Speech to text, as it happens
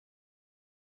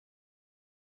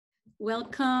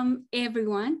Welcome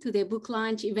everyone to the book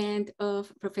launch event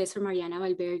of Professor Mariana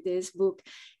Valverde's book,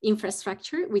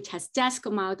 Infrastructure, which has just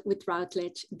come out with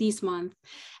Routledge this month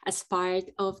as part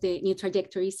of the New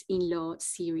Trajectories in Law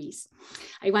series.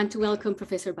 I want to welcome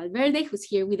Professor Valverde, who's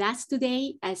here with us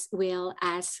today, as well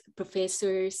as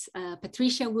Professors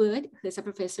Patricia Wood, who's a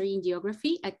professor in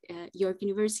geography at York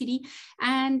University,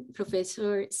 and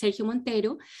Professor Sergio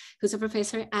Montero, who's a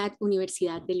professor at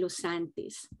Universidad de Los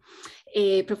Andes.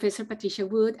 Professor Patricia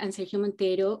Wood and Sergio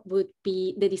Montero would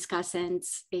be the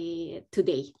discussants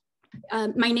today.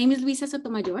 My name is Luisa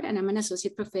Sotomayor, and I'm an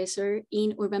associate professor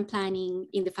in urban planning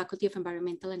in the Faculty of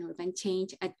Environmental and Urban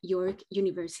Change at York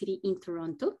University in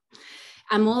Toronto.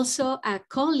 I'm also a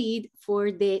co-lead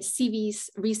for the CIVI's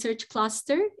research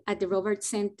cluster at the Robarts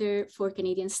Center for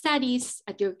Canadian Studies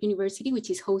at York University, which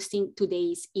is hosting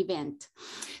today's event.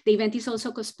 The event is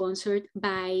also co-sponsored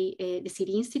by the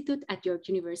City Institute at York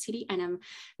University, and I'm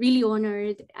really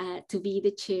honored to be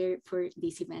the chair for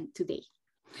this event today.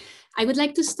 I would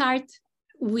like to start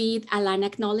with a land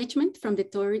acknowledgement from the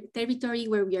territory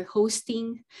where we are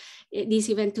hosting this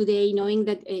event today, knowing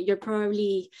that you're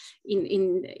probably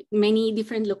in many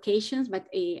different locations, but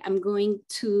I'm going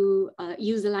to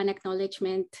use the land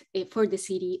acknowledgement for the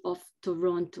city of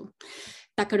Toronto.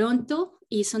 Toronto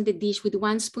is on the Dish with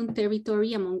One Spoon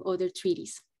territory, among other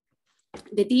treaties.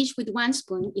 The Dish with One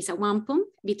Spoon is a wampum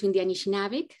between the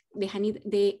Anishinaabe,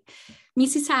 the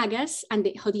Mississaugas, and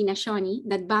the Haudenosaunee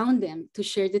that bound them to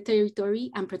share the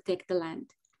territory and protect the land.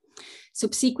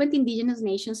 Subsequent indigenous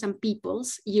nations and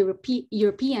peoples,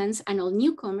 Europeans, and all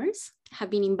newcomers have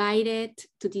been invited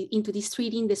into this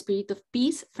treaty in the spirit of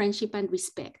peace, friendship, and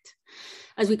respect.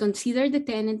 As we consider the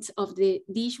tenets of the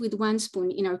Dish with One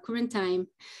Spoon in our current time,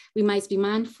 we must be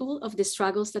mindful of the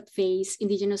struggles that face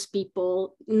indigenous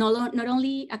people, not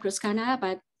only across Canada,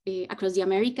 but across the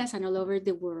Americas and all over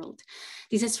the world.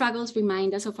 These struggles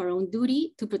remind us of our own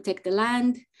duty to protect the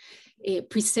land,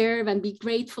 preserve and be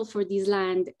grateful for this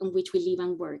land on which we live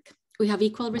and work. We have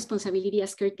equal responsibility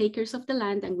as caretakers of the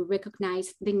land, and we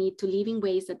recognize the need to live in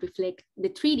ways that reflect the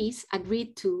treaties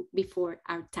agreed to before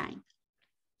our time.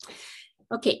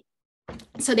 Okay,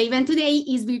 so the event today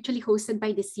is virtually hosted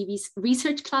by the CIVI's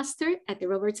research cluster at the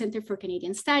Robarts Center for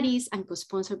Canadian Studies and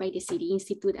co-sponsored by the City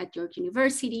Institute at York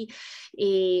University.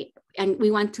 And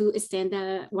we want to extend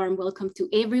a warm welcome to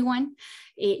everyone.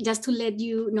 Just to let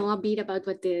you know a bit about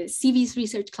what the CIVI's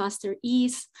research cluster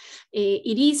is.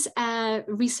 It is a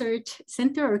research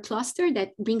center or cluster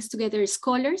that brings together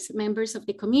scholars, members of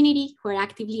the community who are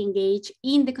actively engaged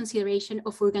in the consideration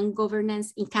of urban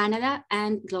governance in Canada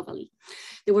and globally.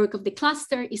 The work of the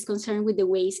cluster is concerned with the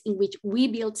ways in which we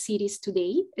build cities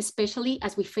today, especially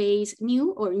as we face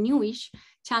new or newish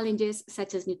challenges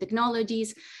such as new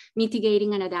technologies,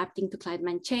 mitigating and adapting to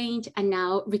climate change, and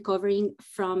now recovering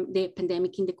from the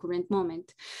pandemic in the current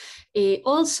moment.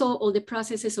 Also, all the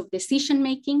processes of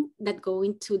decision-making that go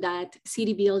into that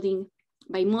city building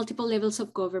by multiple levels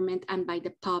of government and by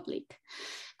the public.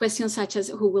 Questions such as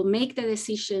who will make the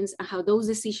decisions and how those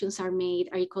decisions are made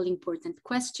are equally important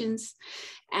questions.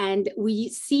 And we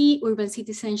see urban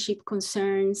citizenship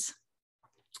concerns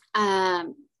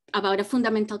about a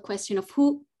fundamental question of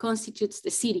who constitutes the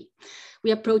city.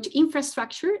 We approach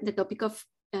infrastructure, the topic of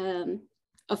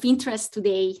interest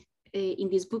today in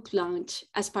this book launch,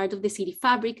 as part of the city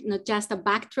fabric, not just a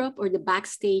backdrop or the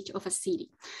backstage of a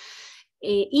city.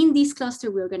 In this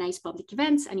cluster, we organize public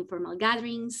events and informal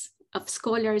gatherings of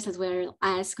scholars, as well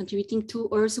as contributing to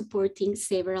or supporting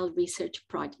several research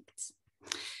projects.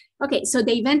 Okay, so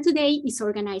the event today is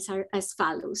organized as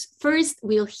follows. First,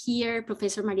 we'll hear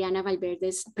Professor Mariana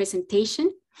Valverde's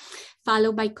presentation,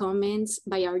 followed by comments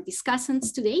by our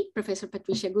discussants today, Professor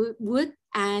Patricia Wood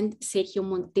and Sergio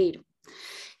Montero.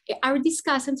 Our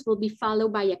discussants will be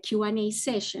followed by a Q&A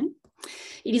session.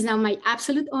 It is now my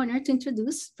absolute honor to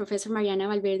introduce Professor Mariana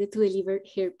Valverde to deliver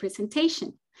her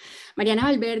presentation. Mariana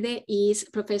Valverde is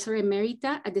Professor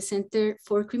Emerita at the Center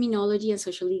for Criminology and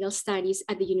Sociolegal Studies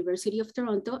at the University of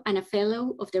Toronto and a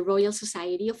Fellow of the Royal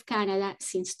Society of Canada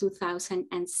since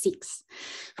 2006.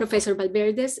 Professor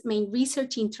Valverde's main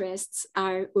research interests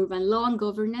are urban law and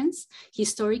governance,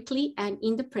 historically and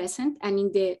in the present, and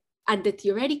at the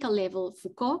theoretical level,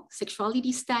 Foucault,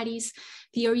 sexuality studies,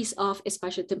 theories of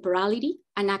spatiotemporality,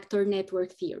 and actor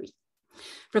network theory.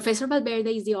 Professor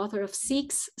Valverde is the author of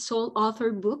 6 sole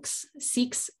author books,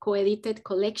 6 co-edited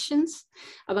collections,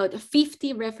 about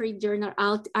 50 refereed journal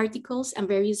articles and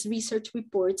various research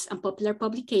reports and popular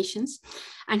publications,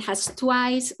 and has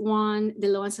twice won the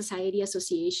Law and Society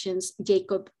Association's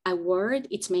Jacob Award,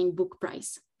 its main book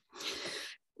prize.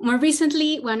 More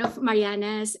recently, one of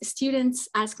Mariana's students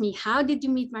asked me, how did you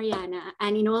meet Mariana?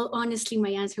 And in all honesty, my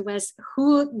answer was,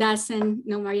 who doesn't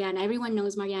know Mariana? Everyone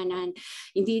knows Mariana. And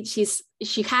indeed, she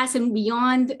has, and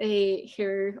beyond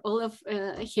her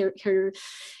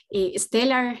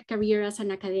stellar career as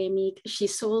an academic,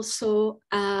 she's also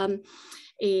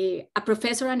a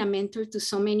professor and a mentor to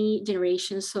so many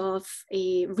generations of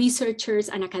researchers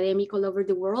and academics all over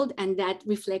the world, and that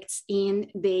reflects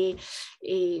in the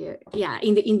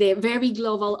in the very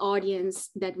global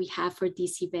audience that we have for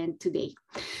this event today.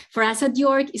 For us at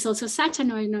York, it's also such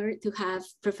an honor to have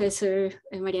Professor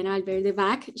Mariana Valverde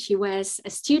back. She was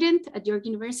a student at York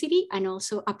University and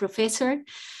also a professor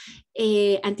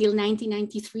until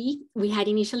 1993. We had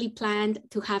initially planned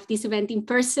to have this event in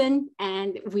person,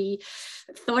 and we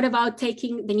thought about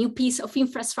taking the new piece of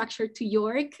infrastructure to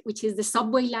York, which is the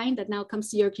subway line that now comes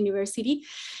to York University.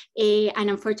 And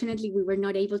unfortunately, we were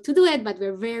not able to do it, but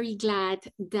we're very glad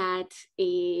that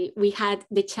we had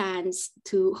the chance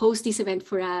to host this event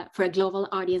for a global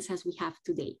audience as we have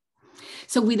today.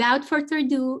 So without further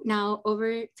ado, now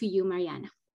over to you, Mariana.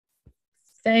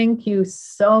 Thank you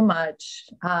so much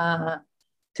to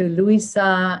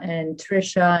Luisa and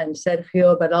Patricia and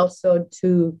Sergio, but also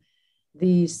to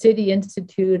the City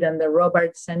Institute and the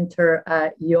Robarts Center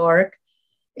at York.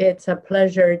 It's a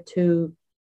pleasure to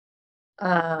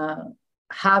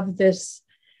have this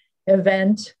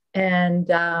event. And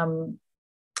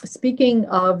speaking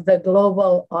of the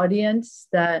global audience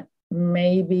that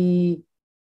maybe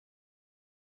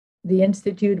the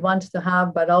Institute wants to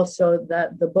have, but also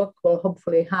that the book will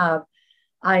hopefully have,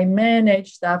 I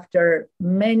managed after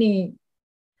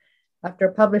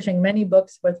publishing many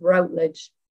books with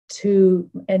Routledge to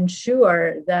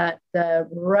ensure that the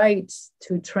rights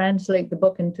to translate the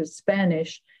book into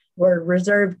Spanish were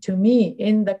reserved to me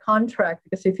in the contract,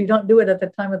 because if you don't do it at the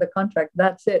time of the contract,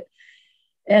 that's it.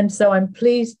 And so I'm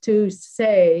pleased to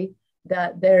say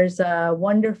that there's a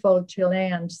wonderful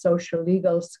Chilean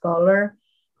sociolegal scholar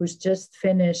who's just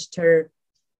finished her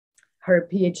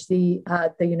PhD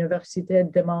at the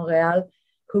Universidad de Montréal,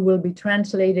 who will be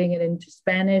translating it into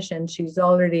Spanish, and she's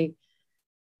already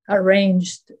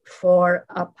arranged for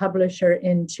a publisher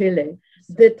in Chile.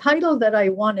 The title that I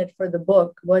wanted for the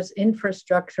book was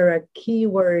Infrastructure, a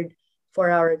Keyword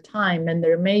for Our Time. And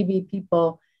there may be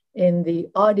people in the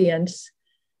audience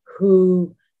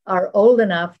who are old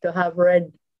enough to have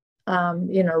read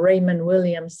Raymond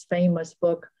Williams' famous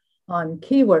book on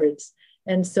keywords.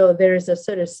 And so there's a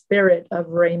sort of spirit of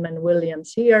Raymond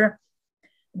Williams here.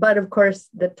 But of course,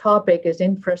 the topic is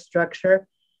infrastructure.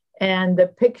 And the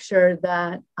picture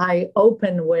that I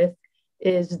open with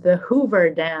is the Hoover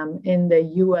Dam in the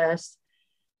US,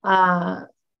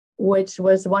 which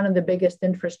was one of the biggest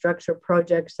infrastructure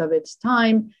projects of its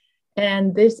time.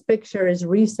 And this picture is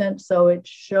recent, so it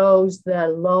shows the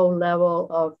low level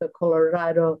of the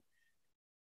Colorado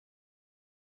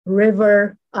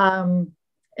River.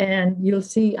 And you'll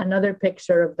see another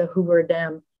picture of the Hoover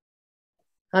Dam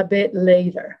a bit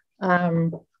later.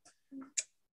 And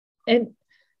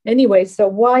anyway, so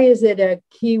why is it a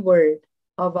keyword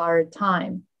of our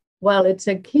time? Well, it's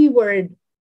a keyword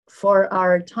for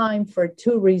our time for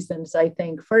two reasons, I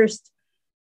think. First,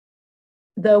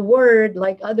 the word,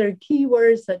 like other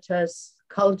keywords such as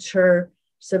culture,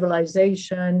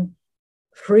 civilization,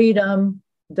 freedom,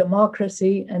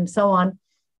 democracy, and so on,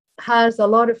 has a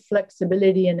lot of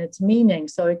flexibility in its meaning.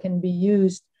 So it can be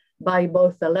used by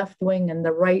both the left wing and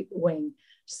the right wing.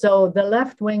 So the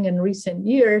left wing in recent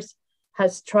years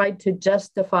has tried to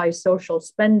justify social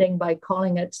spending by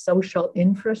calling it social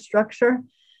infrastructure.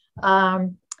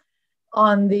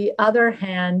 On the other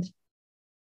hand,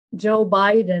 Joe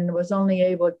Biden was only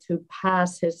able to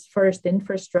pass his first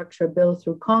infrastructure bill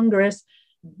through Congress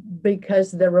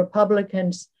because the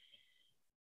Republicans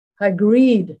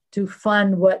agreed to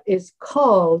fund what is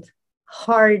called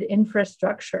hard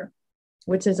infrastructure,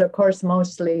 which is, of course,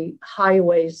 mostly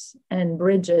highways and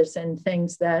bridges and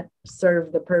things that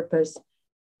serve the purpose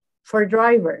for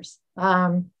drivers.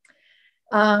 And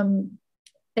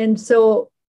so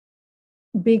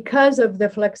because of the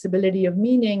flexibility of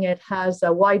meaning, it has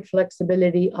a wide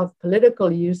flexibility of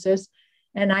political uses.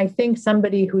 And I think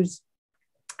somebody who's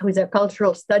a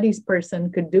cultural studies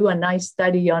person could do a nice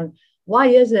study on why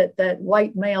is it that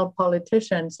white male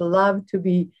politicians love to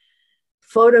be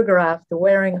photographed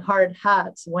wearing hard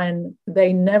hats when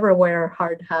they never wear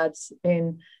hard hats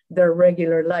in their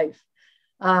regular life.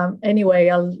 Anyway,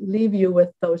 I'll leave you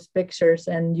with those pictures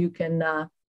and you can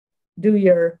do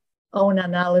your own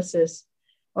analysis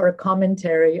or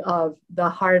commentary of the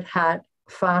hard hat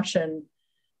fashion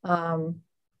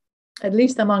at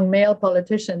least among male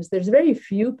politicians, there's very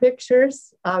few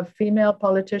pictures of female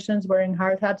politicians wearing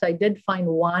hard hats. I did find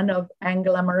one of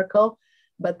Angela Merkel,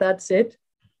 but that's it.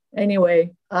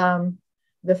 Anyway,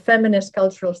 the feminist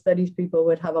cultural studies people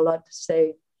would have a lot to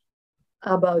say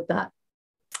about that.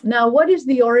 Now, what is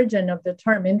the origin of the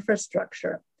term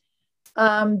infrastructure?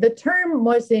 The term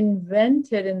was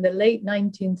invented in the late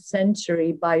 19th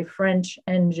century by French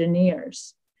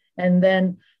engineers and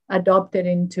then adopted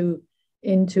into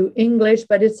English,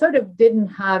 but it sort of didn't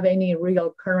have any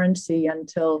real currency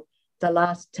until the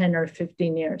last 10 or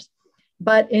 15 years.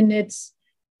 But in its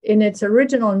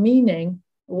original meaning,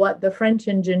 what the French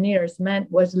engineers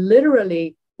meant was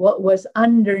literally what was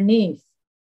underneath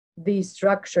these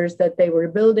structures that they were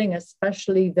building,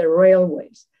 especially the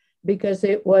railways, because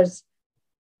it was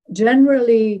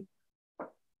generally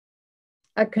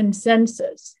a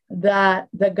consensus that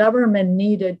the government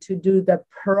needed to do the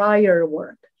prior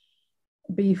work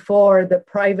before the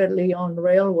privately owned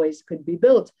railways could be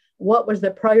built. What was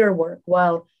the prior work?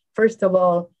 Well, first of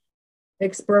all,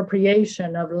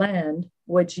 expropriation of land,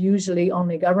 which usually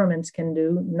only governments can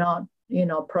do, not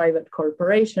private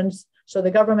corporations. So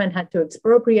the government had to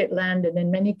expropriate land, and in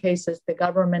many cases, the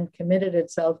government committed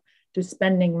itself to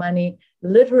spending money,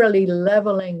 literally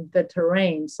leveling the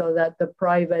terrain so that the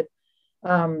private,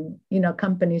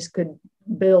 companies could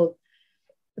build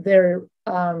their,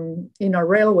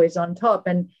 railways on top.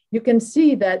 And you can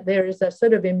see that there is a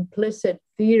sort of implicit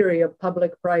theory of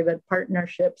public-private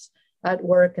partnerships at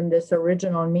work in this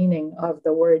original meaning of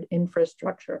the word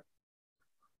infrastructure.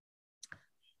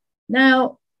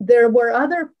 Now, there were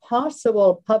other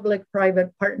possible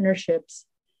public-private partnerships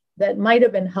that might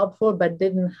have been helpful but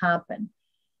didn't happen.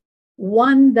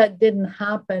 One that didn't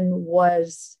happen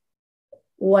was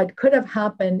what could have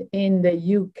happened in the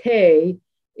UK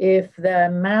if the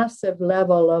massive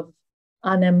level of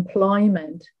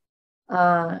unemployment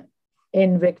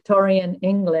in Victorian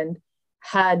England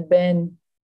had been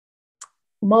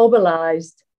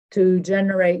mobilized to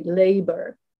generate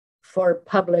labor for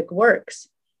public works.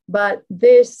 But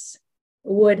this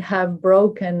would have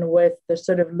broken with the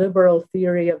sort of liberal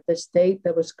theory of the state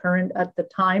that was current at the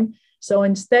time. So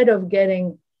instead of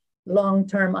getting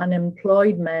long-term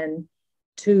unemployed men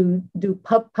to do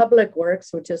public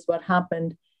works, which is what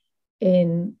happened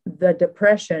in the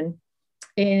Depression,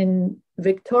 in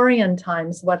Victorian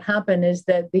times, what happened is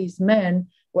that these men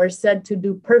were said to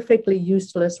do perfectly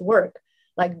useless work,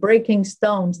 like breaking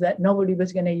stones that nobody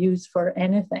was going to use for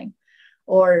anything,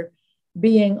 or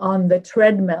being on the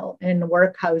treadmill in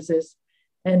workhouses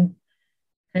and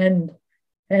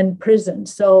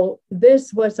prisons. So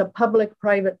this was a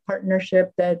public-private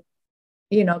partnership that,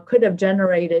 could have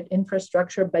generated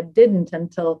infrastructure, but didn't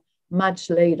until much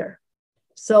later.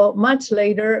 So much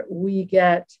later, we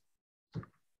get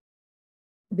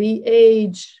the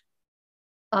age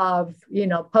of,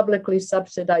 publicly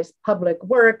subsidized public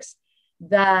works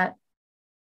that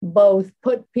both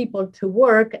put people to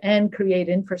work and create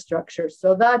infrastructure.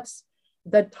 So that's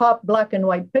the top black and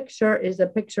white picture is a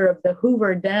picture of the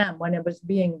Hoover Dam when it was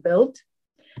being built,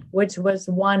 which was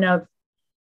one of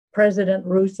President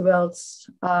Roosevelt's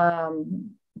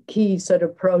key sort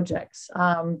of projects.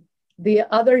 The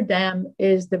other dam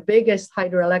is the biggest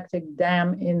hydroelectric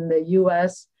dam in the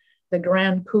US, the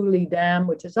Grand Coulee Dam,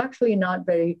 which is actually not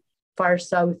very far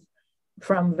south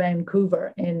from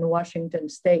Vancouver in Washington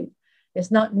State.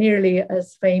 It's not nearly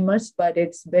as famous, but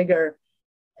it's bigger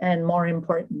and more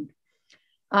important.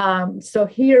 So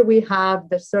here we have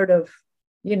the sort of,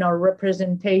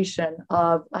 representation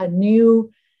of a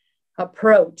new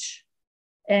approach.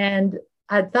 And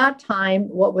at that time,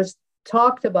 what was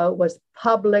talked about was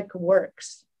public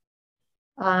works.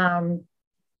 And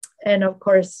of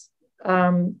course,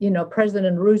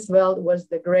 President Roosevelt was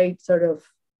the great sort of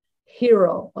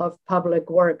hero of public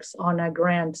works on a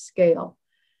grand scale,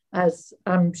 as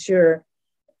I'm sure,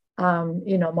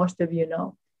 most of you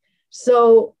know.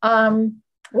 So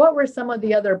what were some of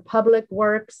the other public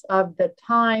works of the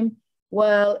time?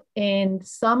 Well, in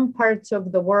some parts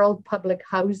of the world, public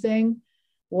housing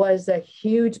was a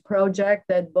huge project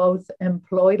that both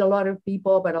employed a lot of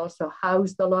people, but also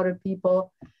housed a lot of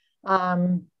people.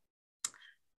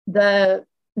 The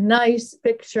nice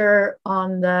picture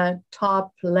on the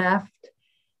top left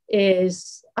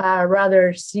is a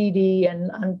rather seedy and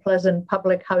unpleasant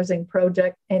public housing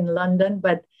project in London,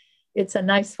 but it's a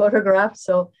nice photograph,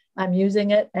 so I'm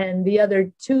using it. And the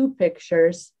other two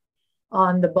pictures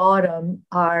on the bottom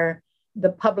are the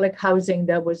public housing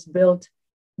that was built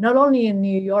not only in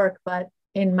New York, but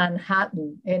in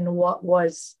Manhattan, in what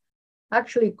was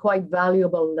actually quite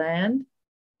valuable land,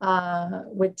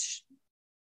 which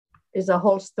is a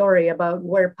whole story about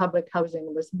where public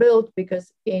housing was built,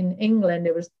 because in England,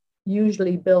 it was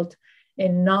usually built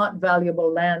in not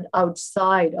valuable land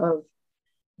outside of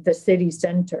the city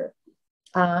center.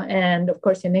 And of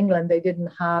course, in England, they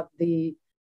didn't have the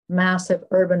massive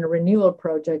urban renewal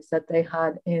projects that they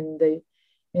had in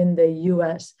the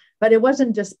US. But it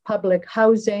wasn't just public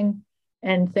housing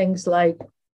and things like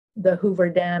the Hoover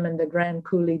Dam and the Grand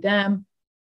Coulee Dam.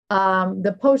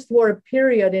 The post-war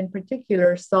period in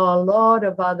particular saw a lot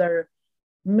of other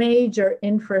major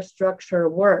infrastructure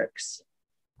works.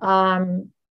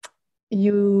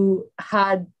 You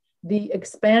had the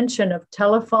expansion of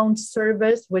telephone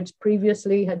service, which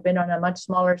previously had been on a much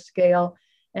smaller scale.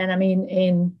 And I mean,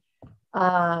 in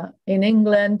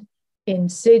England, in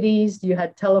cities, you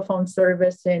had telephone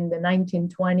service in the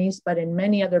 1920s, but in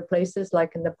many other places,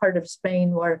 like in the part of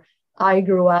Spain where I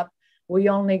grew up, we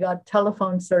only got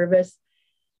telephone service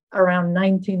around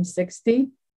 1960.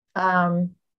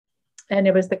 And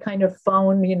it was the kind of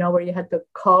phone, you know, where you had to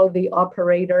call the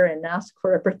operator and ask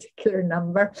for a particular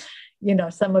number. You know,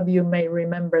 some of you may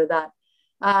remember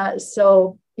that.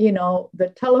 So, you know, the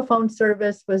telephone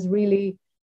service was really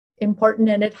important,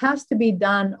 and it has to be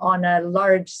done on a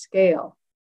large scale.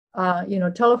 You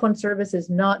know, telephone service is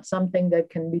not something that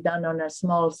can be done on a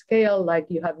small scale like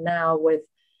you have now with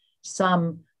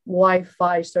some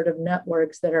Wi-Fi sort of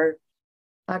networks that are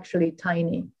actually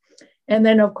tiny. And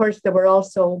then, of course, there were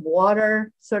also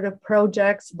water sort of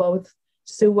projects, both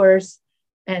sewers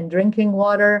and drinking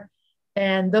water.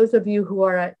 And those of you who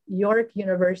are at York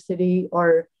University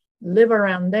or live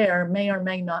around there may or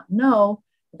may not know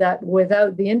that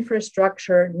without the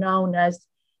infrastructure known as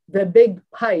the big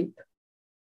pipe,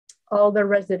 all the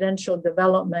residential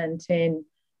development in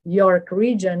York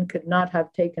region could not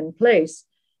have taken place,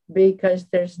 because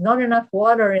there's not enough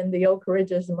water in the Oak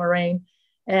Ridges moraine,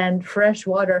 and fresh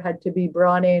water had to be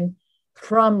brought in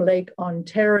from Lake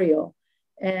Ontario.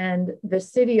 And the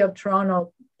city of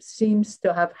Toronto seems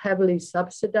to have heavily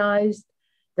subsidized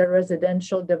the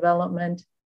residential development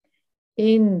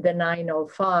in the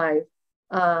 905,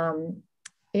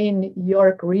 in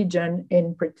York region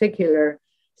in particular,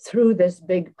 through this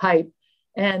big pipe.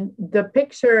 And the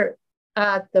picture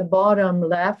at the bottom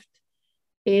left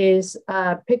is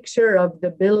a picture of the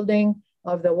building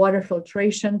of the water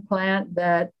filtration plant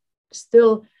that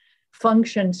still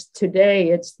functions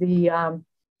today. It's the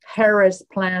Harris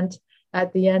plant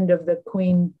at the end of the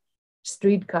Queen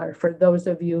streetcar, for those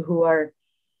of you who are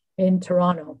in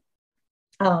Toronto.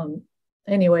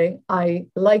 Anyway, I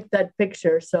like that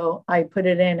picture, so I put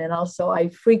it in, and also I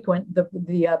frequent the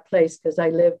place because I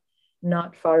live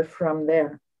not far from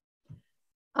there.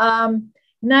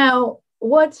 Now,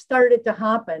 what started to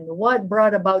happen? What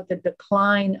brought about the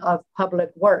decline of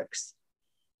public works?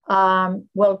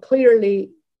 Well,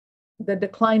 clearly, the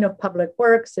decline of public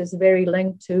works is very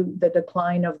linked to the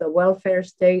decline of the welfare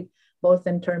state, both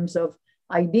in terms of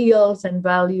ideals and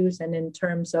values and in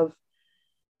terms of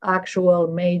actual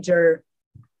major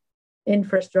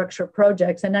infrastructure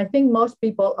projects. And I think most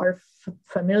people are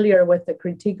familiar with the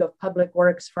critique of public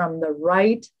works from the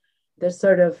right, the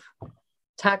sort of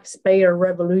taxpayer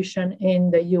revolution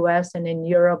in the US and in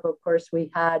Europe. Of course,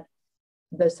 we had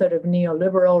the sort of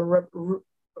neoliberal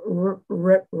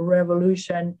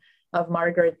revolution of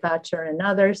Margaret Thatcher and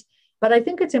others. But I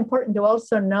think it's important to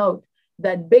also note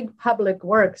that big public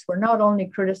works were not only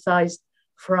criticized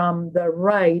from the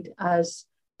right as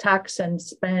tax and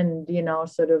spend, you know,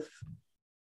 sort of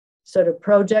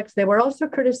projects. They were also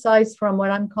criticized from what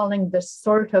I'm calling the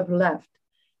sort of left,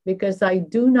 because I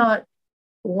do not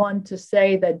want to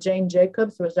say that Jane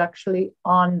Jacobs was actually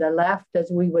on the left as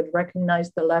we would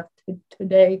recognize the left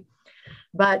today,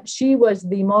 but she was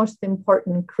the most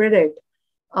important critic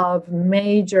of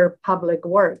major public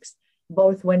works,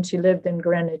 both when she lived in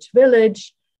Greenwich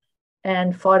Village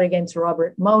and fought against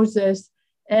Robert Moses,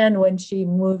 and when she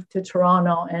moved to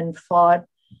Toronto and fought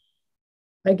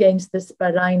against the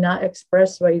Spadina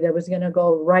Expressway that was going to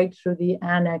go right through the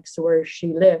annex where she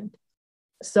lived.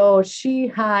 So she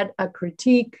had a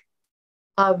critique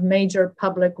of major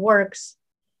public works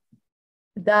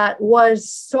that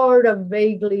was sort of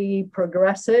vaguely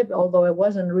progressive, although it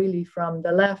wasn't really from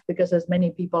the left, because as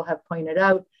many people have pointed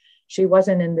out, she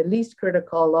wasn't in the least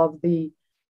critical of the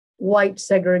white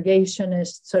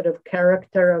segregationist sort of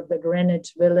character of the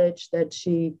Greenwich Village that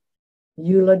she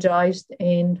eulogized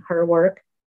in her work.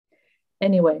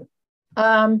 Anyway,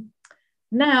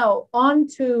 now on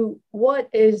to what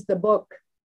is the book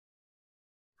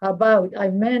about.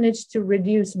 I've managed to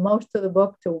reduce most of the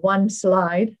book to one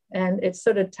slide, and it's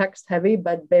sort of text heavy,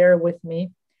 but bear with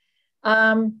me.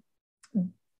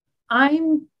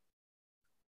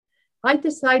 I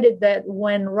decided that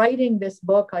when writing this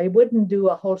book, I wouldn't do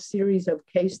a whole series of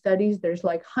case studies. There's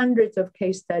like hundreds of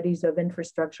case studies of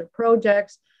infrastructure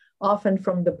projects, often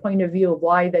from the point of view of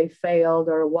why they failed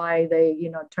or why they,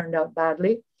 turned out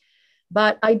badly.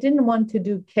 But I didn't want to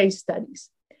do case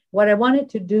studies. What I wanted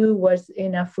to do was,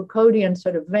 in a Foucauldian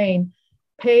sort of vein,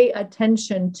 pay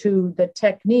attention to the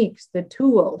techniques, the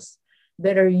tools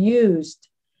that are used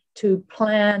to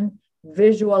plan,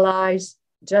 visualize,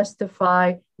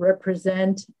 justify,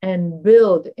 represent, and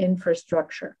build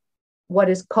infrastructure, what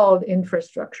is called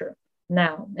infrastructure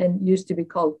now and used to be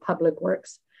called public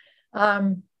works.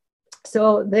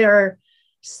 So there are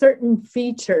certain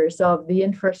features of the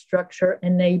infrastructure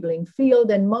enabling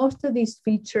field, and most of these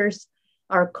features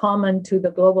are common to the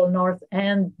global north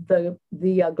and the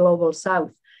global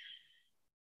south.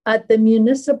 At the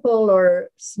municipal or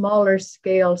smaller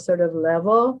scale sort of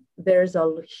level, there's a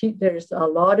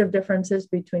lot of differences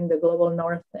between the global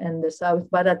north and the south,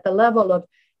 but at the level of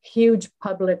huge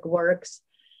public works,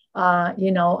 a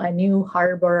new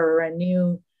harbor or a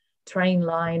new train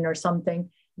line or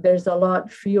something, there's a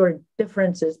lot fewer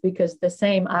differences because the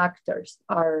same actors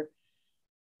are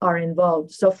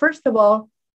involved. So first of all,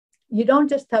 you don't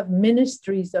just have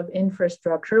ministries of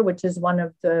infrastructure, which is one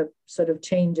of the sort of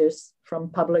changes from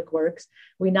public works.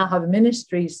 We now have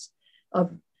ministries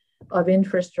of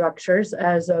infrastructures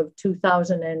as of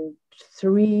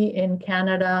 2003 in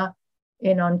Canada,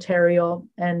 in Ontario,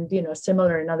 and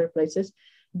similar in other places.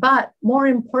 But more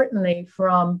importantly,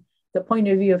 from the point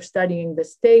of view of studying the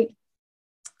state,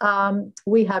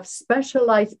 we have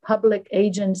specialized public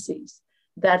agencies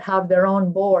that have their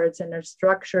own boards and are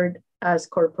structured as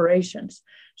corporations.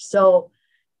 So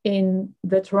in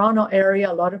the Toronto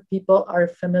area, a lot of people are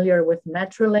familiar with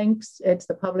Metrolinx. It's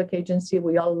the public agency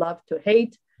we all love to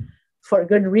hate for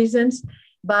good reasons.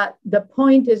 But the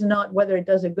point is not whether it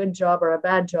does a good job or a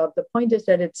bad job. The point is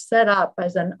that it's set up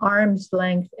as an arm's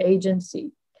length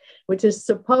agency, which is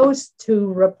supposed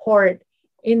to report,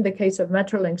 in the case of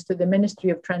Metrolinx, to the Ministry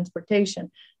of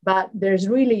Transportation. But there's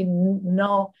really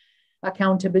no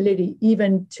accountability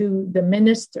even to the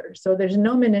minister. So there's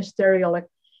no ministerial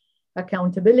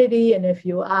accountability. And if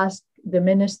you ask the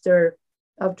Minister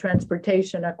of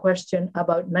Transportation a question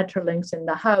about Metrolinx in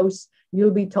the House,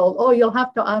 you'll be told, oh, you'll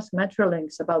have to ask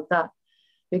Metrolinx about that,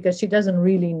 because she doesn't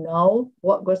really know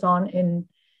what goes on in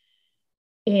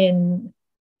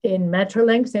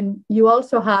Metrolinx. And you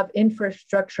also have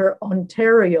Infrastructure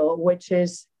Ontario, which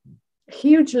is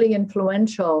hugely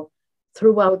influential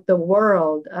throughout the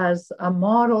world as a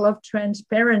model of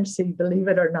transparency, believe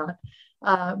it or not,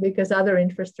 because other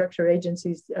infrastructure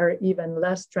agencies are even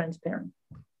less transparent.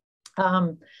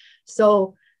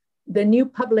 So the new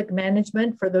public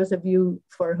management, for those of you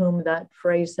for whom that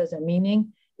phrase has a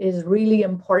meaning, is really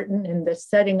important in the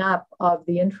setting up of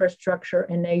the infrastructure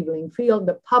enabling field,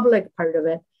 the public part of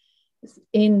it,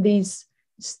 in these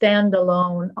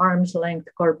standalone arm's length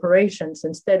corporations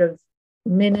instead of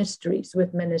ministries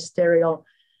with ministerial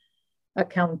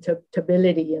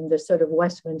accountability in the sort of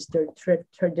Westminster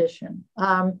tradition.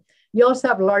 You also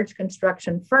have large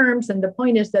construction firms, and the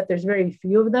point is that there's very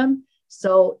few of them.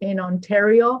 So in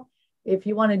Ontario, if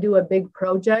you want to do a big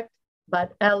project,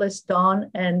 but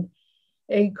Elliston and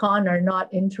Aecon are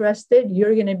not interested,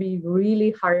 you're going to be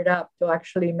really hard up to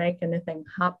actually make anything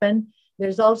happen.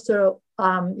 There's also,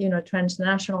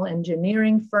 transnational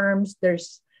engineering firms.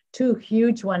 There's two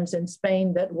huge ones in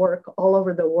Spain that work all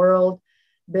over the world,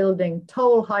 building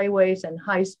toll highways and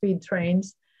high-speed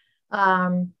trains.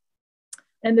 And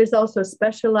there's also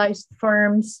specialized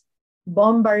firms.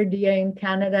 Bombardier in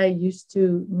Canada used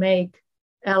to make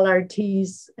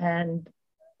LRTs and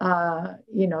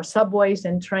subways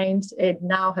and trains. It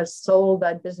now has sold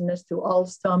that business to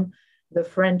Alstom, the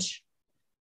French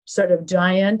sort of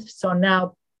giant. So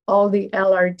now all the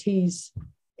LRTs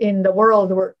in the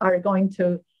world are going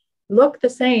to look the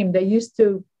same. They used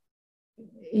to,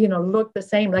 look the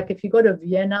same. Like if you go to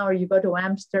Vienna or you go to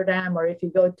Amsterdam or if you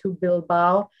go to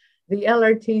Bilbao, the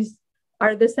LRTs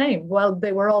are the same. Well,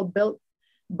 they were all built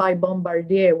by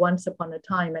Bombardier once upon a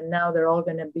time, and now they're all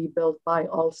going to be built by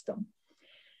Alstom.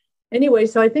 Anyway,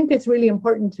 so I think it's really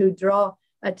important to draw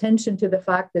attention to the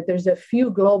fact that there's a few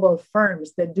global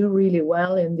firms that do really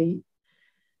well in the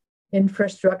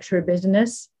infrastructure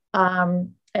business,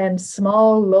 and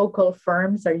small local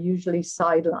firms are usually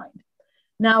sidelined.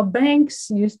 Now, banks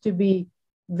used to be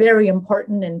very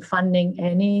important in funding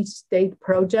any state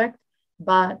project,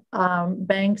 but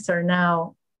banks are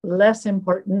now less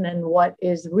important, and what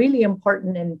is really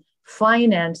important in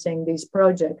financing these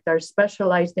projects are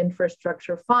specialized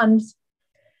infrastructure funds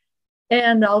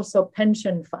and also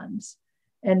pension funds.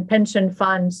 And pension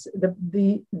funds,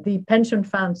 the pension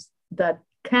funds that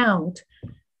count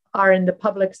are in the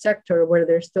public sector where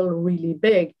they're still really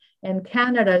big. And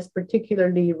Canada is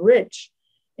particularly rich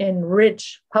in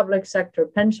rich public sector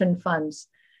pension funds.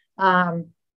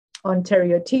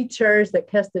 Ontario Teachers, the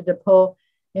Caisse de dépôt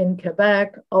in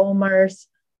Quebec, OMERS,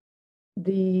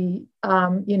 the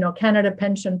Canada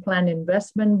Pension Plan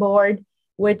Investment Board,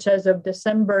 which as of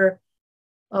December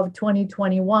of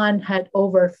 2021 had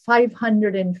over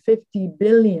 550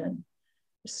 billion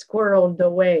squirreled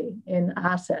away in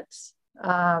assets.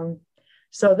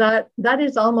 So that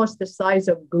is almost the size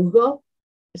of Google.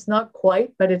 It's not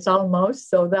quite, but it's almost.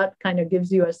 So that kind of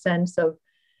gives you a sense of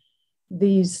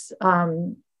these,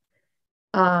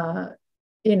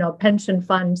 pension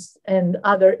funds and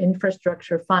other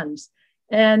infrastructure funds.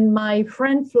 And my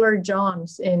friend Fleur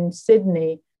Johns in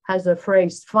Sydney has a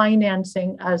phrase,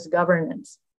 financing as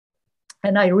governance.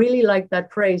 And I really like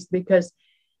that phrase because,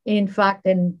 in fact,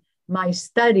 in my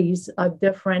studies of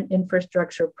different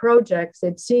infrastructure projects,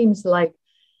 it seems like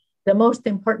the most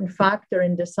important factor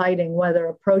in deciding whether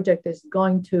a project is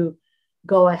going to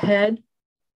go ahead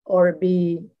or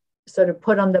be sort of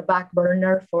put on the back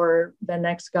burner for the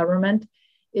next government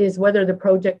is whether the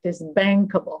project is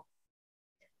bankable.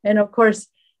 And of course,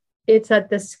 it's at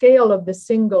the scale of the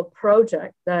single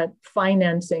project that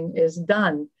financing is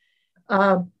done.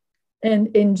 And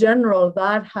in general,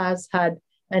 that has had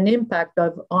an impact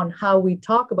on how we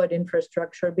talk about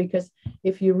infrastructure, because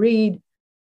if you read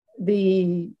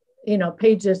the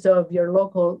pages of your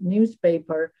local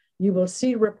newspaper, you will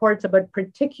see reports about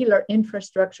particular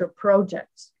infrastructure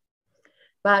projects.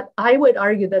 But I would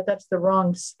argue that that's the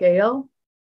wrong scale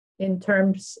in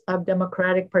terms of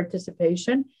democratic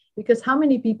participation, because how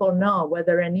many people know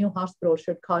whether a new hospital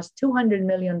should cost $200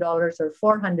 million or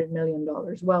 $400 million?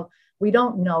 Well, we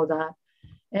don't know that.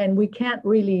 And we can't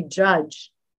really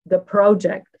judge the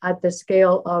project at the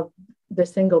scale of the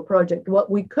single project. What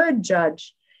we could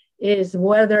judge is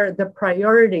whether the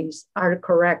priorities are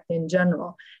correct in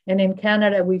general. And in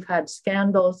Canada, we've had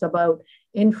scandals about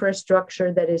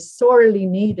infrastructure that is sorely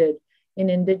needed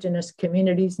in Indigenous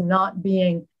communities not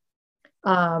being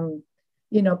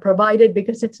provided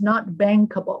because it's not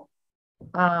bankable.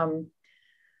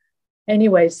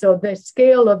 Anyway, so the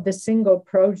scale of the single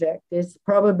project is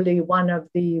probably one of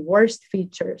the worst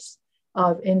features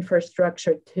of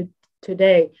infrastructure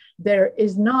today. There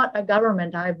is not a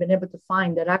government I've been able to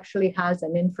find that actually has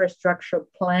an infrastructure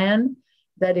plan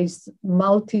that is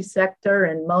multi-sector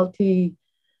and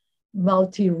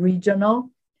multi-regional.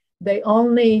 They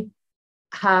only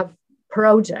have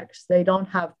projects, they don't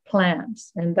have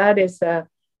plans. And that is a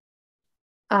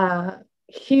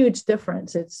huge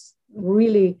difference. It's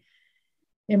really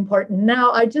important.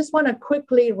 Now, I just want to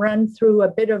quickly run through a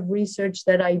bit of research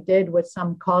that I did with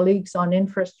some colleagues on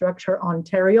Infrastructure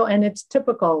Ontario, and it's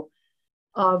typical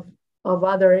of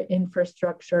other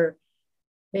infrastructure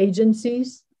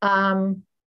agencies.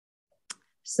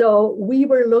 So we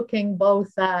were looking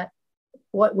both at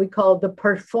what we call the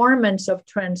performance of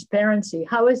transparency.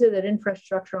 How is it that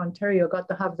Infrastructure Ontario got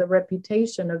to have the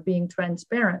reputation of being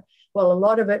transparent? Well, a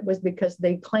lot of it was because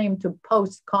they claimed to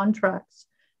post contracts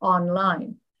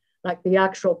online, like the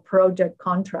actual project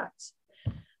contracts.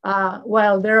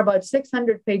 Well, they're about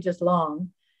 600 pages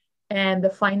long, and the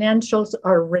financials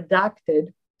are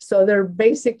redacted. So they're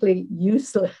basically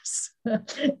useless.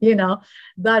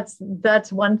 That's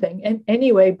one thing. And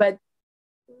anyway, but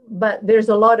there's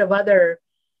a lot of other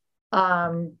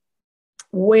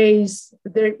ways.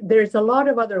 There's a lot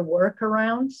of other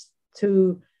workarounds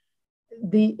to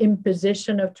the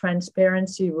imposition of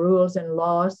transparency rules and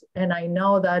laws. And I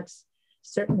know that's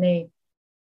certainly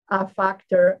a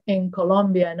factor in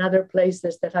Colombia and other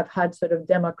places that have had sort of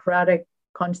democratic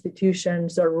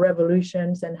constitutions or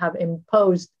revolutions and have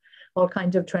imposed all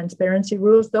kinds of transparency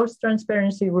rules. Those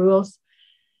transparency rules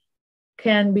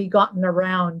can be gotten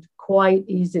around quite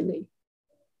easily,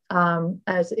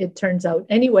 as it turns out.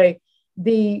 Anyway,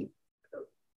 the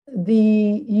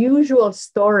usual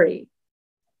story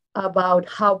about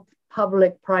how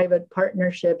public-private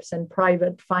partnerships and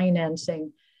private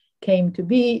financing came to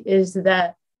be is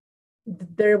that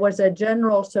there was a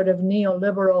general sort of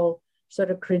neoliberal sort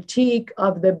of critique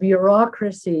of the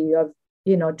bureaucracy of,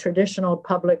 traditional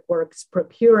public works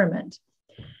procurement.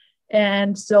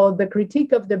 And so the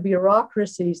critique of the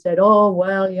bureaucracy said, oh,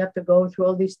 well, you have to go through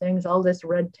all these things, all this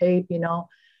red tape,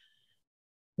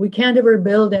 we can't ever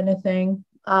build anything.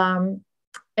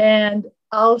 And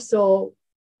also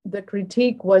the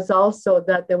critique was also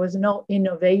that there was no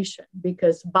innovation,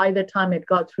 because by the time it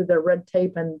got through the red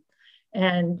tape and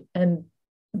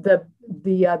the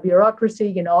the bureaucracy,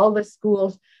 you know, all the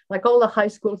schools, like all the high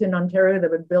schools in Ontario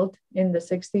that were built in the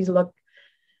 60s look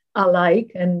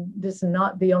alike. And this is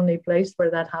not the only place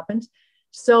where that happens.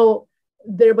 So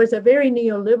there was a very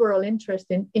neoliberal interest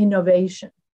in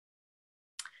innovation.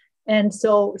 And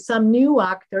so some new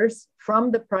actors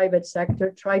from the private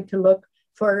sector tried to look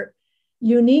for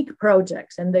unique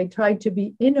projects, and they tried to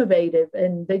be innovative,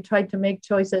 and they tried to make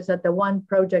choices at the one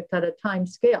project at a time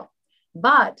scale.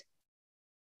 But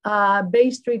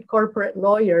Bay Street corporate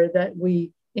lawyer that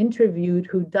we interviewed,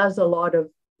 who does a lot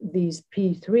of these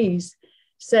P3s,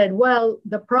 said, well,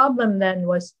 the problem then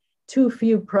was too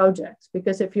few projects,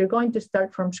 because if you're going to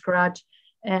start from scratch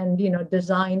and, you know,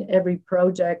 design every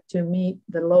project to meet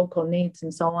the local needs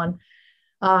and so on,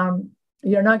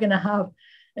 you're not going to have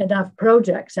enough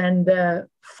projects. And the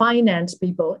finance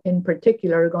people in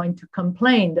particular are going to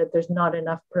complain that there's not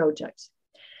enough projects.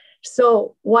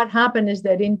 So what happened is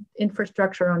that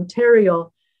Infrastructure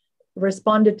Ontario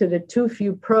responded to the too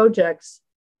few projects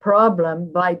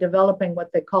problem by developing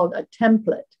what they called a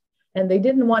template. And they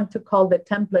didn't want to call the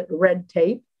template red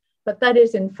tape, but that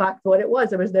is in fact what it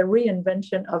was. It was the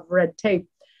reinvention of red tape.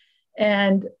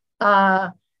 And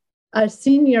a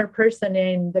senior person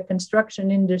in the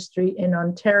construction industry in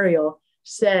Ontario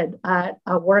said at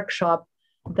a workshop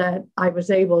that I was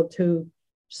able to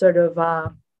sort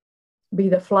of be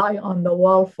the fly on the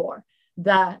wall for,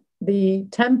 that the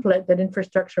template that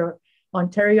Infrastructure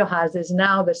Ontario has is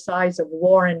now the size of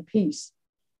War and Peace,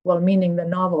 well, meaning the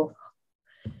novel,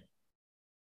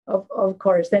 of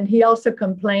course. And he also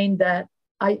complained that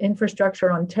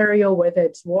Infrastructure Ontario, with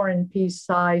its War and Peace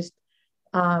sized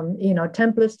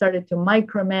templates, started to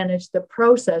micromanage the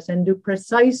process and do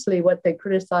precisely what they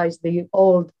criticized the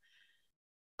old,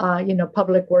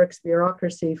 public works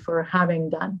bureaucracy for having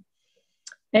done.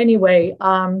 Anyway,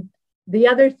 the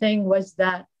other thing was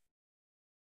that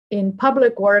in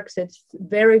public works, it's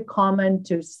very common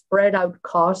to spread out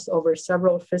costs over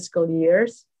several fiscal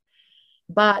years,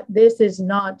 but this is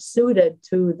not suited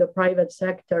to the private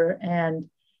sector and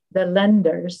the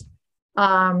lenders.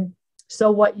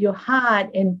 So what you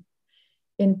had in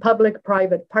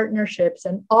public-private partnerships,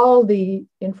 and all the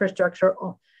Infrastructure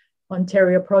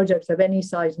Ontario projects of any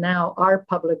size now are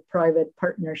public-private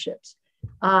partnerships.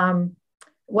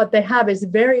 What they have is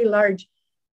very large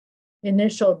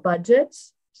initial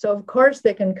budgets. So of course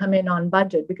they can come in on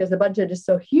budget because the budget is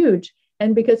so huge,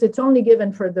 and because it's only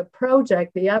given for the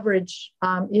project, the average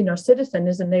citizen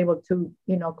isn't able to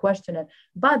question it.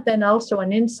 But then also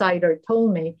an insider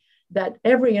told me that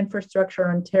every Infrastructure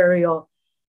Ontario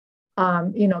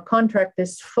contract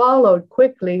is followed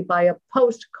quickly by a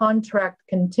post-contract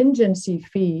contingency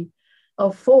fee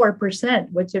of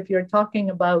 4%, which, if you're talking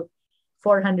about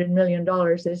 $400 million,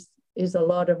 is a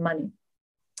lot of money.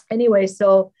 Anyway,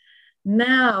 so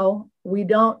now we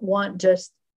don't want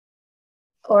just,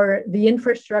 or the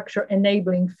infrastructure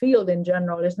enabling field in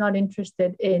general is not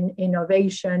interested in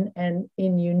innovation and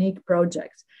in unique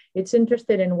projects. It's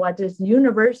interested in what is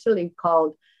universally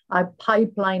called a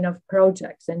pipeline of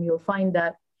projects. And you'll find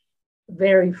that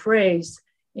very phrase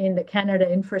in the Canada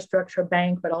Infrastructure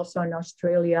Bank, but also in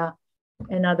Australia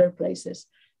and other places.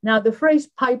 Now, the phrase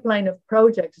pipeline of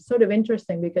projects is sort of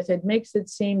interesting because it makes it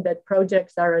seem that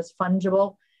projects are as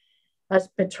fungible as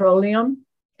petroleum.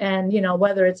 And,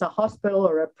 whether it's a hospital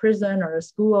or a prison or a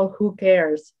school, who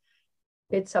cares?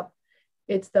 It's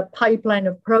the pipeline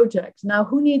of projects. Now,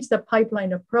 who needs the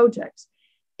pipeline of projects?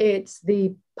 It's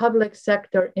the public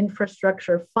sector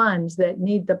infrastructure funds that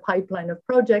need the pipeline of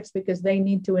projects because they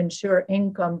need to ensure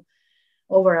income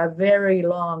over a very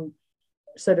long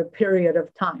sort of period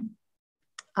of time.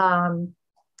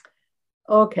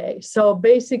 Okay, so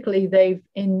basically they've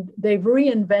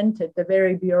reinvented the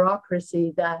very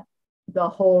bureaucracy that the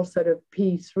whole sort of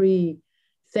P3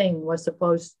 thing was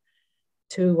supposed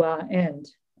to end.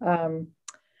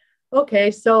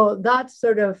 Okay, so that's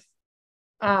sort of,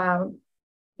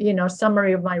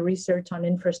 summary of my research on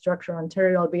Infrastructure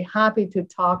Ontario. I'll be happy to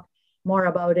talk more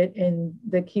about it in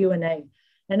the Q&A.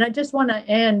 And I just want to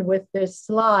end with this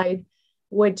slide,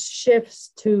 which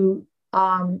shifts to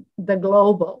the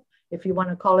global, if you want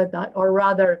to call it that, or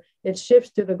rather it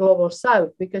shifts to the global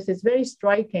south, because it's very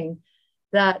striking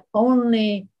that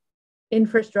only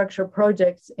infrastructure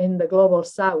projects in the global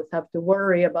south have to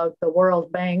worry about the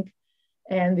World Bank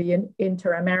and the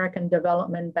Inter-American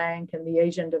Development Bank and the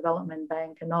Asian Development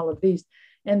Bank and all of these.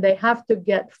 And they have to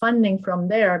get funding from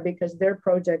there because their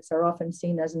projects are often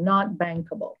seen as not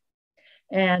bankable.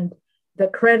 And the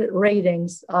credit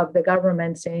ratings of the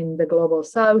governments in the global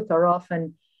south are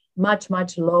often much,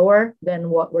 much lower than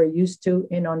what we're used to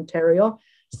in Ontario.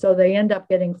 So they end up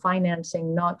getting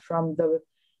financing not from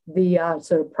the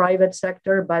sort of private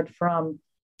sector, but from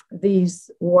these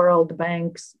world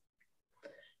banks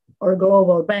or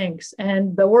global banks.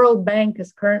 And the World Bank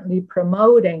is currently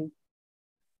promoting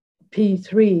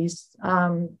P3s,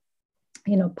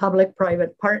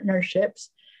 public-private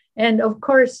partnerships. And of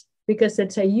course, because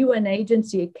it's a UN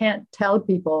agency, it can't tell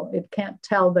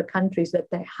the countries that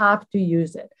they have to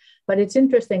use it. But it's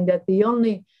interesting that the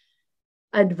only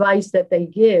advice that they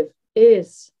give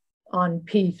is on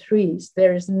P3s.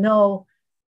 There's no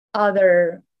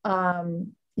other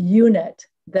unit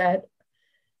that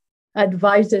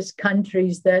advises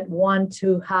countries that want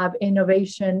to have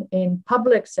innovation in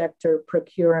public sector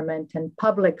procurement and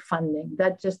public funding.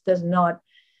 That just does not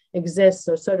exist.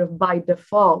 So sort of by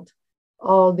default,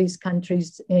 all these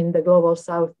countries in the global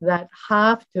south that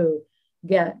have to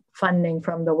get funding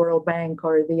from the World Bank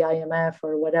or the IMF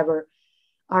or whatever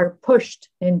are pushed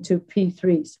into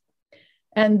P3s.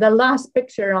 And the last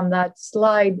picture on that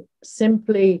slide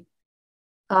simply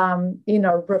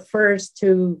refers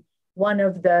to one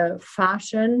of the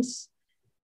fashions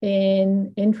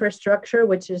in infrastructure,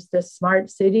 which is the smart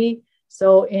city.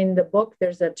 So in the book,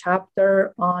 there's a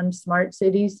chapter on smart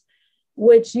cities,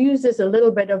 which uses a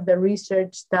little bit of the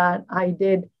research that I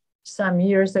did some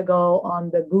years ago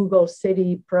on the Google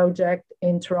City project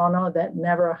in Toronto that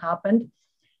never happened.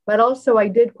 But also I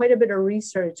did quite a bit of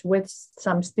research with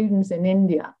some students in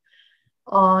India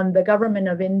on the government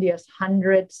of India's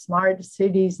 100 Smart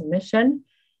Cities mission,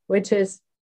 which is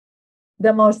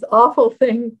the most awful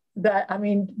thing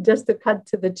just to cut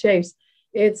to the chase,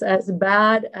 it's as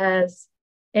bad as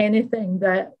anything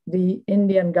that the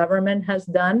Indian government has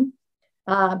done.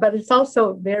 But it's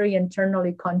also very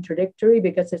internally contradictory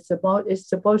because it's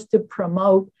supposed to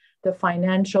promote the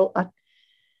financial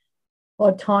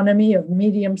autonomy of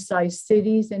medium-sized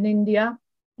cities in India,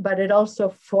 but it also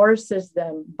forces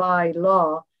them by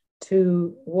law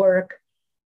to work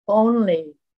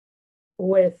only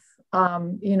with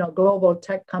global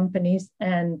tech companies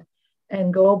and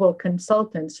global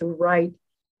consultants who write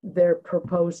their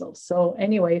proposals. So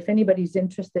anyway, if anybody's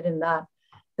interested in that,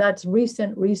 that's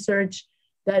recent research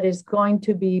that is going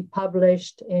to be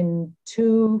published in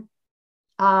 2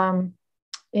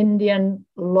 Indian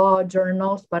law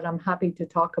journals, but I'm happy to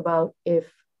talk about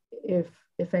if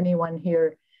anyone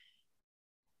here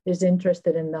is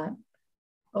interested in that.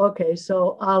 Okay,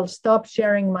 so I'll stop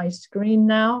sharing my screen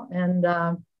now, and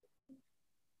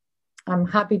I'm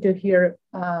happy to hear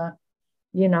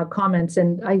comments.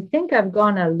 And I think I've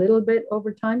gone a little bit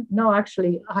over time. No,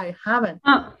 actually, I haven't.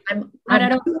 I'm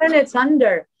 2 minutes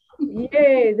under.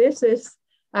 Yay! This is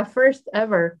a first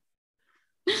ever.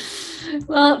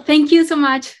 Well, thank you so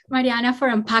much, Mariana, for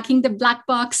unpacking the black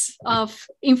box of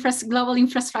global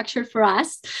infrastructure for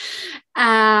us.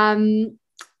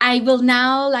 I will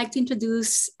now like to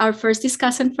introduce our first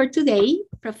discussant for today,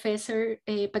 Professor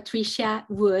Patricia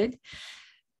Wood.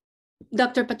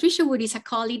 Dr. Patricia Wood is a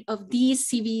colleague of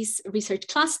DCV's research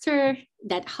cluster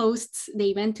that hosts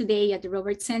the event today at the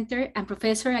Robarts Center, and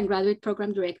professor and graduate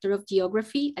program director of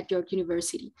geography at York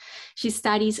University. She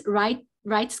studies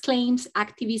rights claims,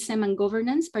 activism, and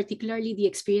governance, particularly the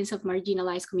experience of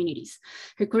marginalized communities.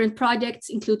 Her current projects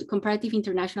include comparative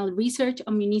international research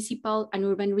on municipal and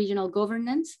urban regional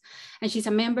governance, and she's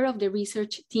a member of the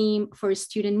research team for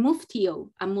Student Muftio,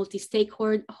 a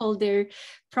multi-stakeholder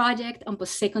project on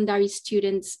post-secondary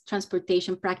students'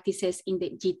 transportation practices in the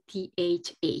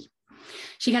GTHA.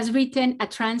 She has written a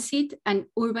transit and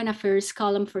urban affairs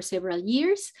column for several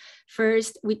years,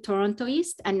 first with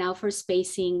Torontoist and now for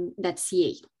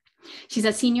spacing.ca. She's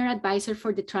a senior advisor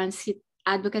for the transit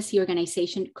advocacy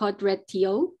organization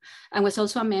CODRED-TO and was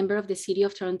also a member of the City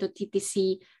of Toronto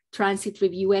TTC Transit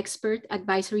Review Expert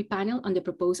Advisory Panel on the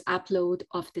proposed upload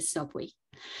of the subway.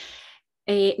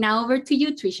 Now over to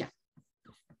you, Tricia.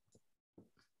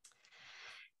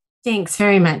 Thanks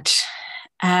very much.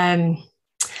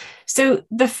 So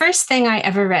the first thing I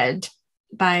ever read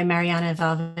by Mariana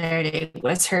Valverde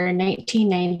was her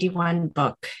 1991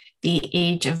 book, The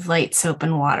Age of Light, Soap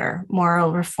and Water,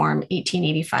 Moral Reform,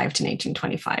 1885 to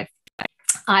 1925.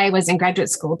 I was in graduate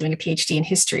school doing a PhD in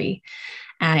history,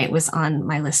 and it was on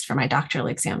my list for my doctoral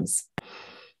exams.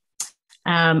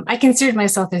 I considered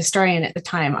myself a historian at the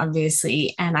time,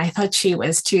 obviously, and I thought she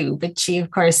was too, but she,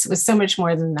 of course, was so much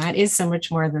more than that, is so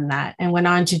much more than that, and went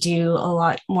on to do a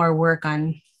lot more work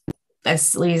on,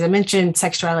 as Luisa mentioned,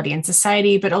 sexuality and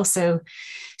society, but also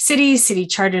cities, city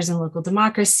charters and local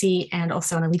democracy, and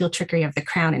also on illegal trickery of the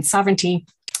crown and sovereignty.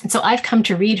 And so I've come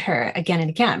to read her again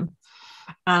and again.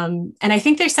 And I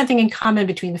think there's something in common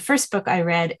between the first book I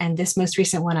read and this most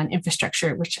recent one on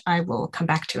infrastructure, which I will come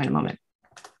back to in a moment.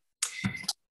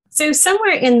 So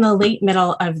somewhere in the late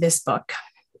middle of this book,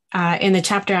 in the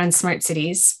chapter on smart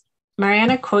cities,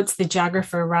 Mariana quotes the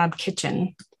geographer Rob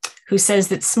Kitchen, who says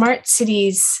that smart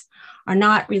cities are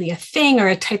not really a thing or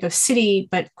a type of city,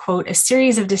 but, quote, a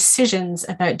series of decisions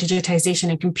about digitization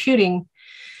and computing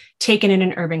taken in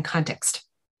an urban context.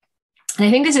 And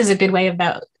I think this is a good way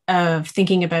of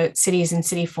thinking about cities and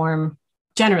city form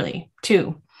generally,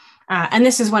 too. And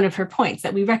this is one of her points,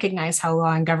 that we recognize how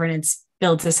law and governance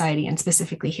build society, and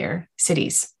specifically here,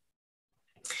 cities.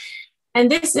 And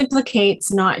this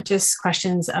implicates not just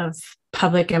questions of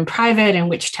public and private and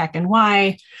which tech and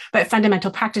why, but fundamental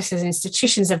practices and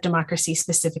institutions of democracy,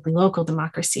 specifically local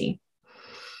democracy.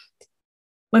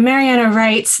 When Mariana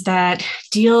writes that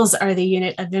deals are the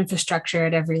unit of infrastructure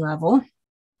at every level,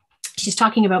 she's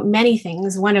talking about many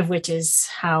things, one of which is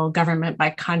how government by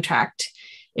contract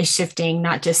is shifting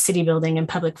not just city building and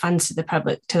public funds to the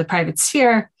private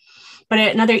sphere, but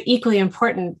another equally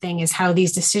important thing is how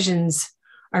these decisions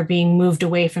are being moved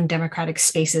away from democratic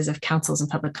spaces of councils and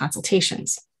public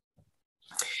consultations.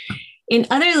 In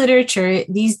other literature,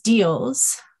 these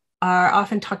deals are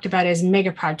often talked about as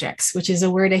mega projects, which is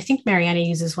a word I think Mariana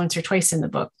uses once or twice in the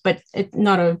book, but it's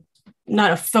not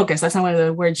a focus. That's not one of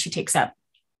the words she takes up.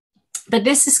 But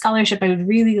this is scholarship I would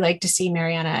really like to see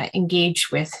Mariana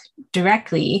engage with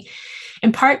directly,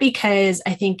 in part because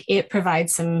I think it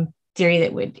provides some theory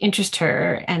that would interest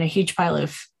her and a huge pile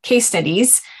of case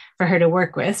studies for her to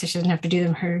work with, so she doesn't have to do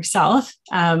them herself.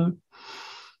 But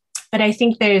I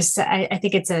think I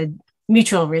think it's a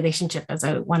mutual relationship, as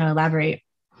I want to elaborate.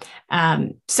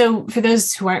 So for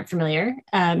those who aren't familiar,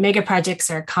 mega projects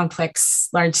are complex,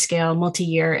 large-scale,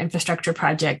 multi-year infrastructure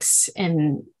projects,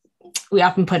 and we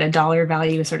often put a dollar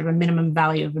value, sort of a minimum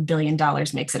value of $1 billion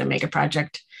makes it a mega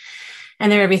project.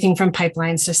 And they're everything from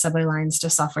pipelines to subway lines to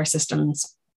software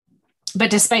systems. But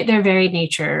despite their varied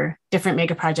nature, different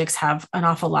mega projects have an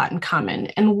awful lot in common.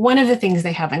 And one of the things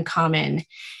they have in common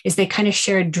is they kind of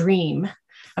share a dream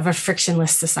of a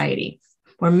frictionless society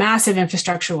where massive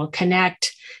infrastructure will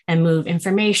connect and move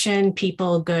information,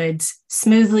 people, goods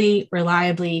smoothly,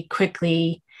 reliably,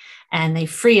 quickly, and they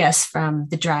free us from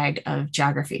the drag of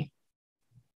geography.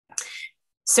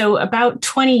 So about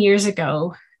 20 years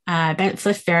ago, Bent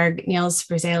Fliffberg, Niels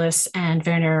Verzelis, and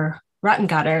Werner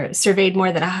Rottengatter surveyed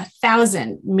more than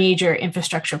 1,000 major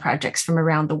infrastructure projects from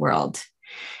around the world.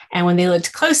 And when they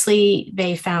looked closely,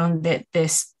 they found that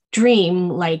this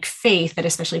dream-like faith that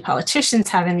especially politicians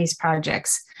have in these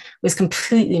projects was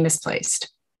completely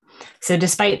misplaced. So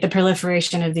despite the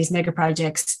proliferation of these mega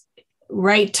projects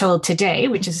right till today,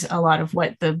 which is a lot of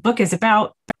what the book is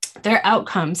about, their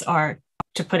outcomes are,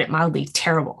 to put it mildly,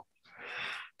 terrible.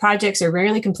 Projects are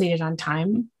rarely completed on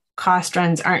time. Cost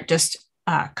runs aren't just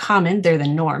common, they're the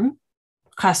norm.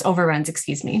 Cost overruns,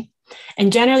 excuse me.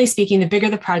 And generally speaking, the bigger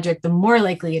the project, the more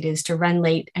likely it is to run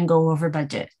late and go over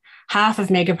budget. Half of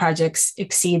mega projects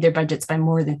exceed their budgets by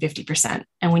more than 50%.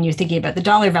 And when you're thinking about the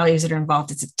dollar values that are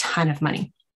involved, it's a ton of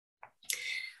money.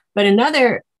 But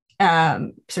another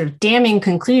sort of damning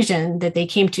conclusion that they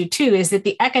came to too is that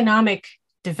the economic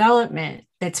development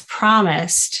that's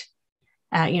promised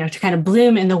to kind of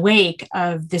bloom in the wake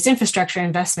of this infrastructure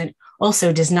investment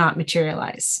also does not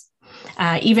materialize.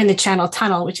 Even the Channel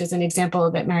Tunnel, which is an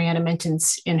example that Mariana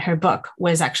mentions in her book,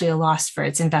 was actually a loss for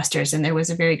its investors. And there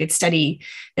was a very good study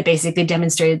that basically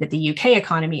demonstrated that the UK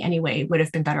economy anyway would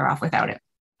have been better off without it.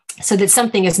 So that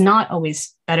something is not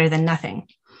always better than nothing.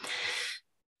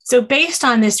 So based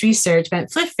on this research, Bent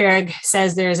Fliffberg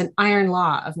says there is an iron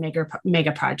law of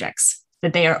mega projects,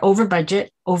 that they are over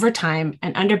budget, over time,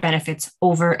 and under benefits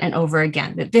over and over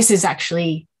again, that this is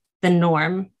actually the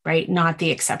norm, right? Not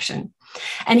the exception.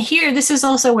 And here, this is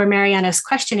also where Mariana's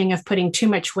questioning of putting too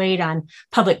much weight on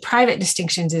public-private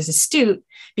distinctions is astute,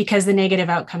 because the negative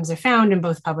outcomes are found in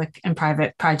both public and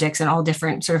private projects and all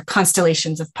different sort of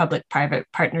constellations of public-private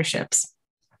partnerships,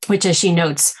 which, as she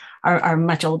notes, are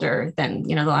much older than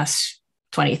the last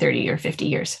 20, 30, or 50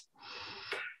 years.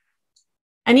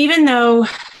 And even though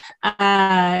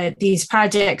these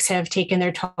projects have taken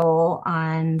their toll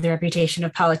on the reputation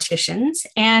of politicians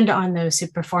and on those who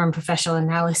perform professional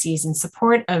analyses in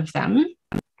support of them,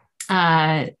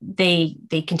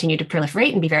 they continue to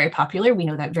proliferate and be very popular. We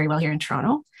know that very well here in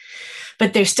Toronto.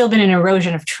 But there's still been an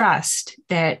erosion of trust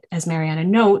that, as Mariana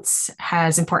notes,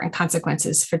 has important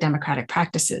consequences for democratic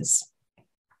practices.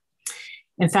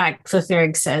 In fact,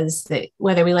 Fliffberg says that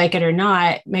whether we like it or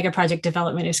not, megaproject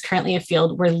development is currently a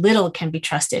field where little can be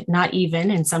trusted, not even,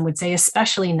 and some would say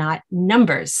especially not,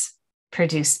 numbers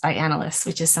produced by analysts,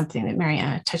 which is something that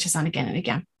Mariana touches on again and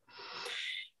again.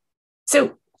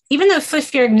 So even though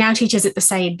Flitfjord now teaches at the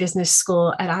Said Business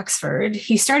School at Oxford,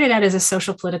 he started out as a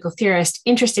social political theorist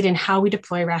interested in how we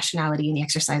deploy rationality in the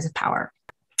exercise of power.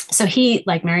 So he,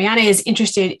 like Mariana, is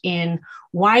interested in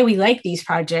why we like these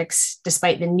projects,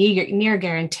 despite the near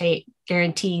guarantee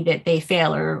that they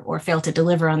fail or fail to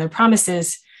deliver on their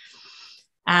promises.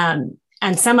 On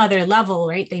some other level,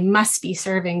 right, they must be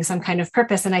serving some kind of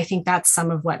purpose. And I think that's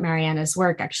some of what Mariana's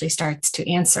work actually starts to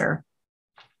answer.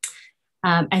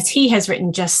 As he has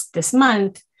written just this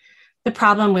month, the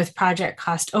problem with project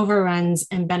cost overruns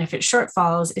and benefit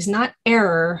shortfalls is not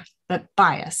error, but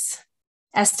bias.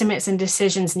 Estimates and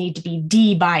decisions need to be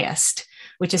de-biased,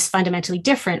 which is fundamentally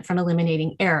different from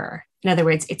eliminating error. In other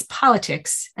words, it's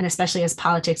politics, and especially as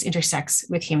politics intersects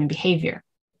with human behavior.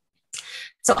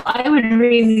 So I would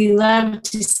really love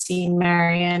to see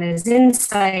Mariana's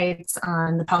insights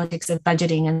on the politics of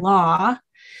budgeting and law,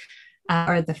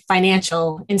 or the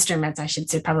financial instruments, I should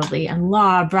say, probably, and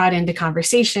law brought into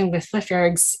conversation with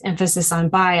Flitfjord's emphasis on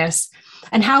bias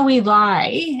and how we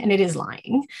lie, and it is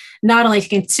lying, not only to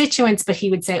constituents, but he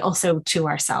would say also to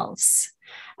ourselves.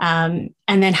 And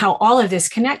then how all of this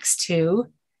connects to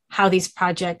how these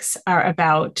projects are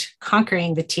about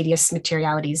conquering the tedious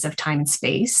materialities of time and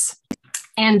space.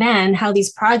 And then how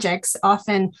these projects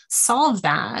often solve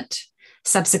that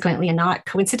subsequently and not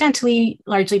coincidentally,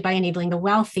 largely by enabling the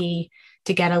wealthy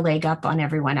to get a leg up on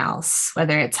everyone else,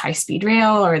 whether it's high-speed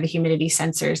rail or the humidity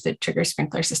sensors that trigger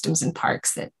sprinkler systems in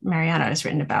parks that Mariana has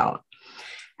written about.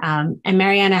 And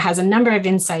Mariana has a number of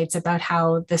insights about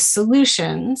how the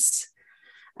solutions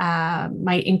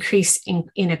might increase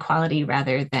inequality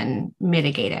rather than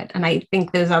mitigate it. And I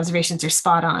think those observations are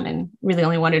spot on and really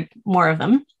only wanted more of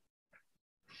them.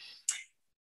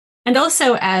 And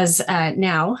also as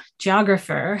now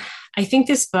geographer, I think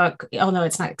this book, although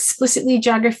it's not explicitly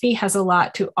geography, has a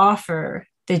lot to offer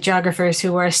the geographers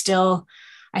who are still,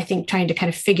 I think, trying to kind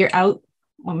of figure out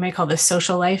what we might call the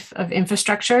social life of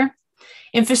infrastructure.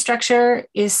 Infrastructure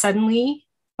is suddenly,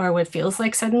 or what feels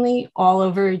like suddenly, all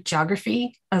over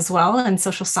geography as well and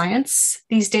social science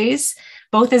these days,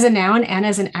 both as a noun and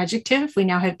as an adjective. We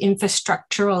now have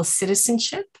infrastructural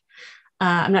citizenship.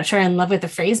 I'm not sure I'm in love with the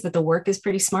phrase, but the work is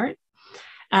pretty smart.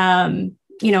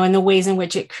 You know, in the ways in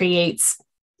which it creates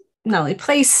not only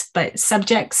place, but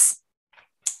subjects.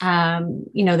 You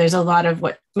know, there's a lot of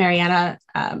what Mariana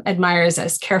admires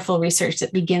as careful research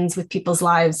that begins with people's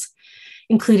lives,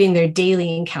 including their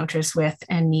daily encounters with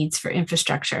and needs for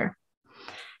infrastructure.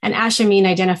 And Ashamin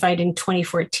identified in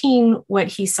 2014 what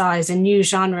he saw as a new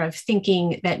genre of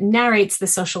thinking that narrates the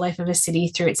social life of a city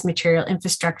through its material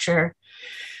infrastructure,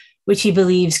 which he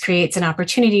believes creates an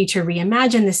opportunity to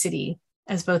reimagine the city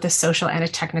as both a social and a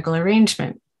technical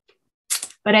arrangement.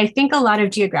 But I think a lot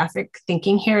of geographic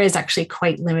thinking here is actually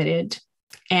quite limited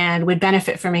and would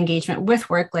benefit from engagement with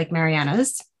work like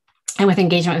Mariana's and with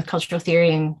engagement with cultural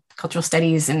theory and cultural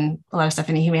studies and a lot of stuff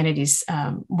in the humanities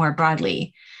more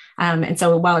broadly. And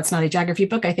so while it's not a geography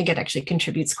book, I think it actually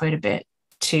contributes quite a bit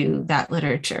to that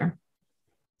literature.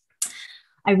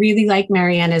 I really like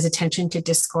Mariana's attention to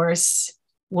discourse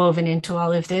woven into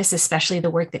all of this, especially the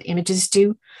work that images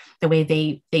do, the way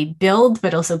they build,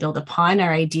 but also build upon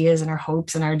our ideas and our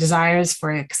hopes and our desires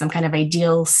for some kind of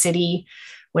ideal city,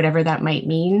 whatever that might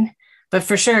mean. But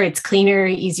for sure, it's cleaner,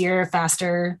 easier,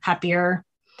 faster, happier.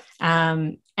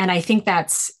 And I think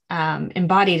that's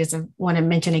embodied, as I want to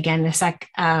mention again in a sec,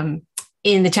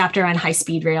 in the chapter on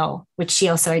high-speed rail, which she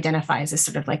also identifies as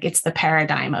sort of like it's the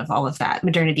paradigm of all of that: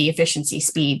 modernity, efficiency,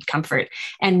 speed, comfort,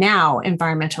 and now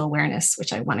environmental awareness,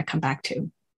 which I want to come back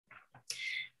to.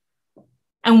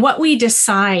 And what we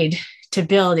decide to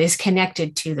build is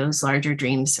connected to those larger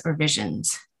dreams or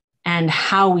visions. And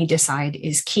how we decide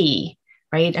is key,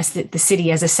 right? As the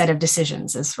city as a set of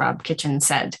decisions, as Rob Kitchen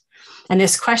said. And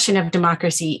this question of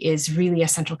democracy is really a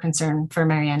central concern for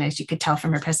Mariana, as you could tell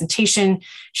from her presentation.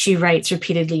 She writes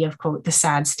repeatedly of, quote, the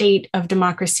sad state of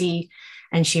democracy.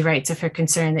 And she writes of her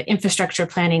concern that infrastructure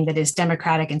planning that is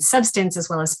democratic in substance as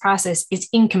well as process is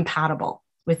incompatible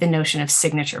with the notion of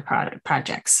signature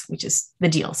projects, which is the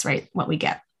deals, right? What we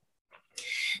get.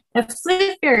 Now,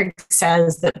 Flitfjord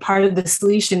says that part of the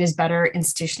solution is better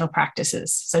institutional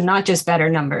practices. So not just better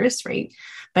numbers, right?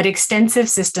 But extensive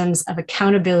systems of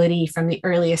accountability from the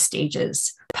earliest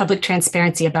stages, public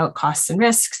transparency about costs and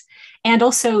risks, and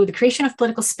also the creation of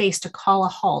political space to call a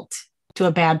halt to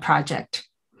a bad project.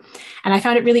 And I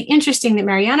found it really interesting that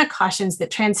Mariana cautions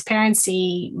that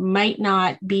transparency might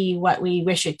not be what we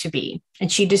wish it to be.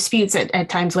 And she disputes it at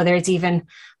times whether it's even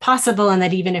possible, and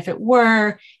that even if it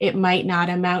were, it might not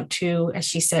amount to, as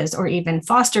she says, or even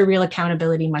foster real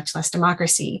accountability, much less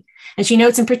democracy. And she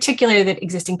notes in particular that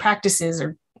existing practices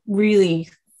are really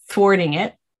thwarting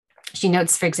it. She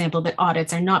notes, for example, that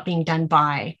audits are not being done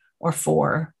by or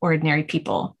for ordinary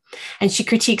people. And she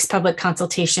critiques public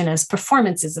consultation as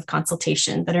performances of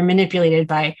consultation that are manipulated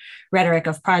by rhetoric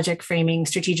of project framing,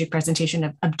 strategic presentation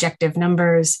of objective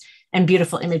numbers, and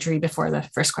beautiful imagery before the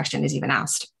first question is even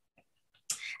asked.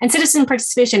 And citizen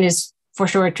participation is for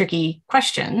sure a tricky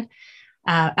question.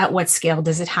 At what scale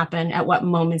does it happen? At what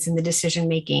moments in the decision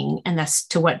making? And thus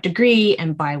to what degree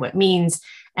and by what means?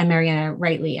 And Mariana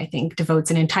rightly, I think, devotes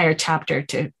an entire chapter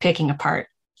to picking apart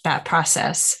that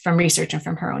process from research and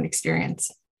from her own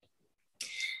experience.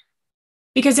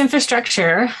 Because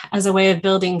infrastructure as a way of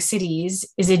building cities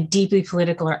is a deeply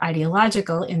political or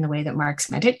ideological, in the way that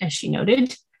Marx meant it, as she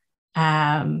noted,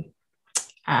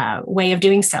 way of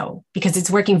doing so, because it's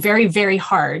working very, very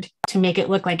hard to make it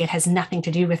look like it has nothing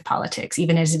to do with politics,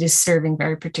 even as it is serving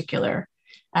very particular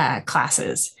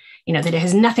classes. You know, that it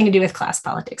has nothing to do with class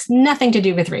politics, nothing to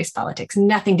do with race politics,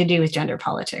 nothing to do with gender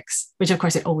politics, which of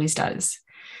course it always does,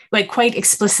 like quite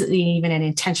explicitly, even and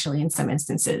intentionally in some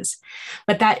instances.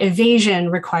 But that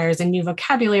evasion requires a new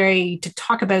vocabulary to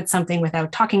talk about something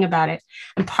without talking about it.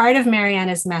 And part of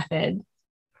Mariana's method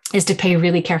is to pay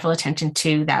really careful attention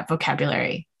to that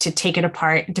vocabulary, to take it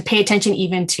apart, to pay attention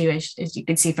even to, as you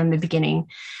could see from the beginning,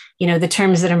 you know, the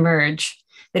terms that emerge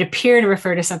that appear to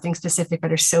refer to something specific, but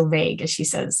are so vague, as she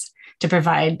says, to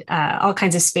provide all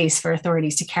kinds of space for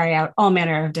authorities to carry out all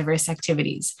manner of diverse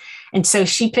activities. And so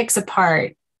she picks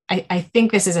apart, I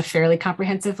think this is a fairly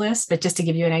comprehensive list, but just to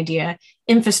give you an idea,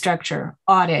 infrastructure,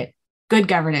 audit, good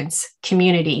governance,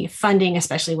 community, funding,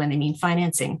 especially when they mean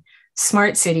financing,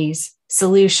 smart cities,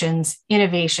 solutions,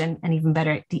 innovation, and even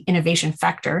better, the innovation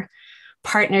factor,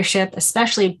 partnership,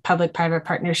 especially public-private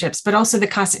partnerships, but also the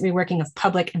constant reworking of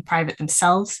public and private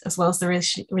themselves, as well as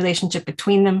the relationship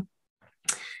between them.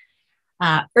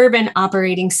 Urban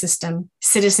operating system,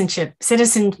 citizenship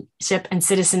and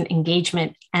citizen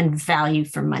engagement, and value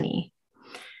for money.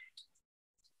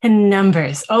 And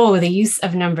numbers, the use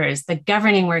of numbers, the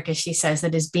governing work, as she says,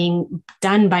 that is being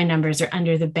done by numbers or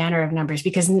under the banner of numbers,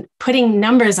 because putting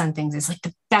numbers on things is like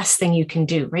the best thing you can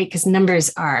do, right? Because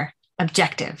numbers are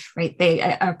objective, right? They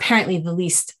are apparently the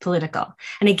least political.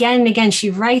 And again,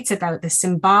 she writes about the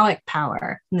symbolic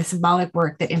power and the symbolic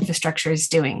work that infrastructure is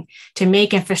doing to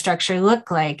make infrastructure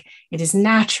look like it is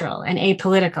natural and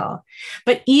apolitical,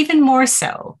 but even more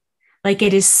so, like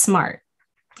it is smart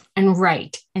and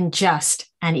right and just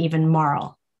and even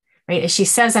moral, right? As she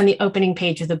says on the opening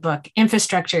page of the book,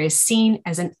 infrastructure is seen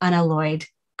as an unalloyed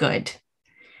good.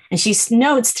 And she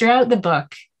notes throughout the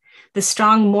book the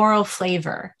strong moral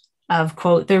flavor of,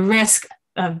 quote, the risk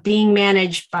of being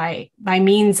managed by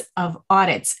means of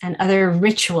audits and other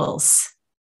rituals,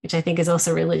 which I think is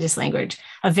also religious language,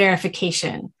 of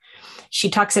verification. She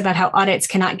talks about how audits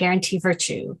cannot guarantee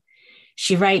virtue.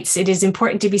 She writes, it is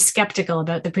important to be skeptical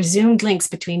about the presumed links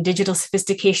between digital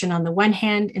sophistication on the one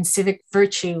hand and civic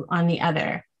virtue on the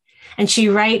other. And she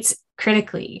writes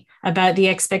critically about the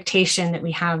expectation that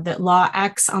we have that law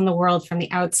acts on the world from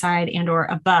the outside and or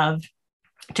above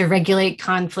to regulate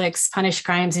conflicts, punish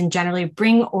crimes, and generally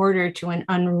bring order to an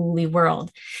unruly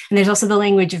world. And there's also the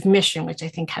language of mission, which I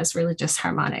think has religious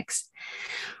harmonics,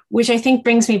 which I think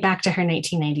brings me back to her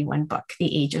 1991 book,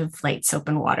 The Age of Light, Soap,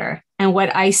 and Water, and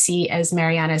what I see as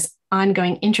Mariana's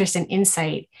ongoing interest and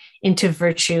insight into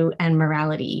virtue and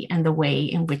morality and the way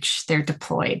in which they're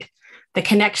deployed, the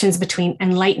connections between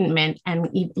enlightenment and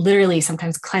literally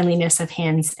sometimes cleanliness of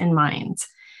hands and minds.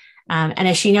 And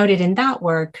as she noted in that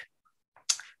work,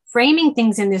 framing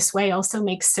things in this way also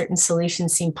makes certain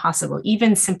solutions seem possible,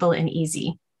 even simple and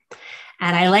easy.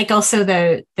 And I like also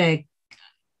the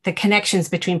connections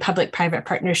between public-private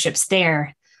partnerships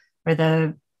there, or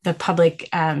the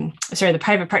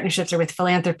private partnerships are with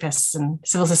philanthropists and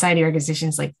civil society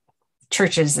organizations like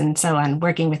churches and so on,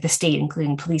 working with the state,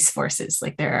 including police forces.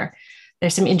 Like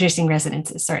there's some interesting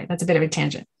resonances. Sorry, that's a bit of a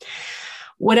tangent.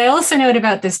 What I also note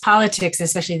about this politics,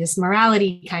 especially this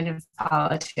morality kind of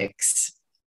politics,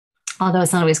 although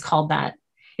it's not always called that,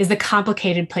 is the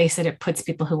complicated place that it puts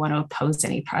people who want to oppose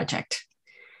any project,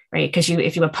 right? Because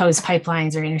if you oppose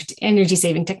pipelines or energy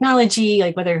saving technology,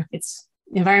 like whether it's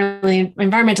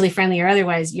environmentally friendly or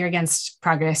otherwise, you're against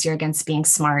progress, you're against being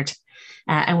smart.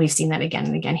 And we've seen that again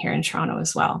and again here in Toronto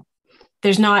as well.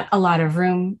 There's not a lot of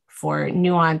room for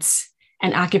nuance,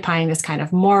 and occupying this kind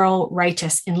of moral,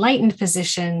 righteous, enlightened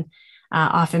position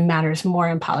often matters more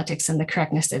in politics than the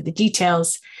correctness of the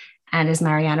details. And as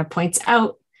Mariana points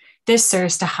out, this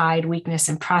serves to hide weakness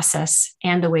in process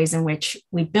and the ways in which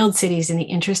we build cities in the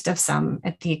interest of some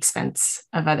at the expense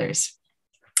of others.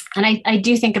 And I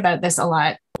do think about this a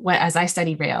lot as I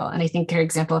study rail, and I think her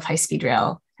example of high-speed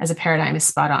rail as a paradigm is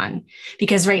spot on,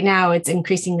 because right now it's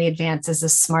increasingly advanced as a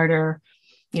smarter,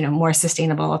 more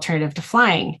sustainable alternative to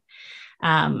flying.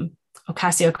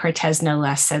 Ocasio-Cortez, no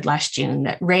less, said last June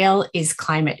that rail is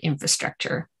climate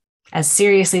infrastructure. As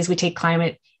seriously as we take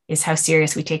climate is how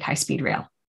serious we take high-speed rail.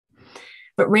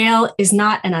 But rail is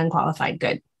not an unqualified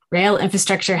good. Rail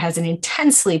infrastructure has an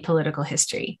intensely political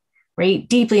history, right?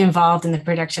 Deeply involved in the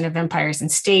production of empires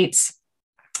and states,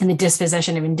 in the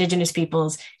dispossession of indigenous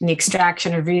peoples, in the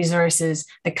extraction of resources,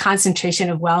 the concentration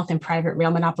of wealth in private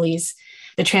rail monopolies,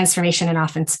 the transformation and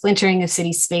often splintering of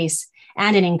city space,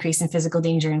 and an increase in physical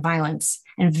danger and violence,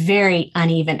 and very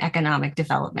uneven economic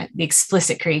development, the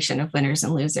explicit creation of winners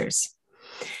and losers.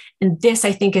 And this,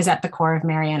 I think, is at the core of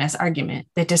Mariana's argument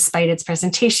that despite its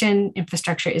presentation,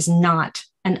 infrastructure is not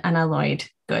an unalloyed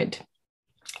good.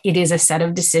 It is a set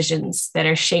of decisions that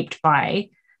are shaped by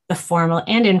the formal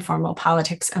and informal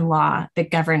politics and law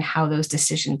that govern how those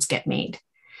decisions get made.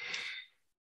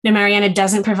 Now, Mariana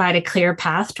doesn't provide a clear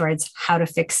path towards how to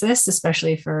fix this,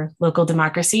 especially for local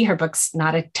democracy. Her book's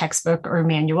not a textbook or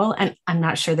manual, and I'm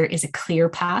not sure there is a clear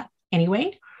path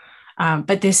anyway.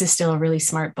 But this is still a really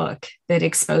smart book that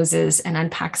exposes and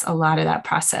unpacks a lot of that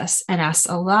process and asks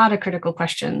a lot of critical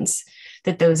questions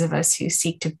that those of us who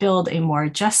seek to build a more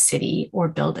just city or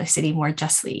build a city more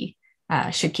justly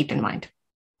should keep in mind.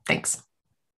 Thanks.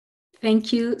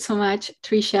 Thank you so much,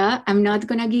 Tricia. I'm not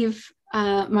going to give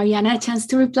Mariana a chance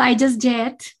to reply just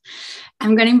yet.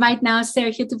 I'm going to invite now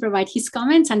Sergio to provide his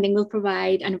comments, and then we'll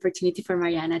provide an opportunity for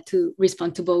Mariana to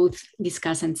respond to both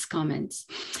discussants' comments.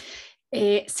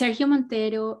 Sergio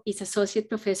Montero is Associate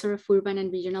Professor of Urban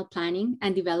and Regional Planning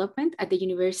and Development at the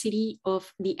University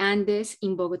of the Andes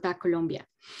in Bogota, Colombia.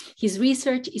 His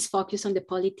research is focused on the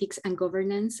politics and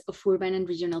governance of urban and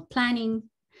regional planning,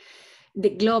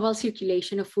 the global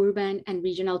circulation of urban and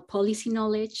regional policy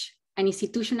knowledge, and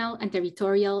institutional and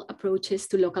territorial approaches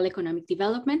to local economic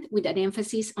development with an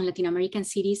emphasis on Latin American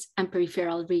cities and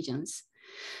peripheral regions.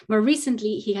 More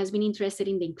recently, he has been interested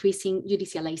in the increasing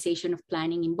judicialization of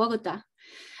planning in Bogota.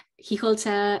 He holds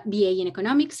a BA in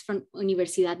economics from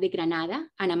Universidad de Granada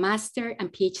and a master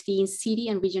and PhD in city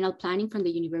and regional planning from the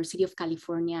University of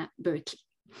California, Berkeley.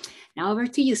 Now over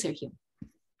to you, Sergio.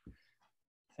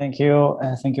 Thank you.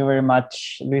 Thank you very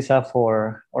much, Luisa,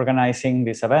 for organizing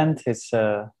this event. It's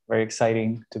very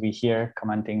exciting to be here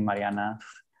commenting Mariana's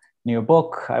new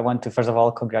book. I want to, first of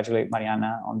all, congratulate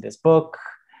Mariana on this book.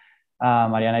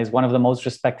 Mariana is one of the most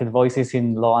respected voices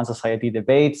in law and society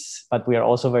debates, but we are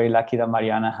also very lucky that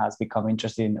Mariana has become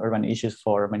interested in urban issues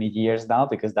for many years now,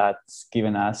 because that's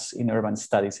given us in urban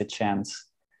studies a chance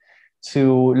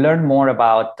to learn more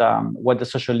about what the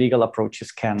sociolegal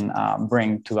approaches can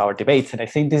bring to our debates. And I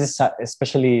think this is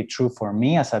especially true for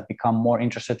me as I've become more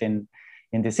interested in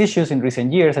these issues in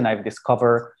recent years, and I've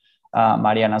discovered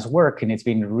Mariana's work, and it's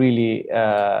been really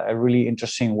a really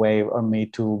interesting way for me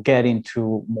to get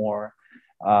into more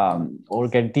or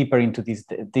get deeper into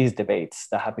these debates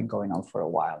that have been going on for a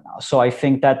while now. So I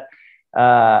think that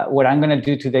what I'm going to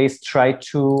do today is try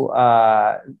to,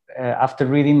 after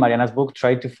reading Mariana's book,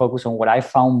 try to focus on what I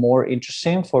found more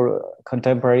interesting for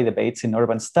contemporary debates in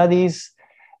urban studies,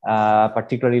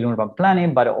 particularly in urban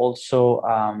planning, but also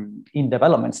in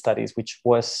development studies, which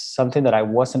was something that I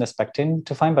wasn't expecting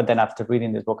to find. But then after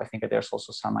reading this book, I think that there's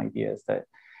also some ideas that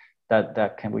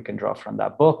we can draw from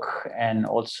that book. And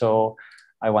also,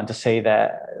 I want to say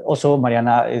that also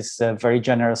Mariana is a very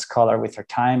generous scholar with her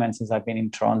time. And since I've been in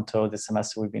Toronto this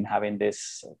semester, we've been having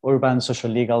this urban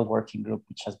sociolegal working group,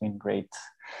 which has been great.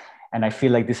 And I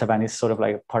feel like this event is sort of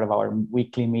like part of our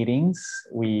weekly meetings.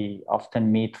 We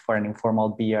often meet for an informal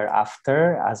beer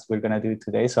after, as we're going to do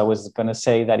today. So I was going to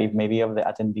say that if maybe of the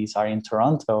attendees are in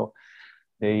Toronto,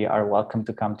 they are welcome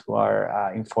to come to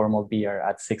our informal beer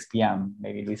at 6 p.m.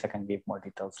 Maybe Luisa can give more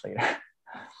details later.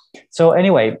 So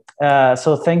anyway,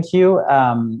 so thank you.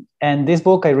 And this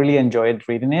book, I really enjoyed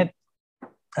reading it.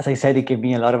 As I said, it gave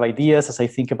me a lot of ideas as I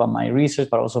think about my research,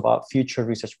 but also about future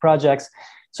research projects.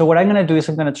 So what I'm going to do is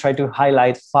I'm going to try to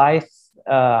highlight 5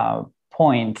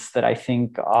 points that I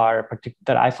think are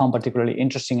that I found particularly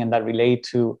interesting and that relate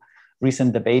to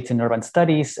recent debates in urban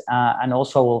studies. And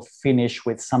also we'll finish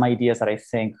with some ideas that I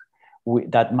think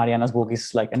that Mariana's book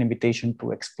is like an invitation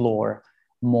to explore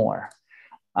more.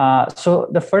 So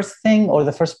the first thing, or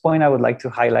the first point I would like to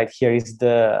highlight here is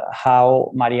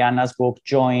how Mariana's book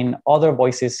joined other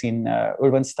voices in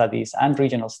urban studies and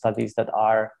regional studies that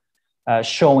are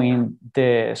showing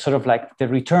the sort of like the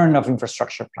return of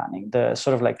infrastructure planning, the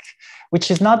sort of like, which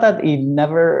is not that it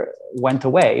never went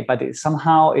away, but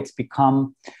somehow it's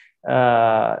become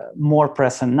more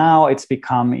present now. It's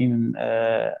become in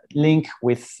link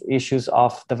with issues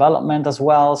of development as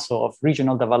well, so of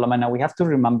regional development. And we have to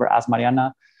remember, as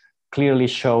Mariana clearly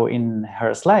showed in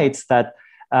her slides, that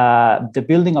the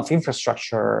building of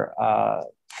infrastructure,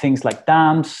 things like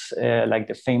dams, like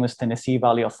the famous Tennessee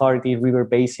Valley Authority river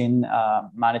basin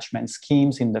management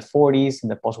schemes in the 40s, in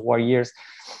the post-war years,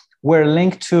 were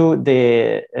linked to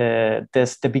the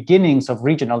beginnings of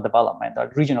regional development,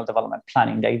 or regional development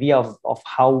planning, the idea of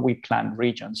how we plan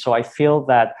regions. So I feel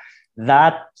that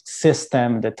that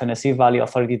system, the Tennessee Valley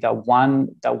Authority, the one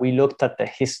that we looked at,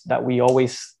 that we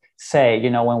always say, you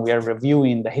know, when we are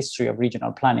reviewing the history of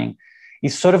regional planning,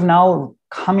 is sort of now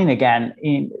coming again,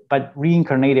 but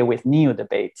reincarnated with new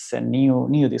debates and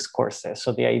new discourses.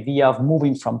 So the idea of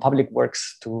moving from public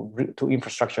works to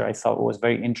infrastructure, I thought was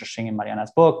very interesting in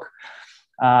Mariana's book.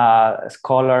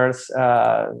 Scholars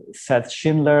Seth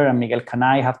Schindler and Miguel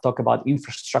Canay have talked about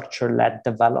infrastructure-led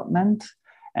development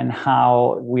and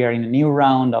how we are in a new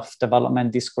round of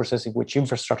development discourses in which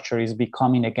infrastructure is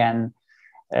becoming again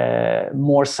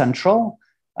more central.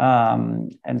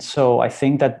 And so I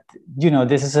think that, you know,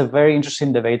 this is a very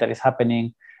interesting debate that is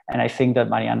happening. And I think that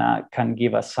Mariana can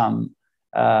give us some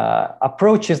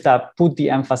approaches that put the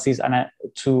emphasis on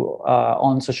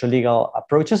sociolegal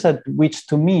approaches, which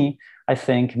to me, I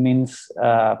think means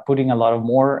putting a lot of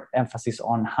more emphasis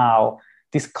on how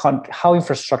how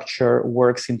infrastructure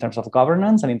works in terms of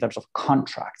governance and in terms of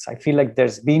contracts. I feel like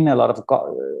there's been a lot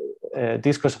of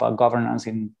discourse about governance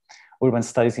in urban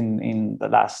studies in the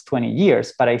last 20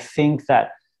 years. But I think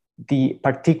that the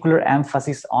particular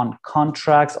emphasis on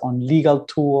contracts, on legal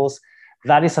tools,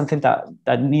 that is something that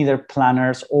neither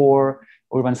planners or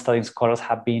urban studies scholars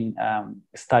have been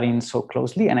studying so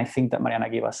closely. And I think that Mariana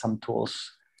gave us some tools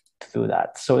to do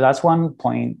that. So that's one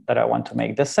point that I want to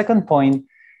make. The second point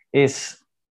is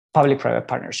public-private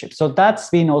partnership. So that's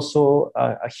been also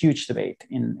a huge debate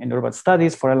in urban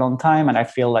studies for a long time. And I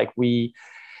feel like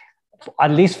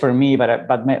at least for me,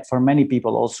 but for many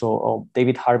people also,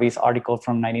 David Harvey's article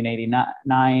from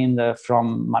 1989,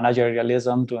 from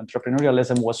managerialism to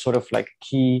entrepreneurialism, was sort of like a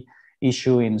key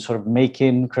issue in sort of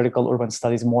making critical urban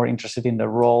studies more interested in the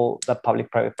role that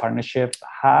public-private partnership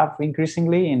have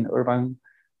increasingly in urban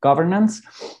governance.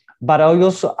 But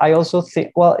I also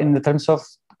think, well, in the terms of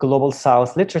Global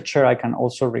South literature, I can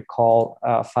also recall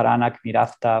Faranak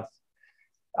Mirafta's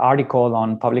article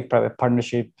on public-private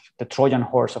partnership, the Trojan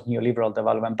horse of neoliberal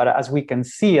development. But as we can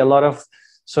see, a lot of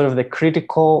sort of the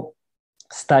critical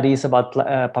studies about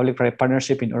public-private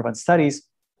partnership in urban studies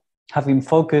have been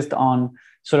focused on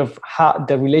sort of how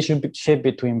the relationship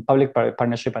between public-private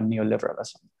partnership and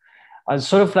neoliberalism.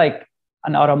 Sort of like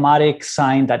an automatic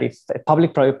sign that if a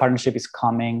public-private partnership is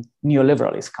coming,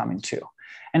 neoliberal is coming too.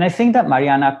 And I think that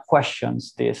Mariana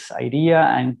questions this idea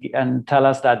and tell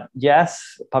us that,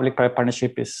 yes, public-private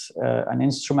partnership is an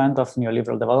instrument of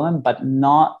neoliberal development, but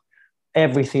not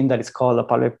everything that is called a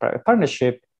public-private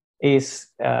partnership is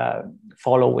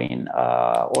following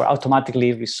or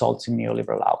automatically results in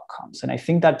neoliberal outcomes. And I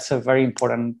think that's a very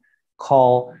important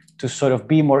call to sort of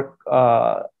be more,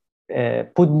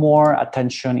 put more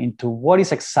attention into what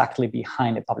is exactly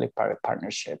behind a public-private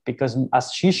partnership. Because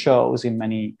as she shows in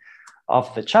many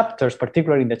of the chapters,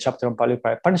 particularly in the chapter on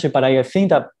public-private partnership, but I think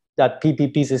that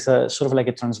PPPs is a sort of like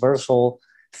a transversal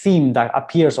theme that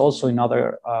appears also in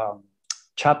other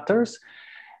chapters.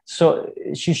 So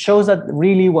she shows that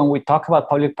really when we talk about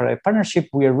public-private partnership,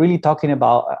 we are really talking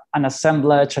about an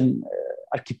assemblage and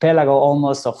archipelago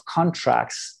almost of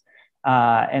contracts.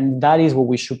 And that is what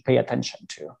we should pay attention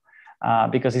to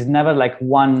because it's never like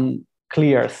one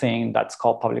clear thing that's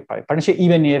called public-private partnership,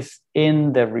 even if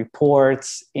in the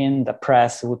reports, in the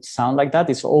press, it would sound like that.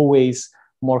 It's always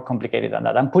more complicated than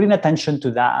that. I'm putting attention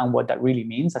to that and what that really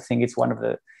means. I think it's one of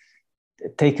the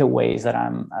takeaways that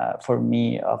for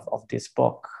me of this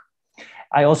book.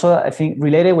 I think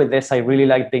related with this, I really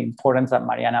like the importance that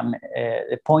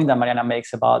the point that Mariana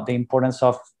makes about the importance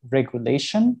of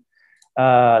regulation,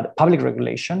 public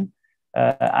regulation,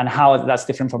 and how that's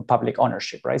different from public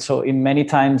ownership, right? So in many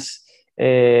times,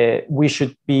 we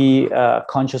should be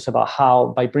conscious about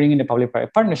how, by bringing a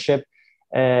public-private partnership,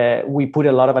 we put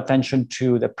a lot of attention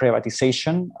to the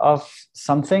privatization of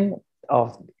something,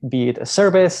 be it a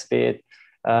service, be it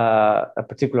a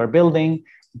particular building,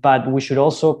 but we should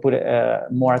also put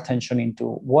more attention into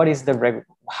what is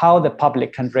how the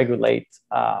public can regulate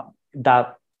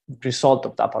that result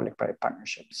of that public-private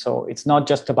partnership. So it's not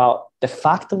just about the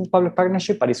fact of the public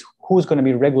partnership, but it's who's going to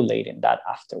be regulating that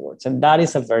afterwards. And that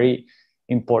is a very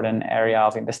important area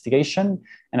of investigation.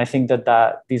 And I think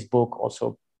that this book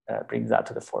also brings that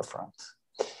to the forefront.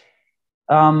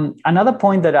 Another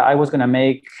point that I was going to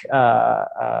make,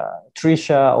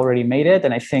 Patricia already made it,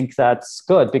 and I think that's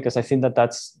good because I think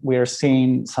that we're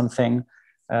seeing something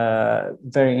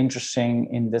very interesting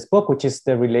in this book, which is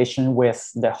the relation with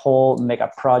the whole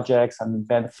mega projects and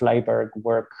Ben Flyberg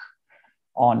work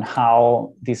on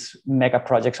how these mega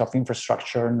projects of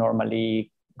infrastructure normally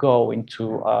go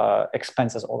into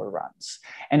expenses overruns.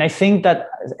 And I think that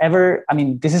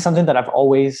this is something that I've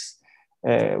always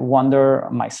wonder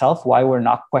myself why we're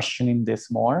not questioning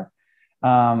this more,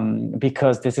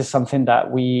 because this is something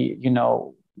that we,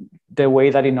 the way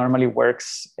that it normally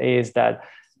works is that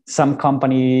some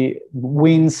company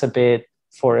wins a bid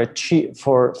for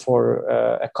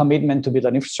a commitment to build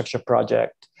an infrastructure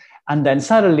project, and then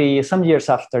suddenly some years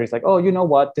after it's like, oh, you know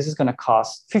what, this is going to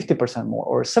cost 50% more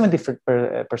or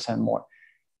 70% more,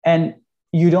 and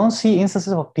you don't see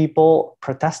instances of people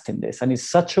protesting this, and it's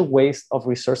such a waste of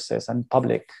resources and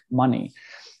public money.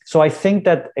 So I think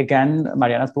that, again,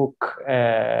 Mariana's book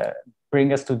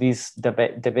brings us to these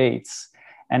debates.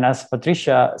 And as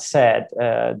Patricia said,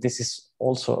 this is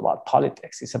also about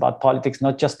politics. It's about politics,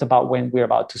 not just about when we're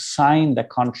about to sign the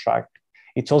contract.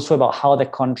 It's also about how the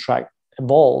contract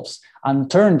evolves and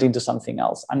turned into something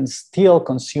else and still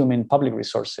consuming public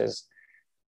resources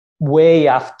way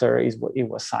after it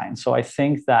was signed. So I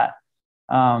think that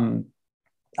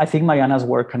I think Mariana's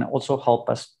work can also help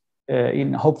us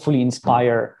hopefully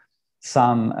inspire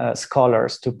some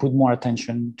scholars to put more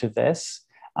attention to this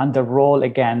and the role,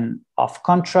 again, of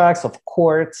contracts, of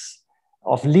courts,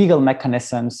 of legal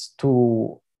mechanisms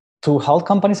to hold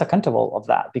companies accountable of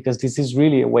that, because this is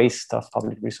really a waste of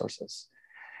public resources.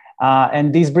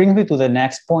 And this brings me to the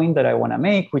next point that I want to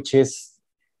make, which is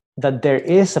that there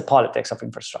is a politics of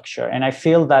infrastructure. And I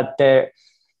feel that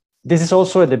this is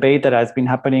also a debate that has been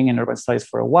happening in urban studies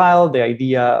for a while. The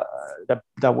idea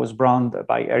that was brought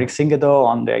by Eric Singedo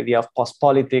on the idea of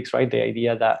post-politics, right? The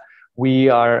idea that we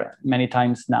are many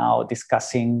times now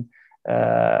discussing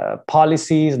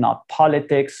policies, not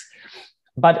politics.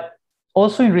 But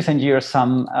also in recent years,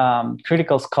 some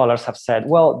critical scholars have said,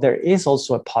 well, there is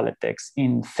also a politics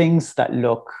in things that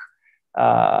look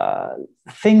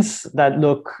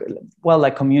well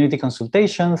like community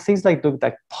consultation, things like look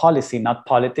like policy, not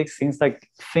politics,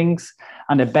 things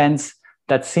and events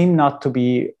that seem not to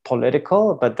be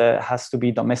political, but that has to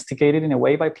be domesticated in a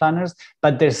way by planners.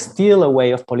 But there's still a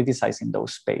way of politicizing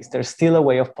those space. There's still a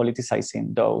way of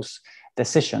politicizing those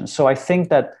decisions. So I think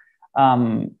that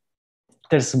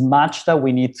there's much that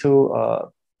we need to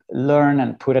learn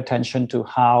and put attention to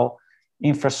how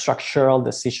infrastructural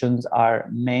decisions are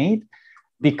made,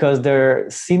 because there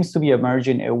seems to be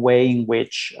emerging a way in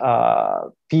which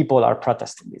people are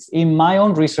protesting this. In my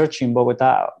own research in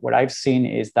Bogota, what I've seen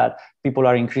is that people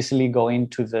are increasingly going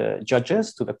to the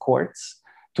judges, to the courts,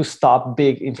 to stop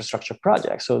big infrastructure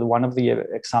projects. So one of the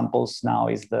examples now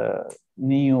is the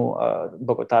new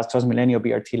Bogota's Transmilenio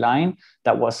BRT line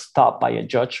that was stopped by a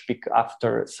judge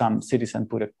after some citizen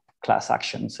put a class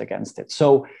actions against it.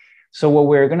 So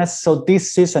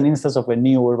this is an instance of a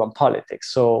new urban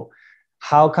politics. So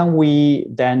how can we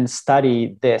then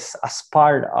study this as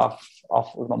part of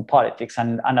urban politics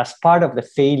and as part of the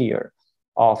failure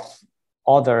of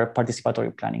other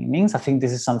participatory planning means? I think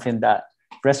this is something that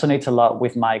resonates a lot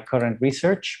with my current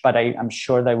research, but I'm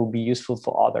sure that will be useful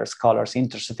for other scholars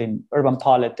interested in urban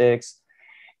politics,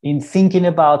 in thinking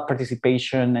about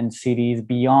participation in cities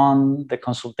beyond the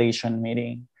consultation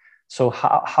meeting. So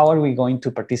how are we going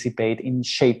to participate in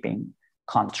shaping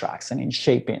contracts and in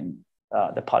shaping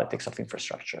the politics of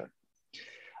infrastructure?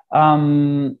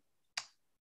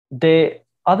 The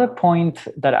other point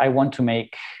that I want to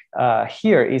make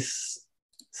here is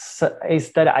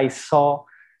that I saw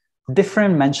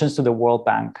different mentions to the World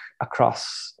Bank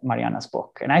across Mariana's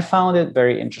book. And I found it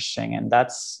very interesting. And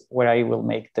that's where I will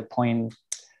make the point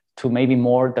to maybe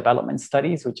more development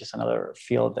studies, which is another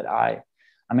field that I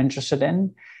am interested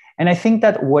in. And I think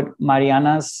that what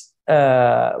Mariana's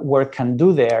work can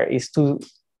do there is to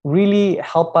really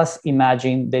help us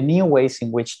imagine the new ways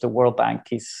in which the World Bank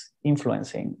is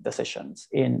influencing decisions,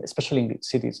 especially in the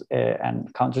cities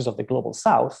and countries of the global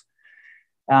South.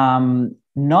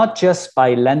 Not just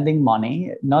by lending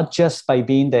money, not just by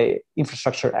being the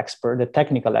infrastructure expert, the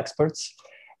technical experts,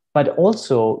 but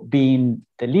also being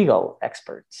the legal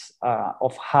experts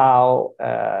of how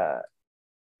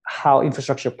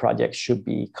infrastructure projects should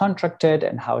be contracted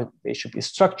and how they should be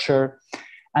structured.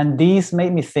 And these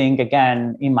made me think,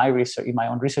 again, in my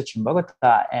own research in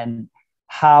Bogota, and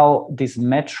how this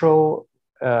metro,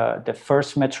 the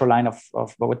first metro line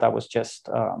of Bogota was just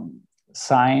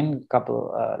signed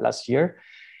last year.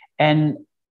 And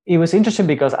it was interesting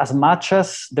because as much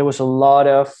as there was a lot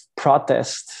of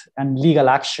protest and legal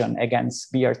action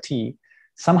against BRT,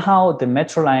 somehow the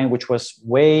Metro line, which was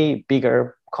way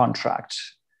bigger contract,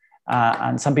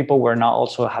 and some people were not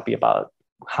also happy about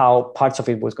how parts of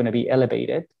it was going to be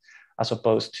elevated as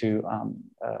opposed to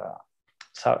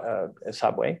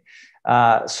subway.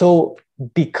 So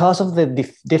because of the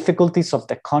difficulties of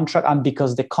the contract, and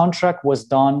because the contract was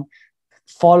done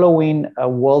following a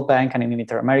World Bank and an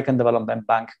Inter-American Development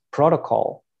Bank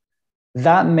protocol,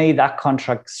 that made that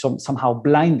contract somehow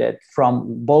blinded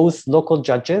from both local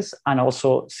judges and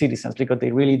also citizens, because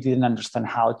they really didn't understand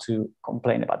how to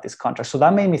complain about this contract. So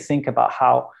that made me think about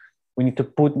how we need to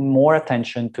put more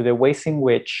attention to the ways in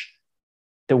which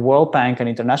the World Bank and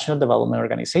international development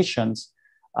organizations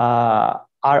are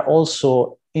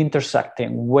also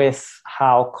intersecting with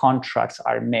how contracts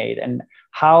are made, and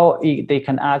how they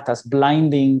can act as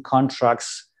blinding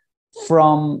contracts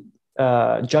from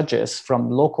judges, from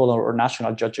local or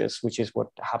national judges, which is what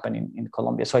happened in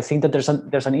Colombia. So I think that there's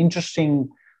an interesting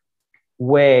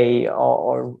way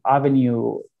or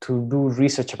avenue to do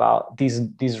research about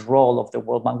this role of the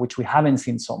World Bank, which we haven't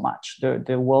seen so much.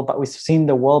 The World Bank, we've seen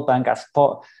the World Bank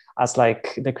as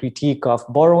like the critique of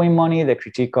borrowing money, the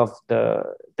critique of the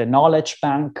knowledge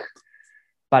bank.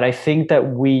 But I think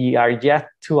that we are yet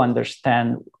to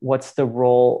understand what's the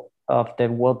role of the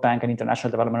World Bank and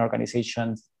international development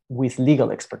organizations with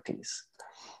legal expertise.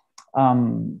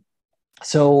 And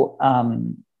so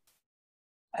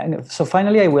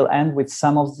finally, I will end with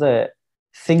some of the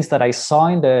things that I saw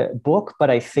in the book, but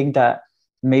I think that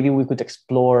maybe we could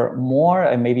explore more,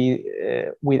 and maybe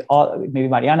maybe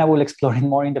Mariana will explore it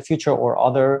more in the future, or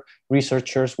other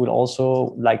researchers will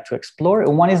also like to explore.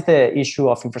 And one is the issue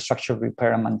of infrastructure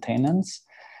repair and maintenance.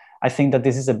 I think that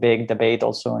this is a big debate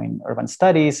also in urban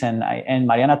studies, and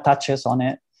Mariana touches on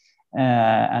it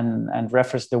and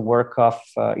refers the work of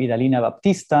Idalina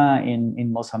Baptista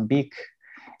in Mozambique.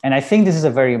 And I think this is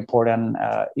a very important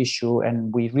issue.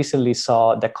 And we recently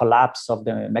saw the collapse of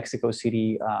the Mexico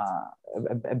City,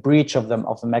 a breach of the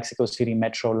Mexico City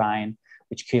metro line,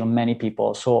 which killed many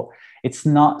people. So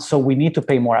we need to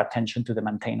pay more attention to the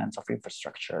maintenance of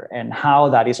infrastructure and how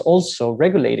that is also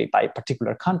regulated by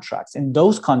particular contracts. And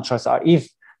those contracts are,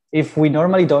 if we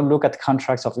normally don't look at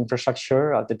contracts of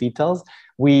infrastructure, the details,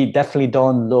 we definitely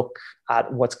don't look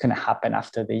at what's going to happen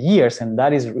after the years. And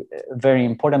that is very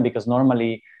important, because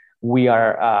normally we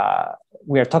are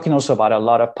talking also about a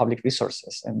lot of public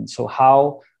resources. And so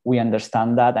how we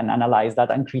understand that and analyze that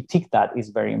and critique that is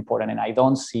very important. And I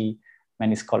don't see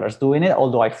many scholars doing it,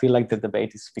 although I feel like the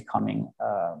debate is becoming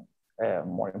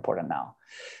more important now.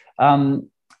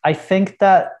 I think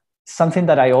that something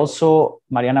that I also,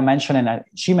 Mariana mentioned, and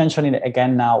she mentioned it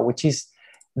again now, which is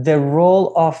the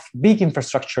role of big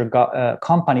infrastructure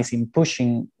companies in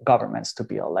pushing governments to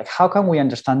build. Like, how can we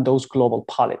understand those global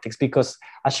politics? Because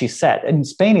as she said, in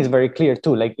Spain is very clear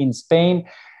too. Like in Spain,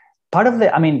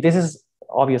 this is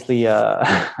obviously a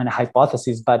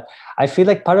hypothesis, but I feel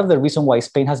like part of the reason why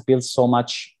Spain has built so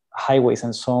much highways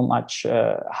and so much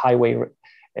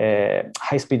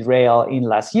high-speed rail in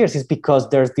last years is because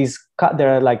there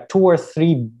are like 2 or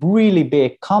 3 really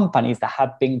big companies that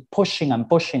have been pushing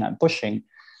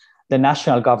the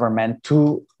national government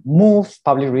to move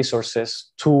public resources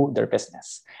to their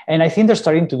business. And I think they're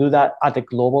starting to do that at the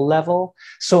global level.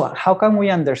 So how can we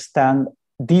understand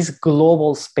these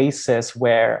global spaces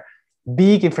where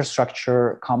big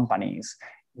infrastructure companies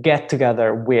get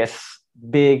together with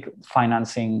big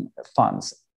financing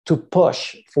funds to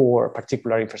push for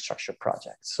particular infrastructure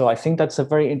projects? So I think that's a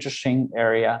very interesting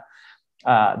area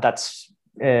that's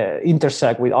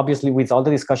intersect with, obviously, with all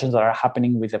the discussions that are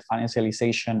happening with the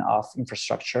financialization of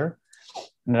infrastructure.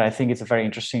 And I think it's a very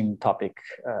interesting topic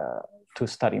to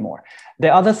study more.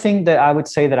 The other thing that I would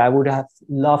say that I would have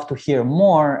loved to hear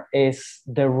more is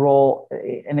the role,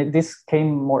 and this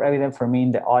came more evident for me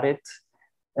in the audit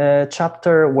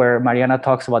chapter, where Mariana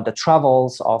talks about the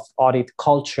travels of audit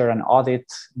culture and audit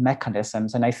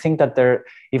mechanisms. And I think that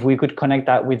if we could connect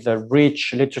that with the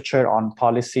rich literature on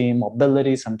policy,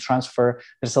 mobilities, and transfer,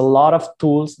 there's a lot of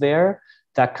tools there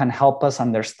that can help us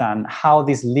understand how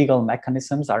these legal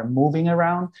mechanisms are moving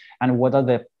around, and what are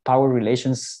the power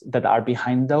relations that are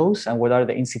behind those, and what are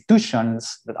the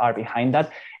institutions that are behind that.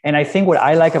 And I think what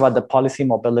I like about the policy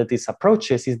mobilities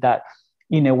approaches is that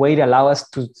in a way, they allow us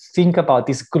to think about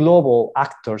these global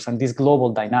actors and these global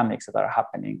dynamics that are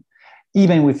happening,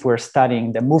 even if we're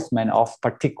studying the movement of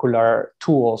particular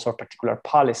tools or particular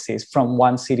policies from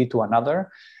one city to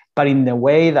another, but in the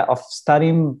way that of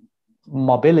studying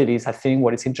mobilities, I think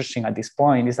what is interesting at this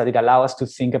point is that it allows us to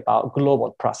think about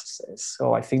global processes.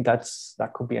 So I think that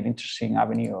could be an interesting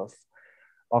avenue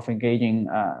of engaging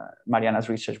Mariana's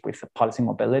research with the policy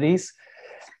mobilities.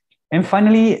 And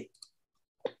finally,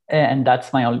 and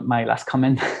that's my last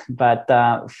comment, but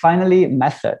finally,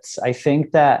 methods. I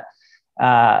think that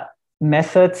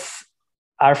methods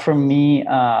are, for me,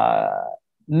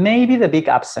 maybe the big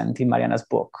absent in Mariana's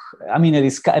book. I mean,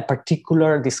 a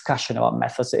particular discussion about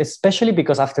methods, especially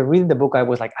because after reading the book, I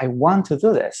was like, I want to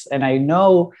do this. And I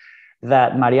know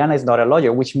that Mariana is not a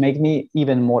lawyer, which made me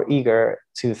even more eager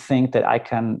to think that I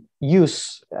can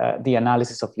use the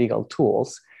analysis of legal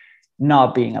tools,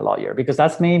 not being a lawyer, because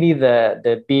that's maybe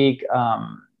the big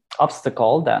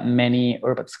obstacle that many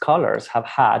urban scholars have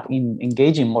had in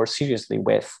engaging more seriously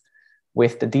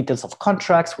with the details of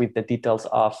contracts, with the details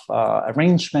of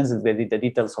arrangements, with the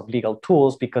details of legal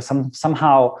tools, because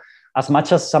somehow, as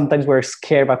much as sometimes we're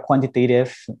scared about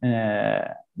quantitative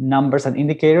numbers and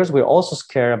indicators, we're also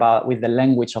scared with the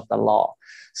language of the law.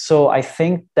 So I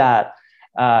think that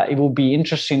it will be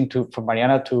interesting for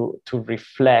Mariana to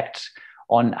reflect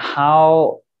on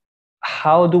how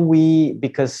do we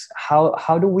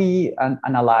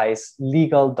analyze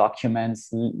legal documents,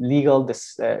 legal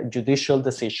judicial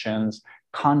decisions,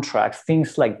 contracts,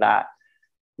 things like that.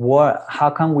 How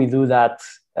can we do that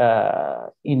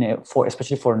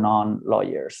especially for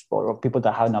non-lawyers or people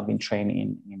that have not been trained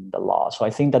in the law? So I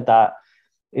think that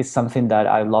is something that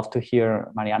I'd love to hear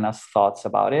Mariana's thoughts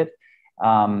about it.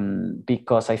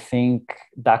 Because I think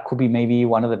that could be maybe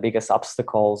one of the biggest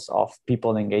obstacles of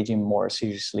people engaging more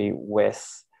seriously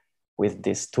with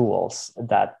these tools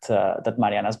that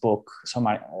Mariana's book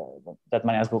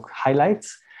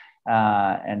highlights.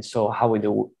 And so how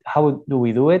do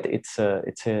we do it? It's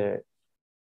the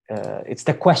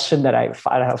question that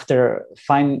after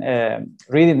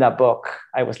reading that book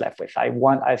I was left with.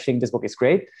 I think this book is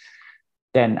great.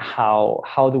 Then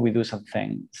how do we do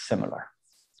something similar?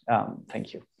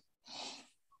 Thank you.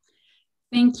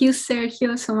 Thank you,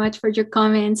 Sergio, so much for your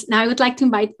comments. Now I would like to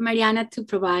invite Mariana to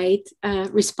provide a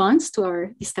response to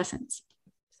our discussants.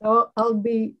 So I'll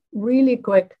be really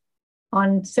quick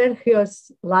on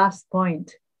Sergio's last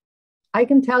point. I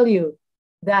can tell you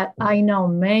that I know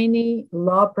many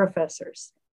law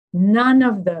professors. None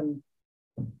of them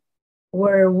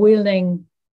were willing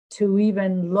to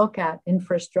even look at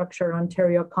infrastructure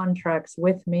Ontario contracts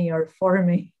with me or for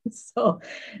me. So,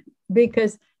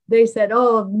 because they said,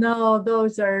 oh, no,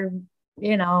 those are,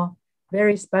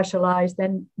 very specialized.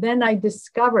 And then I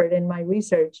discovered in my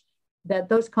research that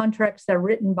those contracts are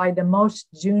written by the most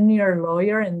junior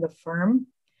lawyer in the firm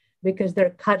because they're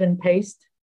cut and paste.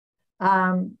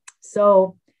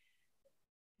 So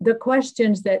the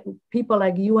questions that people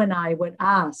like you and I would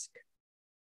ask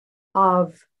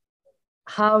of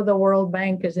how the World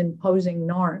Bank is imposing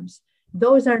norms,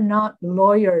 those are not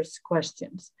lawyers'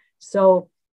 questions. So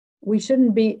we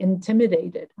shouldn't be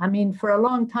intimidated. I mean, for a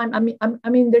long time, I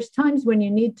mean, there's times when you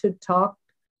need to talk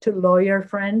to lawyer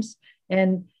friends,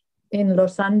 and in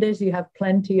Los Andes, you have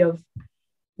plenty of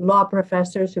law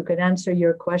professors who could answer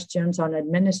your questions on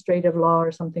administrative law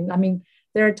or something. I mean,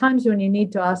 there are times when you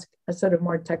need to ask a sort of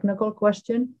more technical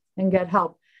question and get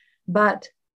help. But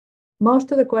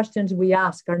most of the questions we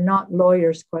ask are not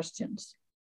lawyers' questions.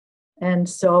 And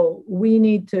so we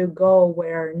need to go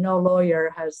where no lawyer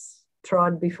has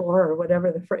trod before, or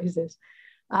whatever the phrase is.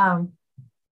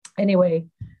 Anyway,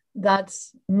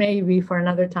 that's maybe for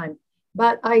another time.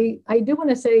 But I do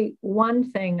want to say one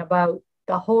thing about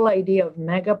the whole idea of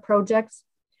mega projects.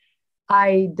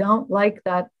 I don't like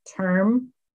that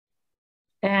term.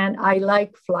 And I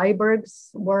like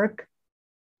Flyberg's work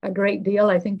a great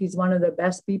deal. I think he's one of the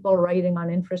best people writing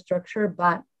on infrastructure,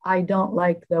 but I don't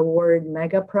like the word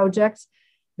mega projects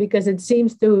because it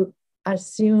seems to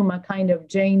assume a kind of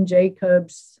Jane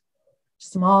Jacobs,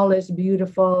 small is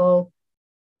beautiful.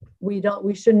 We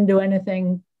shouldn't do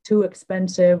anything too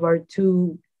expensive or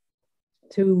too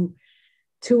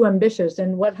ambitious.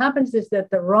 And what happens is that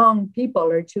the wrong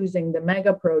people are choosing the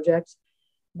mega projects.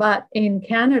 But in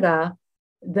Canada,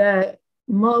 the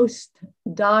most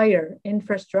dire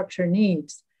infrastructure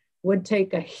needs would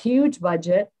take a huge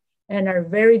budget and are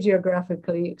very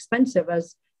geographically expensive,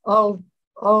 as all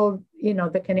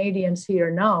the Canadians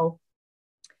here know.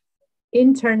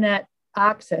 Internet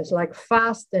access, like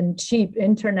fast and cheap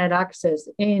internet access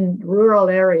in rural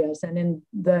areas and in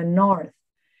the north,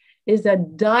 is a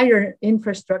dire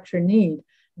infrastructure need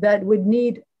that would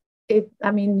need,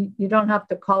 you don't have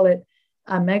to call it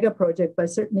a mega project, but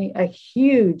certainly a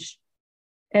huge,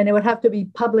 and it would have to be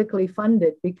publicly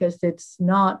funded because it's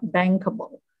not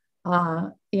bankable.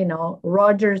 you know,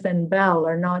 Rogers and Bell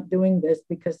are not doing this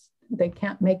because they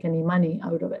can't make any money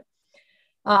out of it.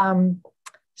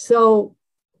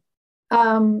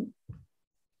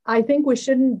 I think we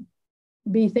shouldn't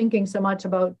be thinking so much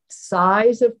about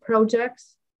size of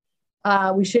projects.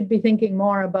 We should be thinking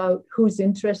more about whose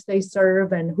interests they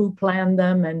serve and who planned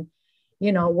them, and,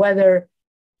 you know, whether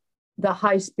the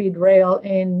high-speed rail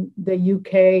in the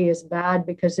UK is bad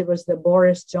because it was the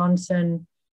Boris Johnson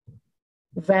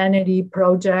vanity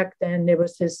project and it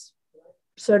was his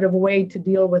sort of way to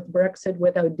deal with Brexit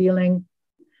without dealing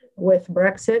with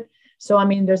Brexit. So, I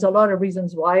mean, there's a lot of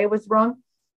reasons why it was wrong,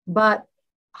 but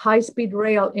high-speed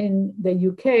rail in the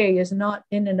UK is not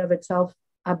in and of itself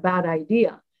a bad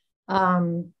idea.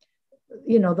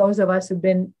 You know, those of us who've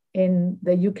been in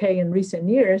the UK in recent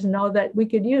years know that we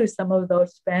could use some of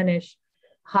those Spanish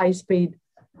high-speed,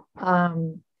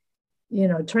 you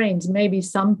know, trains, maybe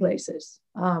some places.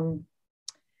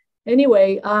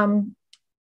 Anyway,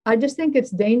 I just think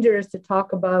it's dangerous to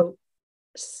talk about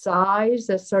size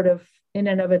as sort of in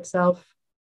and of itself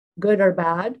good or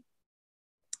bad.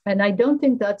 And I don't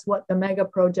think that's what the mega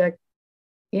project,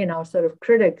 you know, sort of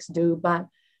critics do, but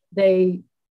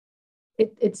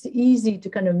it's easy to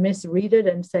kind of misread it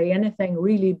and say anything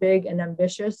really big and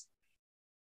ambitious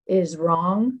is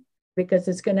wrong because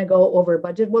it's going to go over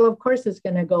budget. Well, of course it's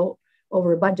going to go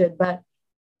over budget, but,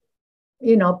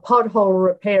 you know, pothole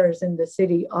repairs in the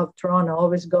city of Toronto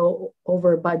always go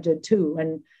over budget too.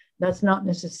 And that's not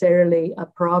necessarily a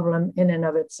problem in and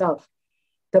of itself.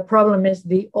 The problem is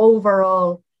the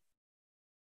overall,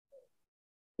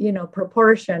 you know,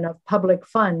 proportion of public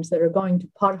funds that are going to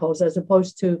potholes as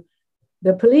opposed to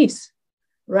the police,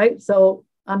 right? So,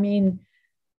 I mean,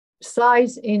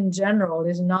 size in general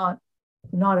is not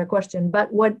a question, but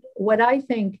what I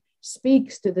think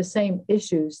speaks to the same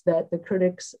issues that the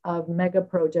critics of mega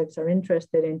projects are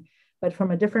interested in, but from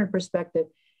a different perspective,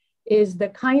 is the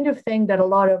kind of thing that a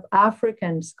lot of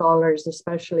African scholars,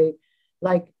 especially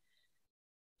like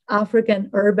African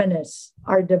urbanists,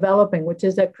 are developing, which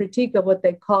is a critique of what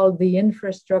they call the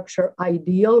infrastructure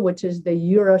ideal, which is the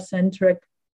Eurocentric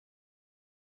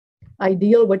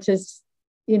ideal, which is,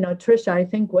 you know, Tricia, I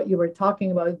think what you were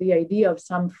talking about, the idea of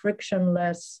some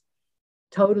frictionless,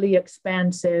 totally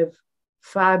expansive,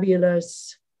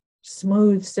 fabulous,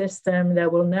 smooth system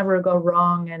that will never go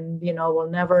wrong and, you know, will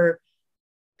never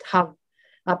have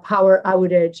a power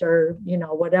outage or, you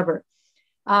know, whatever.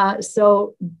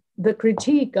 So the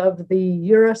critique of the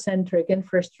Eurocentric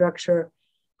infrastructure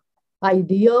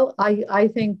ideal, I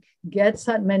think, gets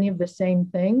at many of the same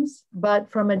things, but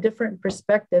from a different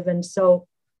perspective. And so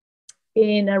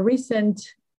in a recent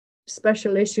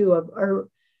special issue of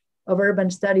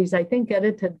Urban Studies, I think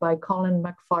edited by Colin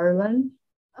McFarlane,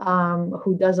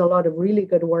 who does a lot of really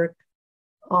good work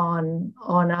on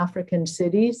African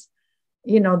cities,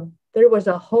 you know, there was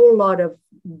a whole lot of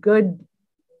good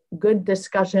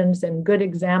discussions and good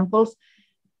examples.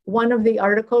 One of the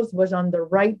articles was on the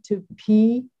right to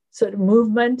pee sort of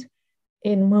movement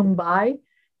in Mumbai,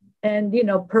 and, you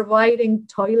know, providing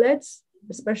toilets,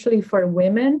 especially for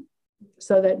women,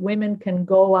 so that women can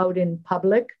go out in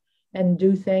public and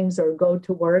do things or go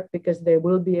to work because they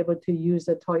will be able to use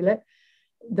a toilet.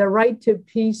 The right to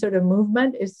pee sort of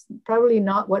movement is probably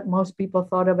not what most people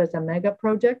thought of as a mega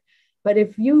project, but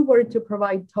if you were to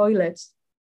provide toilets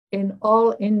in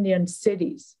all Indian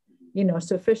cities, you know,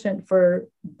 sufficient for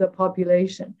the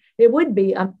population, it would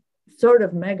be a sort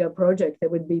of mega project that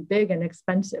would be big and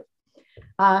expensive.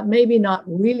 Maybe not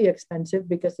really expensive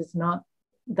because it's not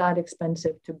that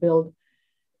expensive to build,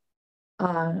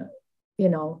 you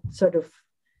know, sort of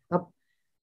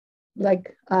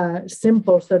like a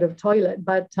simple sort of toilet.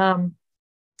 But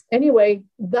anyway,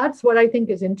 that's what I think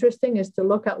is interesting, is to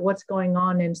look at what's going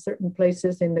on in certain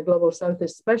places in the global south,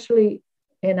 especially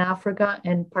in Africa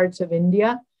and parts of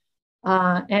India,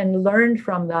 and learn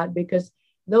from that, because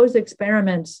those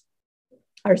experiments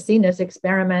are seen as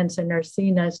experiments and are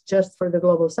seen as just for the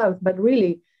global south. But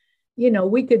really, you know,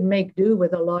 we could make do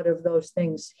with a lot of those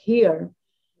things here.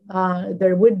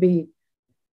 There would be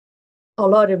a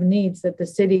lot of needs that the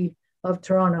city of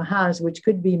Toronto has, which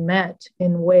could be met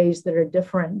in ways that are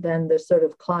different than the sort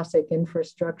of classic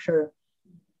infrastructure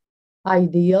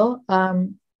ideal.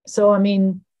 So, I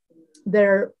mean,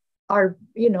 there are,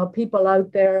 you know, people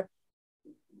out there,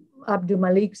 Abdul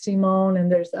Malik Simon,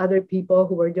 and there's other people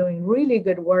who are doing really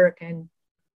good work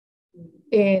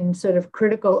in sort of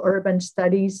critical urban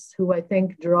studies, who I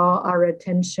think draw our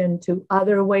attention to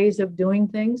other ways of doing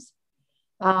things.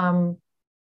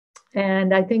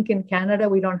 And I think in Canada,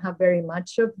 we don't have very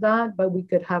much of that, but we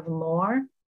could have more,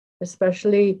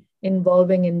 especially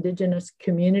involving indigenous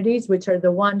communities, which are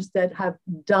the ones that have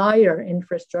dire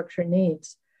infrastructure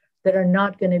needs that are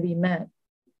not going to be met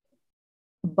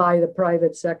by the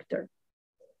private sector.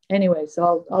 Anyway,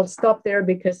 so I'll stop there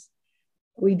because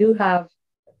we do have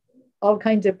all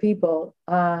kinds of people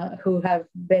who have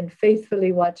been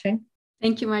faithfully watching.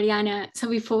 Thank you, Mariana. So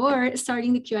before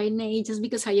starting the Q&A, just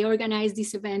because I organized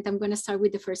this event, I'm going to start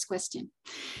with the first question.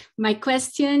 My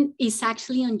question is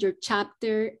actually on your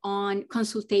chapter on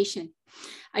consultation.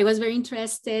 I was very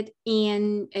interested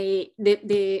in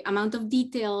the amount of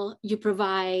detail you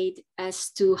provide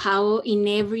as to how in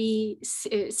every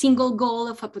single goal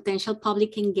of a potential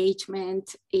public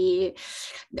engagement,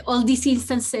 all these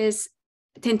instances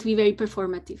tend to be very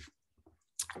performative.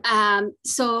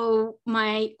 So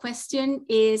my question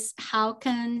is, how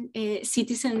can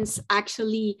citizens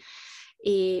actually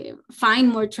find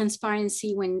more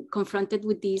transparency when confronted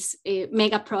with these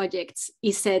mega projects?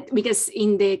 Is it because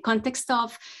in the context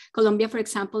of Colombia, for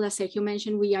example, as Sergio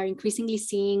mentioned, we are increasingly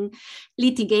seeing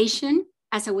litigation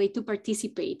as a way to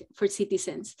participate for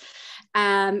citizens.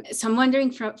 So I'm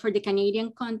wondering for the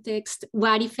Canadian context,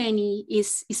 what, if any,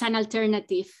 is an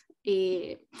alternative?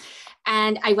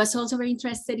 And I was also very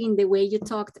interested in the way you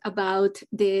talked about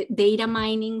the data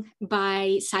mining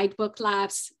by sidewalk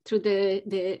labs through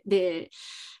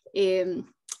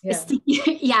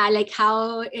like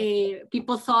how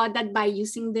people thought that by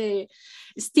using the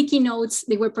sticky notes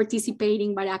they were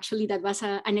participating, but actually that was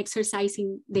an exercise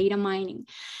in data mining.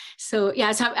 So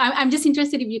yeah, so I'm just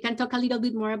interested if you can talk a little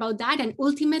bit more about that, and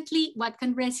ultimately what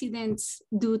can residents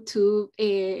do to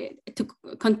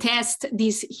contest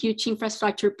these huge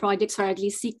infrastructure projects, or at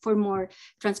least seek for more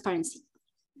transparency?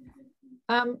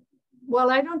 Well,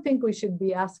 I don't think we should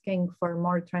be asking for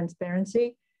more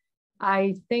transparency.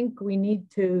 I think we need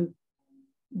to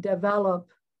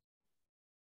develop,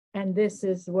 and this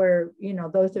is where, you know,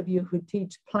 those of you who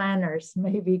teach planners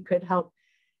maybe could help,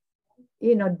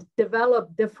 you know,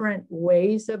 develop different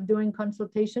ways of doing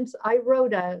consultations. I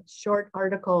wrote a short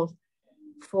article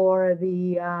for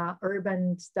the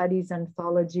Urban Studies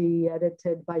Anthology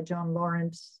edited by John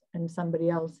Lawrence and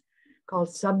somebody else called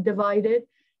Subdivided.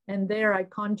 And there I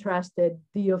contrasted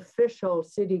the official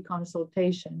city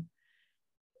consultation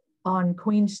on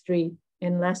Queen Street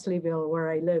in Leslieville, where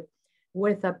I live,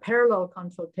 with a parallel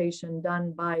consultation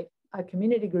done by a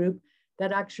community group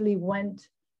that actually went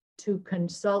to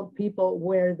consult people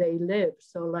where they live.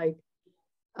 So like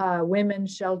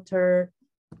women's shelter,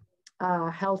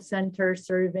 health center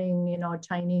serving, you know,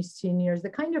 Chinese seniors, the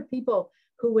kind of people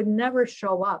who would never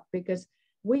show up, because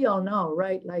we all know,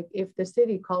 right? Like if the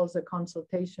city calls a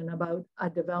consultation about a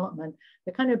development,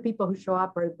 the kind of people who show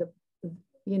up are the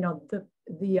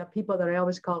people that I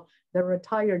always call the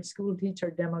retired school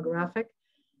teacher demographic.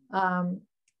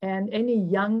 And any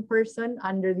young person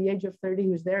under the age of 30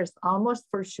 who's there is almost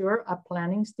for sure a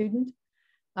planning student.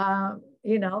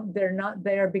 You know, they're not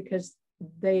there because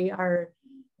they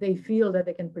feel that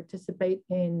they can participate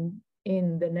in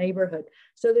the neighborhood.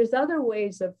 So there's other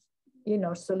ways of, you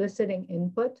know, soliciting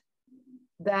input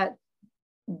that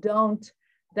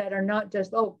are not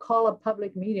just, oh, call a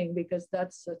public meeting because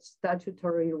that's a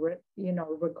statutory,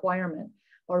 requirement,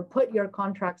 or put your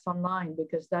contracts online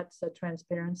because that's a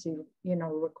transparency,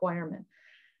 requirement.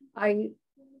 I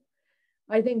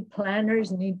think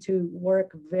planners need to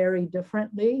work very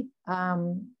differently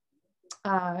and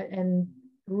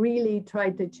really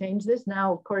try to change this.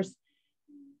 Now, of course,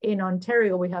 in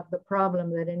Ontario, we have the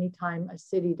problem that anytime a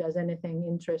city does anything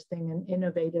interesting and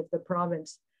innovative, the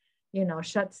province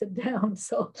shuts it down.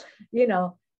 So,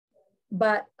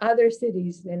 but other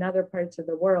cities in other parts of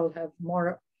the world have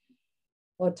more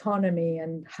autonomy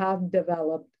and have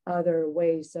developed other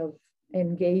ways of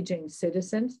engaging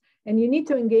citizens. And you need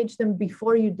to engage them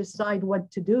before you decide what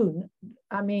to do.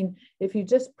 I mean, if you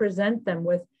just present them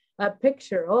with a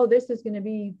picture, oh, this is going to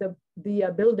be the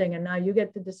building, and now you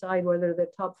get to decide whether the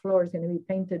top floor is going to be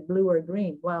painted blue or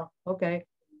green. Well, okay.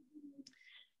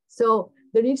 So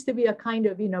there needs to be a kind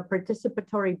of,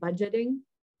 participatory budgeting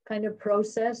kind of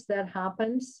process that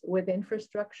happens with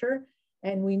infrastructure.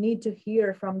 And we need to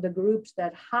hear from the groups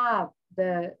that have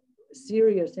the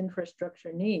serious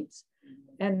infrastructure needs.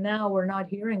 And now we're not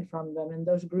hearing from them. And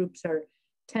those groups are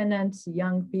tenants,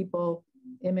 young people,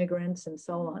 immigrants, and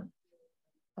so on.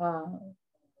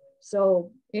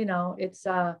 So, it's,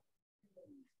 I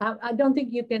don't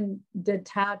think you can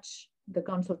detach the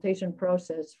consultation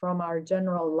process from our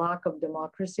general lack of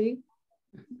democracy,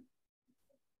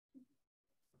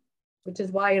 which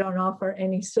is why I don't offer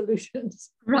any solutions.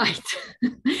 Right.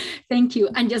 Thank you.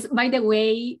 And just by the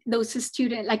way, those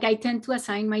students, like I tend to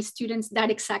assign my students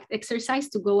that exact exercise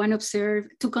to go and observe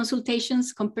 2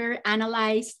 consultations, compare,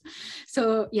 analyze.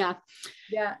 So yeah.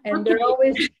 Yeah, and they're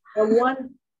always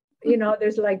one, you know,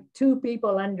 there's like 2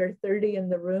 people under 30 in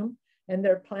the room, and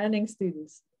they're planning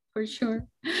students. For sure.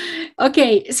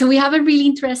 Okay, so we have a really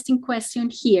interesting question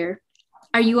here.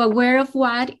 Are you aware of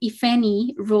what, if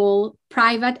any, role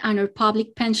private and or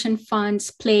public pension funds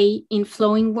play in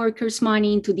flowing workers'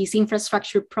 money into these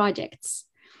infrastructure projects?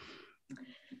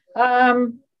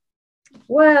 Well,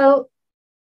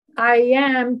 I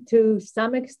am to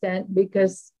some extent,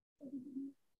 because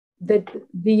the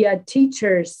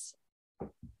teachers,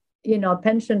 you know,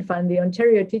 pension fund, the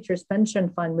Ontario Teachers Pension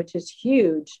Fund, which is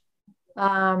huge,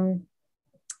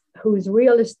 whose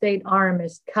real estate arm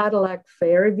is Cadillac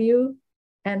Fairview.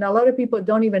 And a lot of people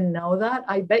don't even know that.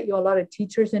 I bet you a lot of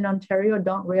teachers in Ontario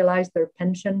don't realize their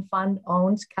pension fund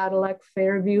owns Cadillac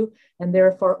Fairview and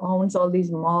therefore owns all these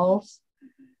malls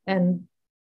and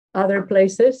other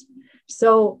places.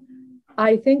 So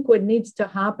I think what needs to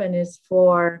happen is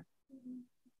for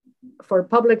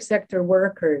public sector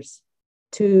workers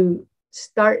to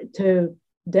start to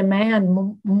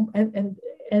demand,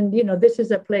 and you know, this is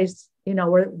a place, you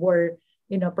know, where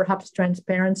you know, perhaps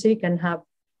transparency can have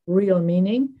real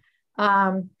meaning.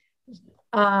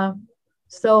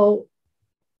 So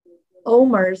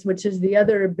OMERS, which is the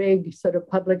other big sort of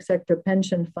public sector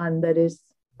pension fund that is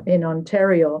in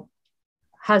Ontario,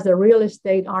 has a real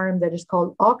estate arm that is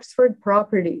called Oxford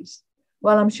Properties.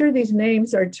 Well, I'm sure these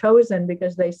names are chosen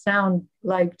because they sound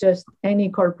like just any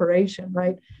corporation,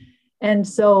 right? And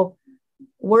so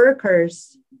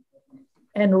workers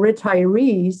and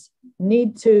retirees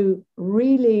need to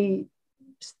really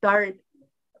start,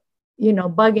 you know,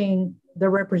 bugging the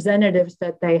representatives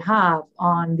that they have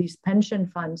on these pension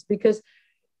funds, because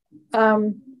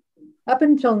up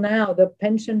until now, the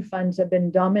pension funds have been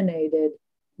dominated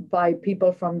by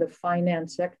people from the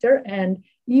finance sector. And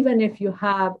even if you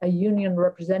have a union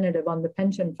representative on the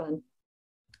pension fund,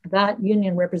 that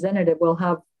union representative will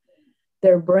have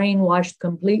their brainwashed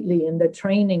completely in the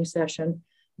training session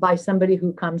by somebody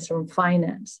who comes from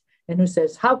finance and who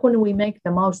says, how can we make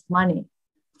the most money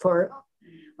for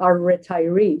our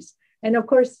retirees? And of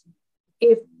course,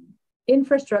 if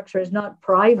infrastructure is not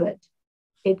private,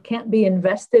 it can't be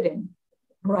invested in,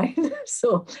 right?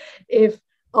 So if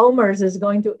OMERS is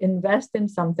going to invest in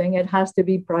something, it has to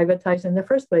be privatized in the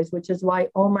first place, which is why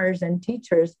OMERS and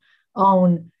teachers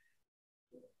own,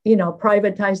 you know,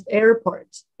 privatized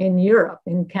airports in Europe.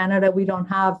 In Canada, we don't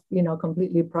have, you know,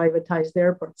 completely privatized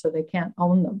airports, so they can't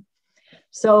own them.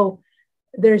 So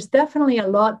there's definitely a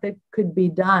lot that could be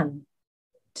done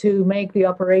to make the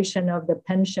operation of the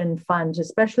pension funds,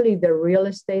 especially their real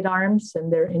estate arms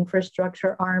and their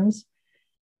infrastructure arms,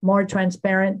 more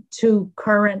transparent to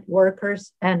current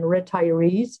workers and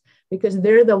retirees, because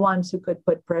they're the ones who could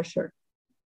put pressure.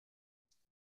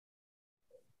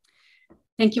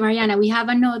 Thank you, Mariana. We have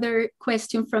another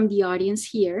question from the audience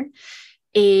here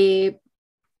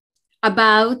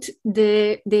about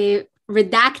the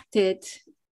redacted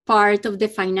part of the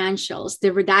financials, the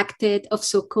redacted of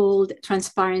so-called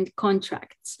transparent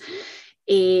contracts.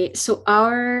 So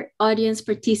our audience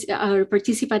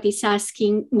participant is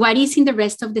asking, what is in the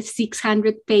rest of the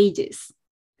 600 pages?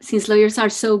 Since lawyers are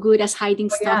so good at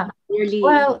hiding stuff. Yeah.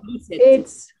 Well,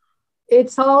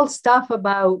 it's all stuff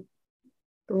about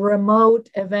remote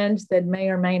events that may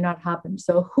or may not happen.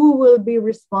 So who will be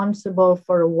responsible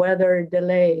for weather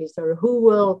delays, or who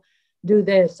will do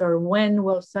this, or when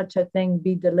will such a thing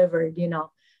be delivered, you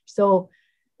know? So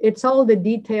it's all the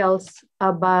details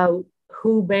about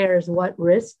who bears what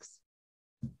risks.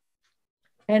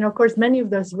 And of course, many of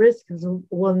those risks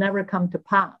will never come to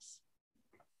pass,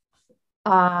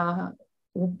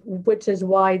 which is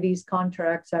why these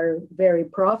contracts are very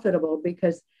profitable,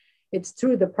 because it's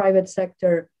true the private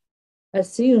sector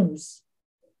assumes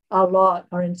a lot,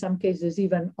 or in some cases,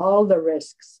 even all the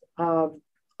risks of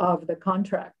the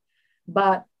contract.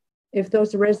 But if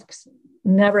those risks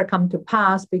never come to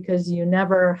pass because you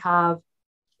never have,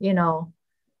 you know,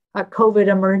 a COVID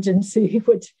emergency,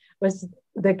 which was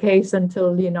the case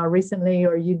until, you know, recently,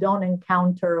 or you don't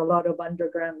encounter a lot of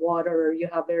underground water, or you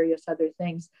have various other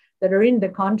things that are in the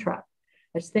contract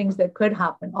as things that could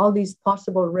happen, all these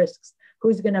possible risks,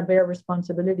 who's going to bear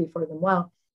responsibility for them?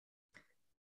 Well,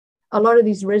 a lot of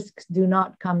these risks do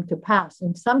not come to pass.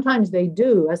 And sometimes they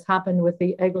do, as happened with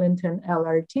the Eglinton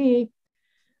LRT,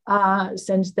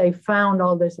 since they found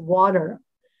all this water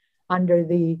under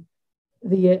the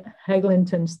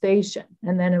Eglinton station.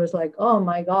 And then it was like, oh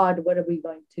my God, what are we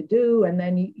going to do? And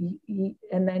then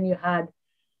you had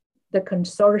the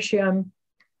consortium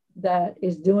that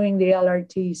is doing the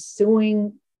LRT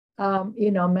suing,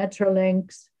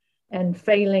 Metrolinx and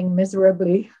failing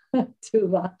miserably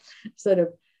to sort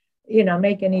of,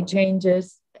 make any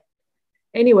changes.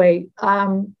 Anyway,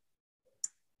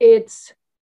 it's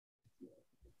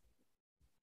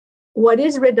what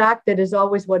is redacted is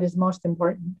always what is most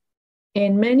important.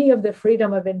 In many of the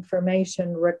freedom of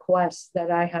information requests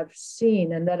that I have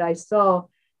seen and that I saw,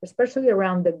 especially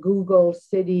around the Google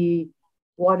City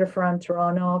Waterfront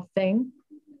Toronto thing,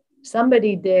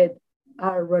 somebody did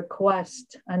a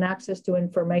request, an access to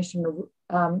information,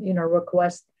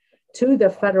 request to the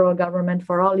federal government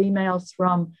for all emails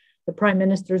from the Prime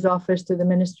Minister's office to the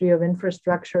Ministry of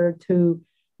Infrastructure to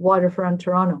Waterfront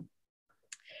Toronto.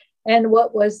 And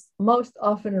what was most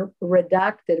often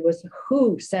redacted was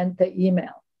who sent the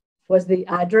email, was the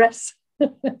address,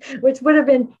 which would have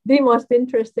been the most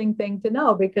interesting thing to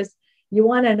know, because you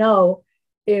want to know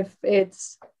if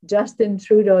it's Justin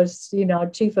Trudeau's,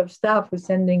 chief of staff who's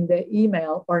sending the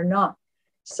email or not.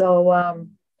 So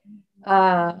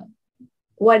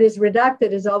what is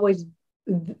redacted is always,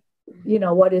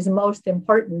 what is most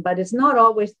important, but it's not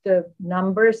always the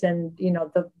numbers and,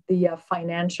 the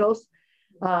financials.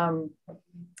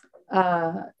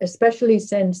 Especially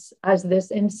since, as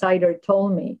this insider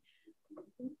told me,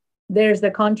 there's the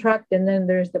contract and then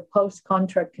there's the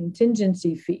post-contract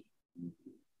contingency fee,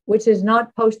 which is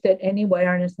not posted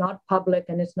anywhere and it's not public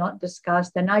and it's not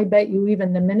discussed. And I bet you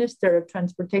even the Minister of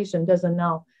Transportation doesn't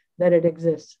know that it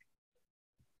exists.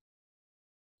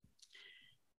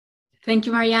 Thank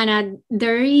you, Mariana.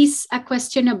 There is a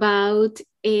question about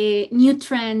new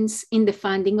trends in the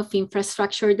funding of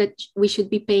infrastructure that we should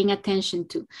be paying attention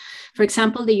to. For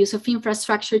example, the use of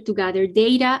infrastructure to gather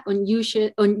data on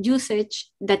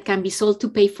usage that can be sold to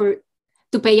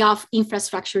pay off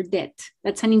infrastructure debt.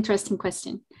 That's an interesting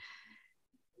question.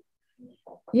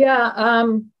 Yeah,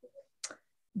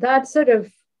 that sort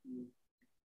of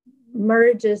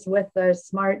merges with the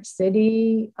smart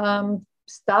city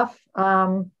stuff.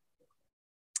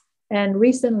 And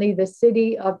recently, the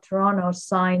city of Toronto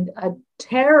signed a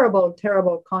terrible,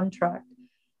 terrible contract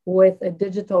with a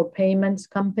digital payments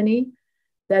company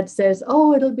that says,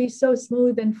 oh, it'll be so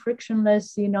smooth and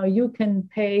frictionless. You can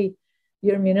pay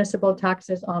your municipal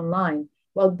taxes online.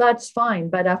 Well, that's fine.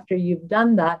 But after you've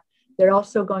done that, they're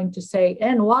also going to say,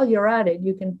 and while you're at it,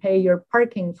 you can pay your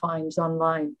parking fines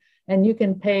online and you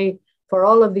can pay for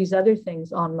all of these other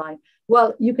things online.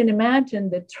 Well, you can imagine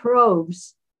the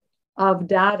troves of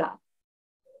data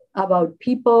about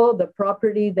people, the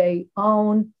property they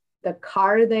own, the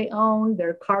car they own,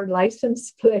 their car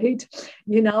license plate,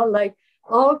 like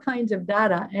all kinds of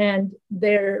data. And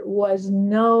there was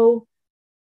no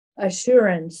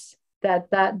assurance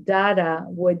that that data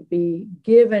would be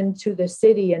given to the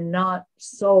city and not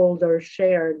sold or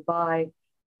shared by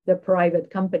the private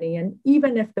company. And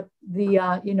even if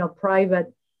the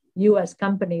private US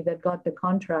company that got the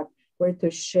contract were to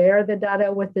share the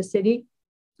data with the city,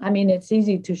 I mean, it's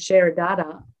easy to share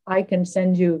data. I can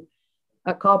send you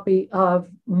a copy of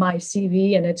my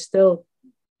CV and it's still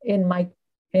in my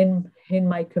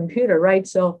computer, right?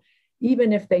 So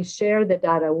even if they share the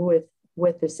data with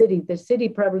the city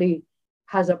probably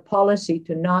has a policy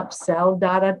to not sell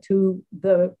data to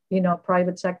the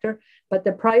private sector, but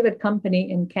the private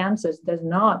company in Kansas does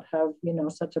not have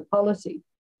such a policy,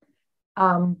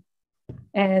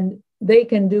 and they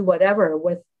can do whatever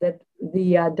with the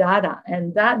data,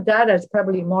 and that data is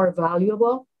probably more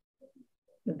valuable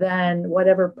than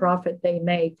whatever profit they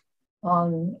make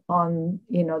on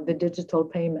the digital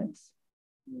payments.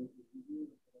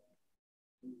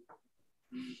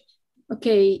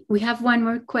 Okay, we have one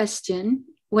more question.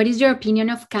 What is your opinion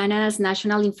of Canada's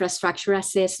National Infrastructure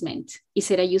Assessment? Is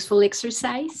it a useful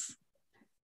exercise?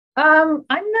 I'm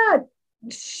not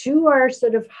sure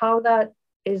sort of how that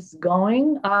is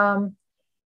going.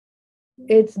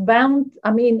 It's bound,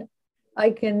 I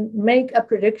can make a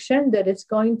prediction that it's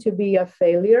going to be a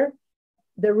failure.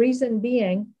 The reason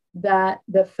being that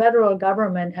the federal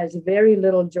government has very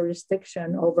little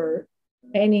jurisdiction over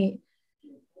any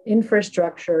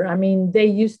infrastructure. They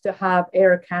used to have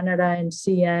Air Canada and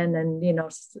CN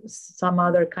and, some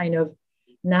other kind of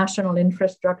national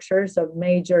infrastructures of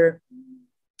major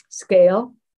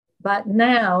scale. But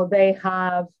now they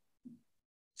have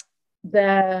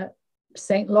the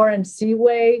St. Lawrence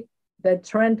Seaway, the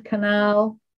Trent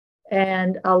Canal,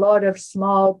 and a lot of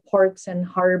small ports and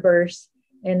harbors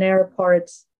and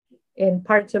airports in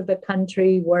parts of the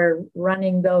country where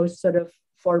running those sort of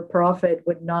for profit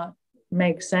would not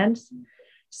make sense.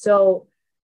 So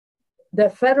the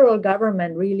federal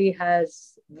government really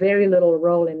has very little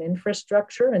role in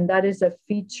infrastructure, and that is a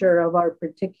feature of our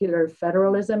particular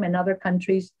federalism. In other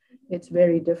countries, it's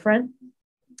very different.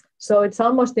 So it's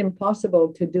almost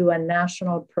impossible to do a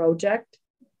national project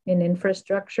in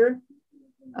infrastructure.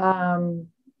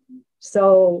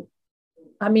 So,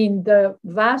 I mean, the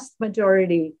vast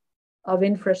majority of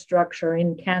infrastructure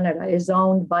in Canada is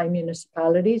owned by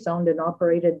municipalities, owned and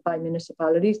operated by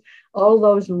municipalities. All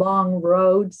those long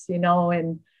roads, you know,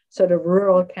 in sort of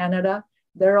rural Canada,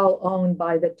 they're all owned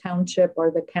by the township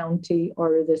or the county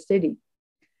or the city.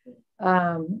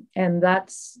 And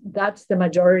that's the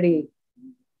majority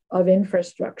of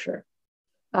infrastructure.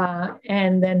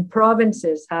 And then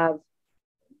provinces have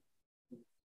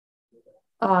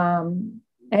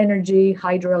energy,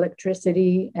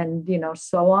 hydroelectricity, and, you know,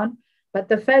 so on. But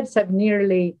the feds have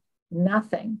nearly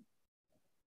nothing.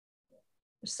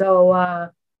 So,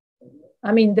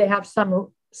 I mean, they have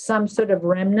some sort of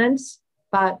remnants,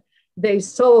 but they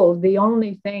sold the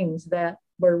only things that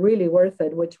were really worth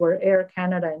it, which were Air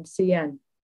Canada and CN.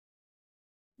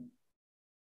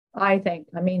 I think.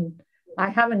 I mean, I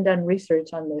haven't done research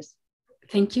on this.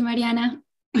 Thank you, Mariana.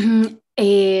 I'm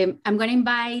going to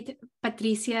invite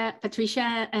Patricia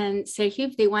and Sergio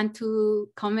if they want to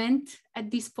comment at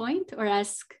this point or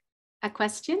ask a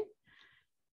question.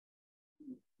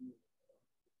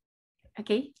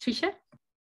 Okay, Tricia?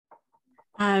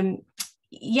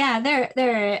 Yeah, there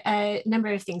are a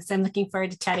number of things. I'm looking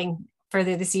forward to chatting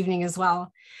further this evening as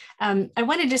well. I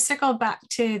wanted to circle back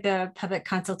to the public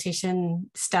consultation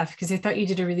stuff because I thought you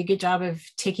did a really good job of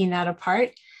taking that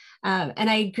apart. And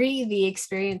I agree the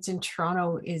experience in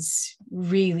Toronto is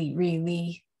really,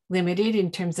 really limited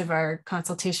in terms of our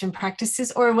consultation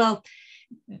practices, or well,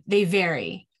 they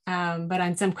vary, but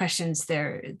on some questions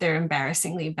they're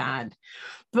embarrassingly bad.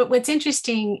 But what's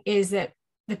interesting is that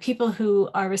the people who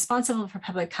are responsible for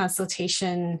public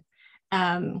consultation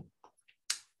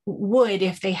would,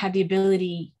 if they had the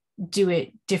ability, do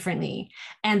it differently.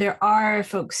 And there are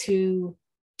folks who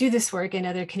do this work in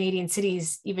other Canadian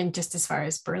cities, even just as far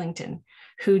as Burlington,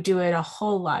 who do it a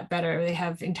whole lot better. They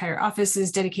have entire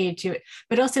offices dedicated to it,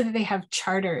 but also that they have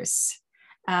charters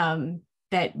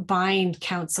that bind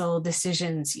council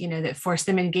decisions, you know, that force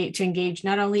them to engage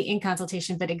not only in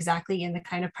consultation, but exactly in the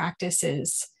kind of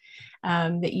practices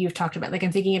that you've talked about. Like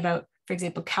I'm thinking about, for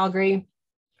example, Calgary,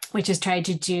 which has tried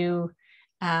to do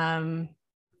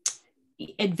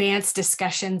advanced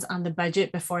discussions on the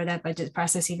budget before that budget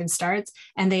process even starts.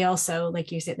 And they also,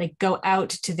 like you said, like go out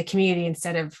to the community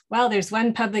instead of, well, there's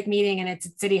one public meeting and it's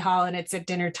at City Hall and it's at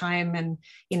dinner time and,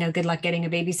 you know, good luck getting a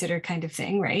babysitter kind of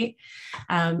thing, right?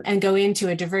 And go into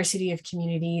a diversity of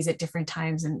communities at different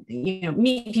times and, you know,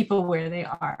 meet people where they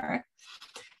are.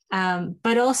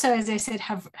 But also, as I said,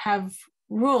 have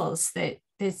rules that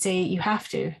say you have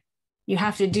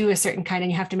to do a certain kind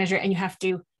and you have to measure it and you have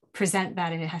to present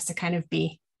that and it has to kind of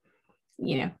be,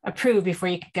 you know, approved before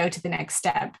you could go to the next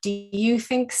step. Do you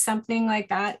think something like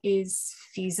that is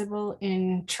feasible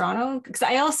in Toronto? Because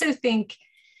I also think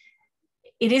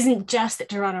it isn't just that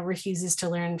Toronto refuses to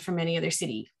learn from any other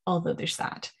city, although there's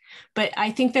that. But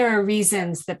I think there are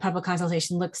reasons that public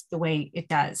consultation looks the way it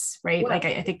does, right? Well, like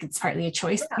I think it's partly a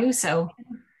choice too, so.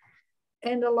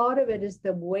 And a lot of it is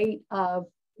the weight of,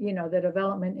 you know, the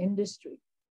development industry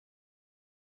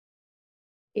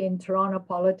in Toronto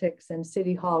politics and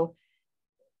City Hall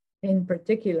in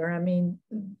particular. I mean,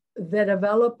 the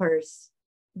developers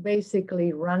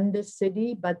basically run the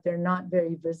city, but they're not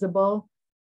very visible,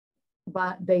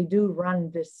 but they do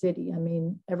run the city. I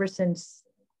mean, ever since,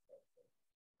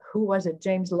 who was it?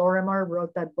 James Lorimer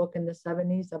wrote that book in the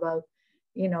 70s about,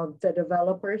 you know, the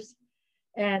developers,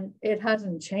 and it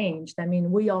hasn't changed. I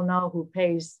mean, we all know who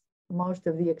pays most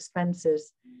of the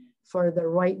expenses for the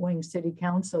right-wing city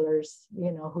councillors,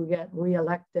 you know, who get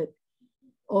reelected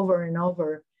over and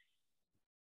over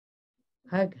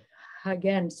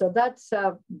again. So that's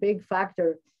a big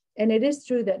factor. And it is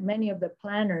true that many of the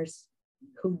planners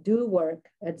who do work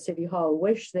at City Hall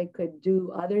wish they could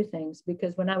do other things,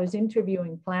 because when I was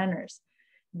interviewing planners,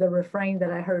 the refrain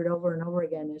that I heard over and over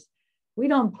again is, we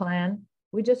don't plan,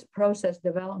 we just process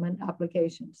development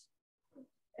applications.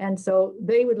 And so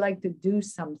they would like to do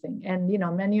something. And, you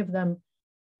know, many of them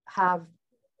have,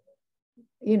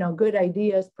 you know, good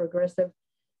ideas, progressive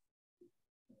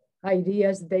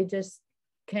ideas, they just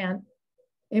can't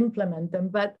implement them.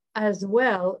 But as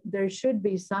well, there should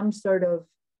be some sort of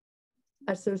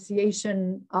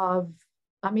association of,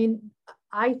 I mean,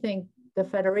 I think the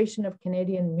Federation of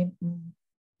Canadian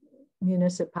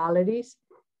Municipalities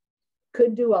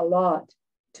could do a lot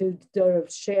to sort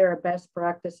of share best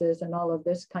practices and all of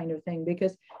this kind of thing,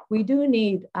 because we do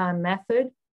need a method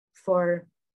for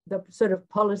the sort of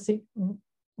policy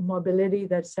mobility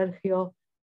that Sergio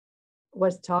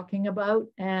was talking about.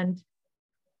 And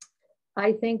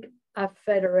I think a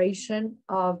federation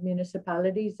of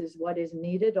municipalities is what is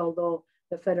needed, although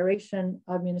the federation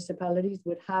of municipalities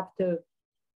would have to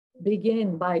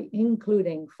begin by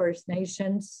including First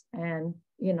Nations and,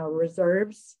 you know,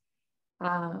 reserves,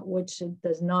 which it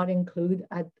does not include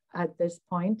at this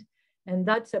point. And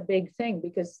that's a big thing,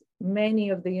 because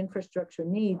many of the infrastructure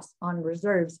needs on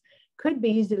reserves could be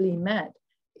easily met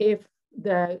if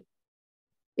the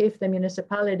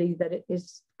municipality that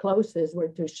is closest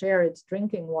were to share its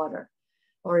drinking water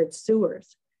or its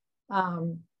sewers.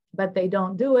 But they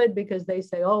don't do it because they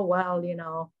say, oh, well, you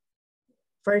know,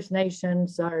 First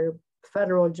Nations are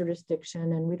federal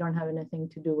jurisdiction and we don't have anything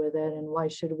to do with it, and why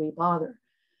should we bother?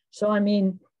 So, I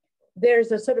mean,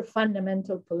 there's a sort of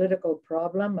fundamental political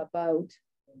problem about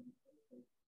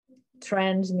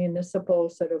trans-municipal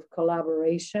sort of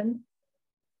collaboration.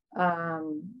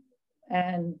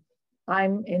 And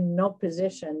I'm in no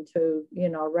position to, you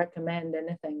know, recommend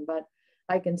anything, but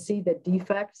I can see the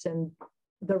defects and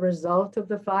the result of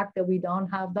the fact that we don't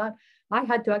have that. I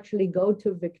had to actually go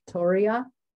to Victoria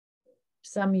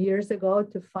some years ago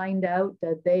to find out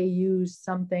that they use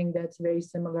something that's very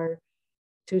similar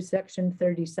to Section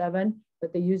 37,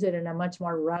 but they use it in a much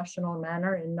more rational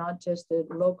manner, and not just the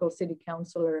local city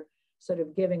councilor sort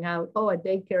of giving out, oh, a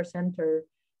daycare center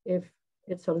if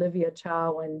it's Olivia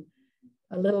Chow, and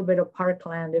a little bit of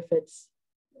parkland if it's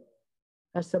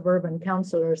a suburban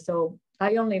councilor. So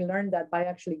I only learned that by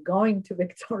actually going to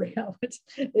Victoria, which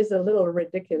is a little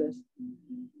ridiculous.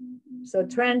 So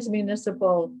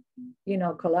trans-municipal, you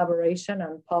know, collaboration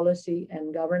on policy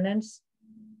and governance,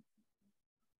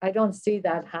 I don't see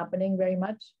that happening very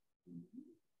much.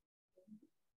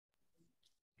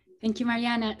 Thank you,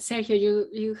 Mariana. Sergio,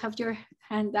 you have your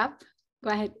hand up.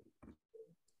 Go ahead.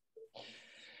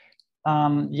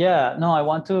 Yeah, no,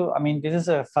 I mean, this is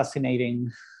a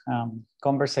fascinating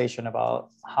conversation about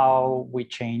how we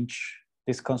change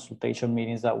these consultation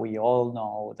meetings that we all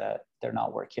know that they're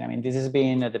not working. I mean, this has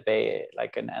been a debate,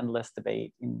 like an endless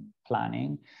debate in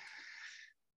planning.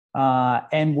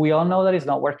 And we all know that it's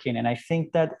not working. And I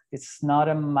think that it's not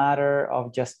a matter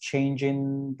of just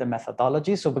changing the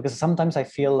methodology. So because sometimes I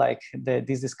feel like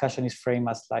this discussion is framed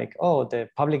as like, oh, the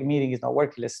public meeting is not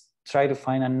working. Let's try to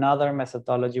find another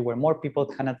methodology where more people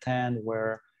can attend,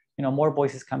 where, you know, more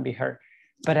voices can be heard.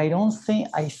 But I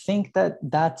think that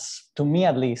that's, to me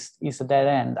at least, is a dead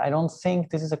end. I don't think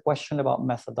this is a question about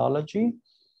methodology.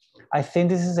 I think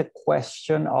this is a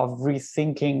question of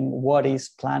rethinking what is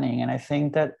planning. And I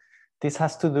think that this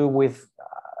has to do with,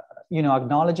 you know,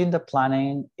 acknowledging that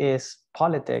planning is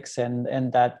politics, and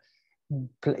that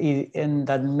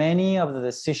many of the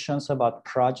decisions about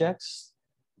projects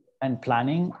and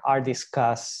planning are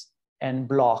discussed and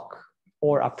blocked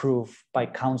or approved by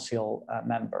council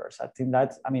members. I think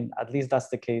that's, I mean, at least that's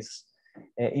the case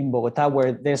in Bogota,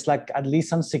 where there's like at least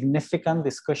some significant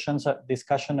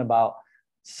discussion about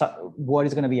what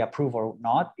is going to be approved or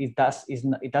not. It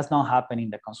does not happen in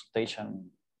the consultation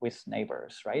with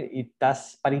neighbors, right?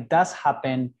 But it does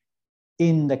happen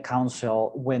in the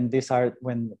council when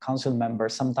council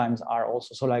members sometimes are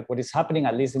also, so like what is happening,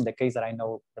 at least in the case that I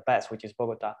know the best, which is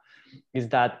Bogota, is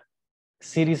that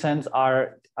citizens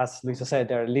are, as Luisa said,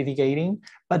 they're litigating,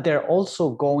 but they're also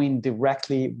going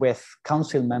directly with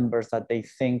council members that they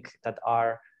think that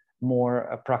are more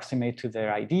approximate to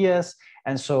their ideas.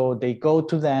 And so they go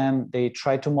to them, they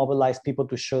try to mobilize people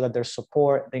to show that their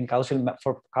support. Then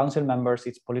for council members,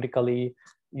 it's politically,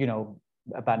 you know,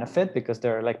 a benefit because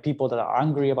they're like people that are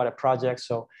angry about a project.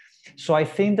 So I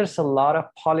think there's a lot of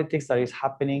politics that is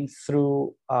happening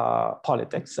through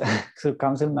politics, through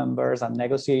council members and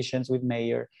negotiations with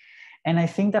mayor. And I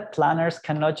think that planners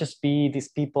cannot just be these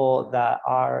people that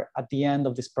are at the end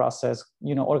of this process,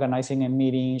 you know, organizing a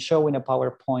meeting, showing a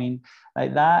PowerPoint.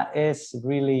 Like that is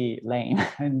really lame,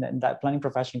 and that planning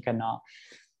profession cannot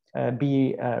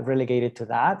be relegated to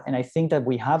that. And I think that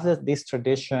we have this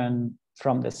tradition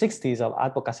from the 60s of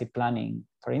advocacy planning,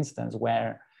 for instance,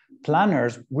 where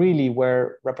planners really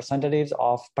were representatives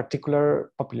of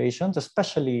particular populations,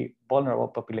 especially vulnerable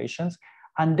populations,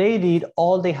 and they did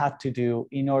all they had to do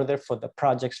in order for the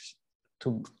projects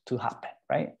to happen,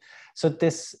 right?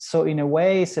 So in a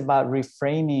way, it's about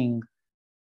reframing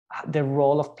the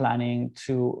role of planning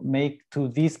to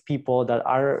these people that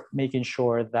are making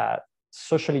sure that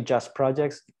socially just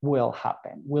projects will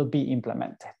happen, will be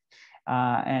implemented.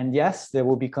 And yes, there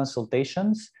will be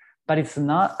consultations, but it's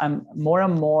not, more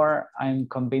and more, I'm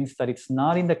convinced that it's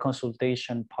not in the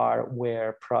consultation part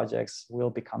where projects will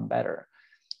become better.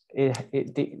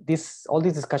 all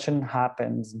this discussion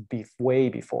happens way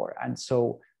before. And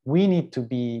so we need to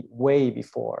be way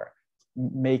before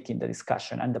making the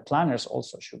discussion, and the planners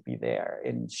also should be there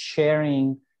in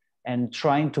sharing and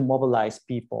trying to mobilize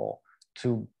people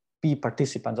to be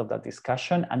participants of that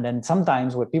discussion. And then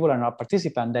sometimes where people are not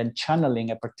participants, then channeling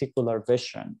a particular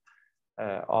vision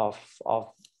of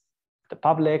the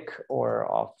public or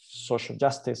of social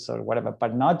justice or whatever,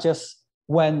 but not just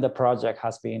when the project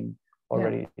has been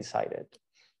already decided.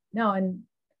 No, and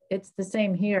it's the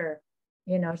same here,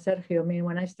 you know, Sergio. I mean,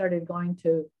 when I started going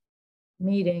to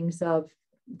meetings of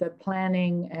the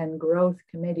Planning and Growth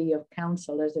Committee of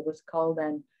Council, as it was called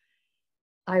then,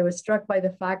 I was struck by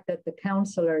the fact that the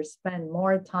councillors spend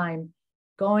more time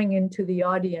going into the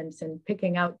audience and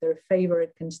picking out their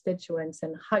favorite constituents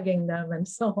and hugging them and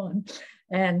so on,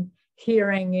 and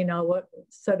hearing, you know,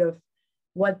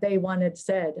 what they wanted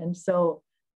said. And so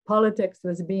politics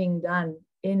was being done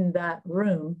in that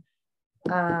room.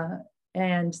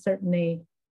 And certainly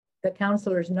the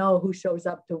councillors know who shows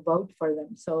up to vote for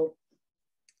them. So,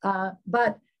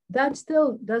 but that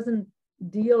still doesn't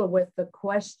deal with the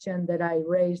question that I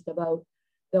raised about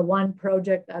the one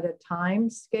project at a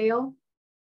time scale,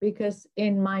 because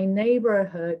in my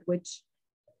neighborhood, which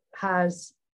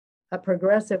has a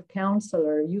progressive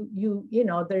councillor, you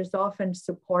know, there's often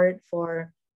support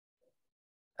for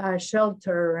a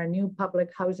shelter, a new public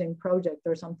housing project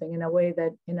or something, in a way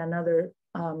that in another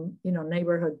you know,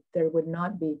 neighborhood there would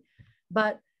not be.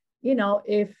 But, you know,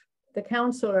 if the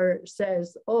councillor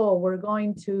says, oh, we're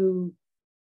going to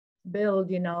build,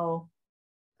 you know,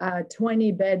 a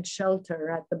 20-bed shelter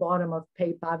at the bottom of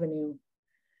Pape Avenue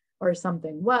or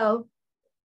something, well,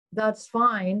 that's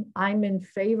fine. I'm in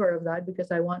favor of that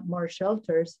because I want more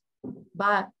shelters,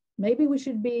 but maybe we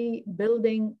should be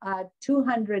building a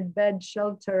 200-bed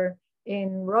shelter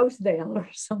in Rosedale or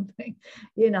something,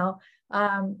 you know.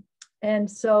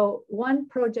 And so one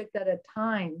project at a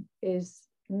time is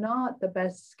not the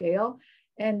best scale.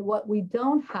 And what we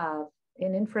don't have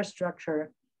in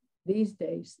infrastructure these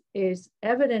days is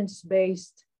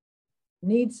evidence-based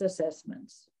needs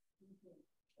assessments.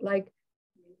 Like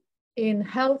in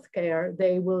healthcare,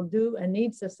 they will do a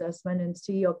needs assessment and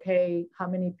see, okay, how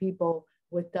many people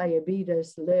with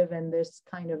diabetes live in this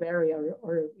kind of area,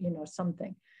 or you know,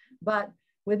 something. But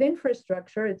with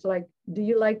infrastructure, it's like, do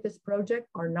you like this project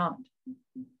or not?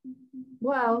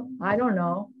 Well, I don't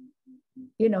know.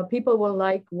 You know, people will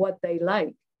like what they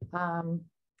like.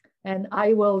 And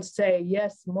I will say,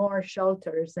 yes, more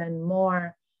shelters and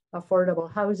more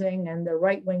affordable housing, and the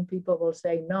right-wing people will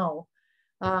say no.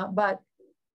 But,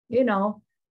 you know,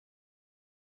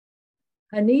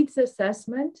 a needs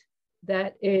assessment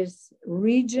that is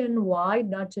region-wide,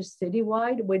 not just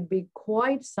city-wide, would be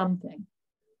quite something.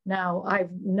 Now,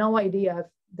 I've no idea if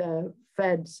the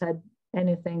feds had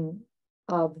anything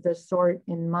of the sort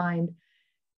in mind.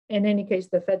 In any case,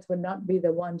 the feds would not be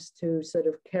the ones to sort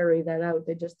of carry that out.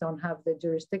 They just don't have the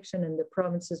jurisdiction, and the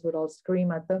provinces would all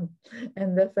scream at them,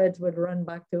 and the feds would run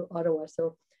back to Ottawa.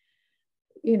 So,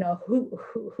 you know,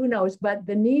 who knows? But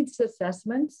the needs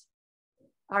assessments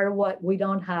are what we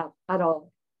don't have at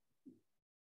all.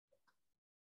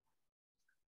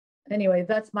 Anyway,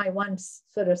 that's my one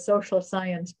sort of social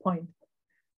science point.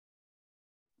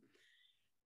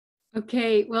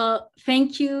 Okay, well,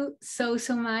 thank you so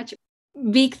much.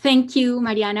 Big thank you,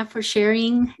 Mariana, for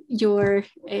sharing your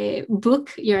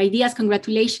book, your ideas.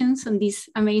 Congratulations on this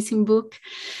amazing book.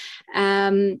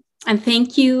 And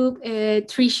thank you,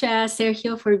 Tricia,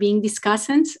 Sergio, for being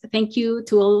discussants. Thank you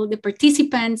to all the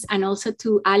participants, and also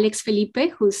to Alex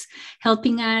Felipe, who's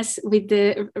helping us with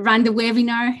run the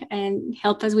webinar and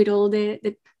help us with all the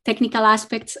technical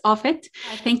aspects of it.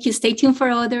 Thank you. Stay tuned for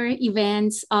other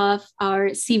events of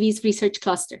our CIVIS Research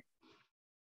Cluster.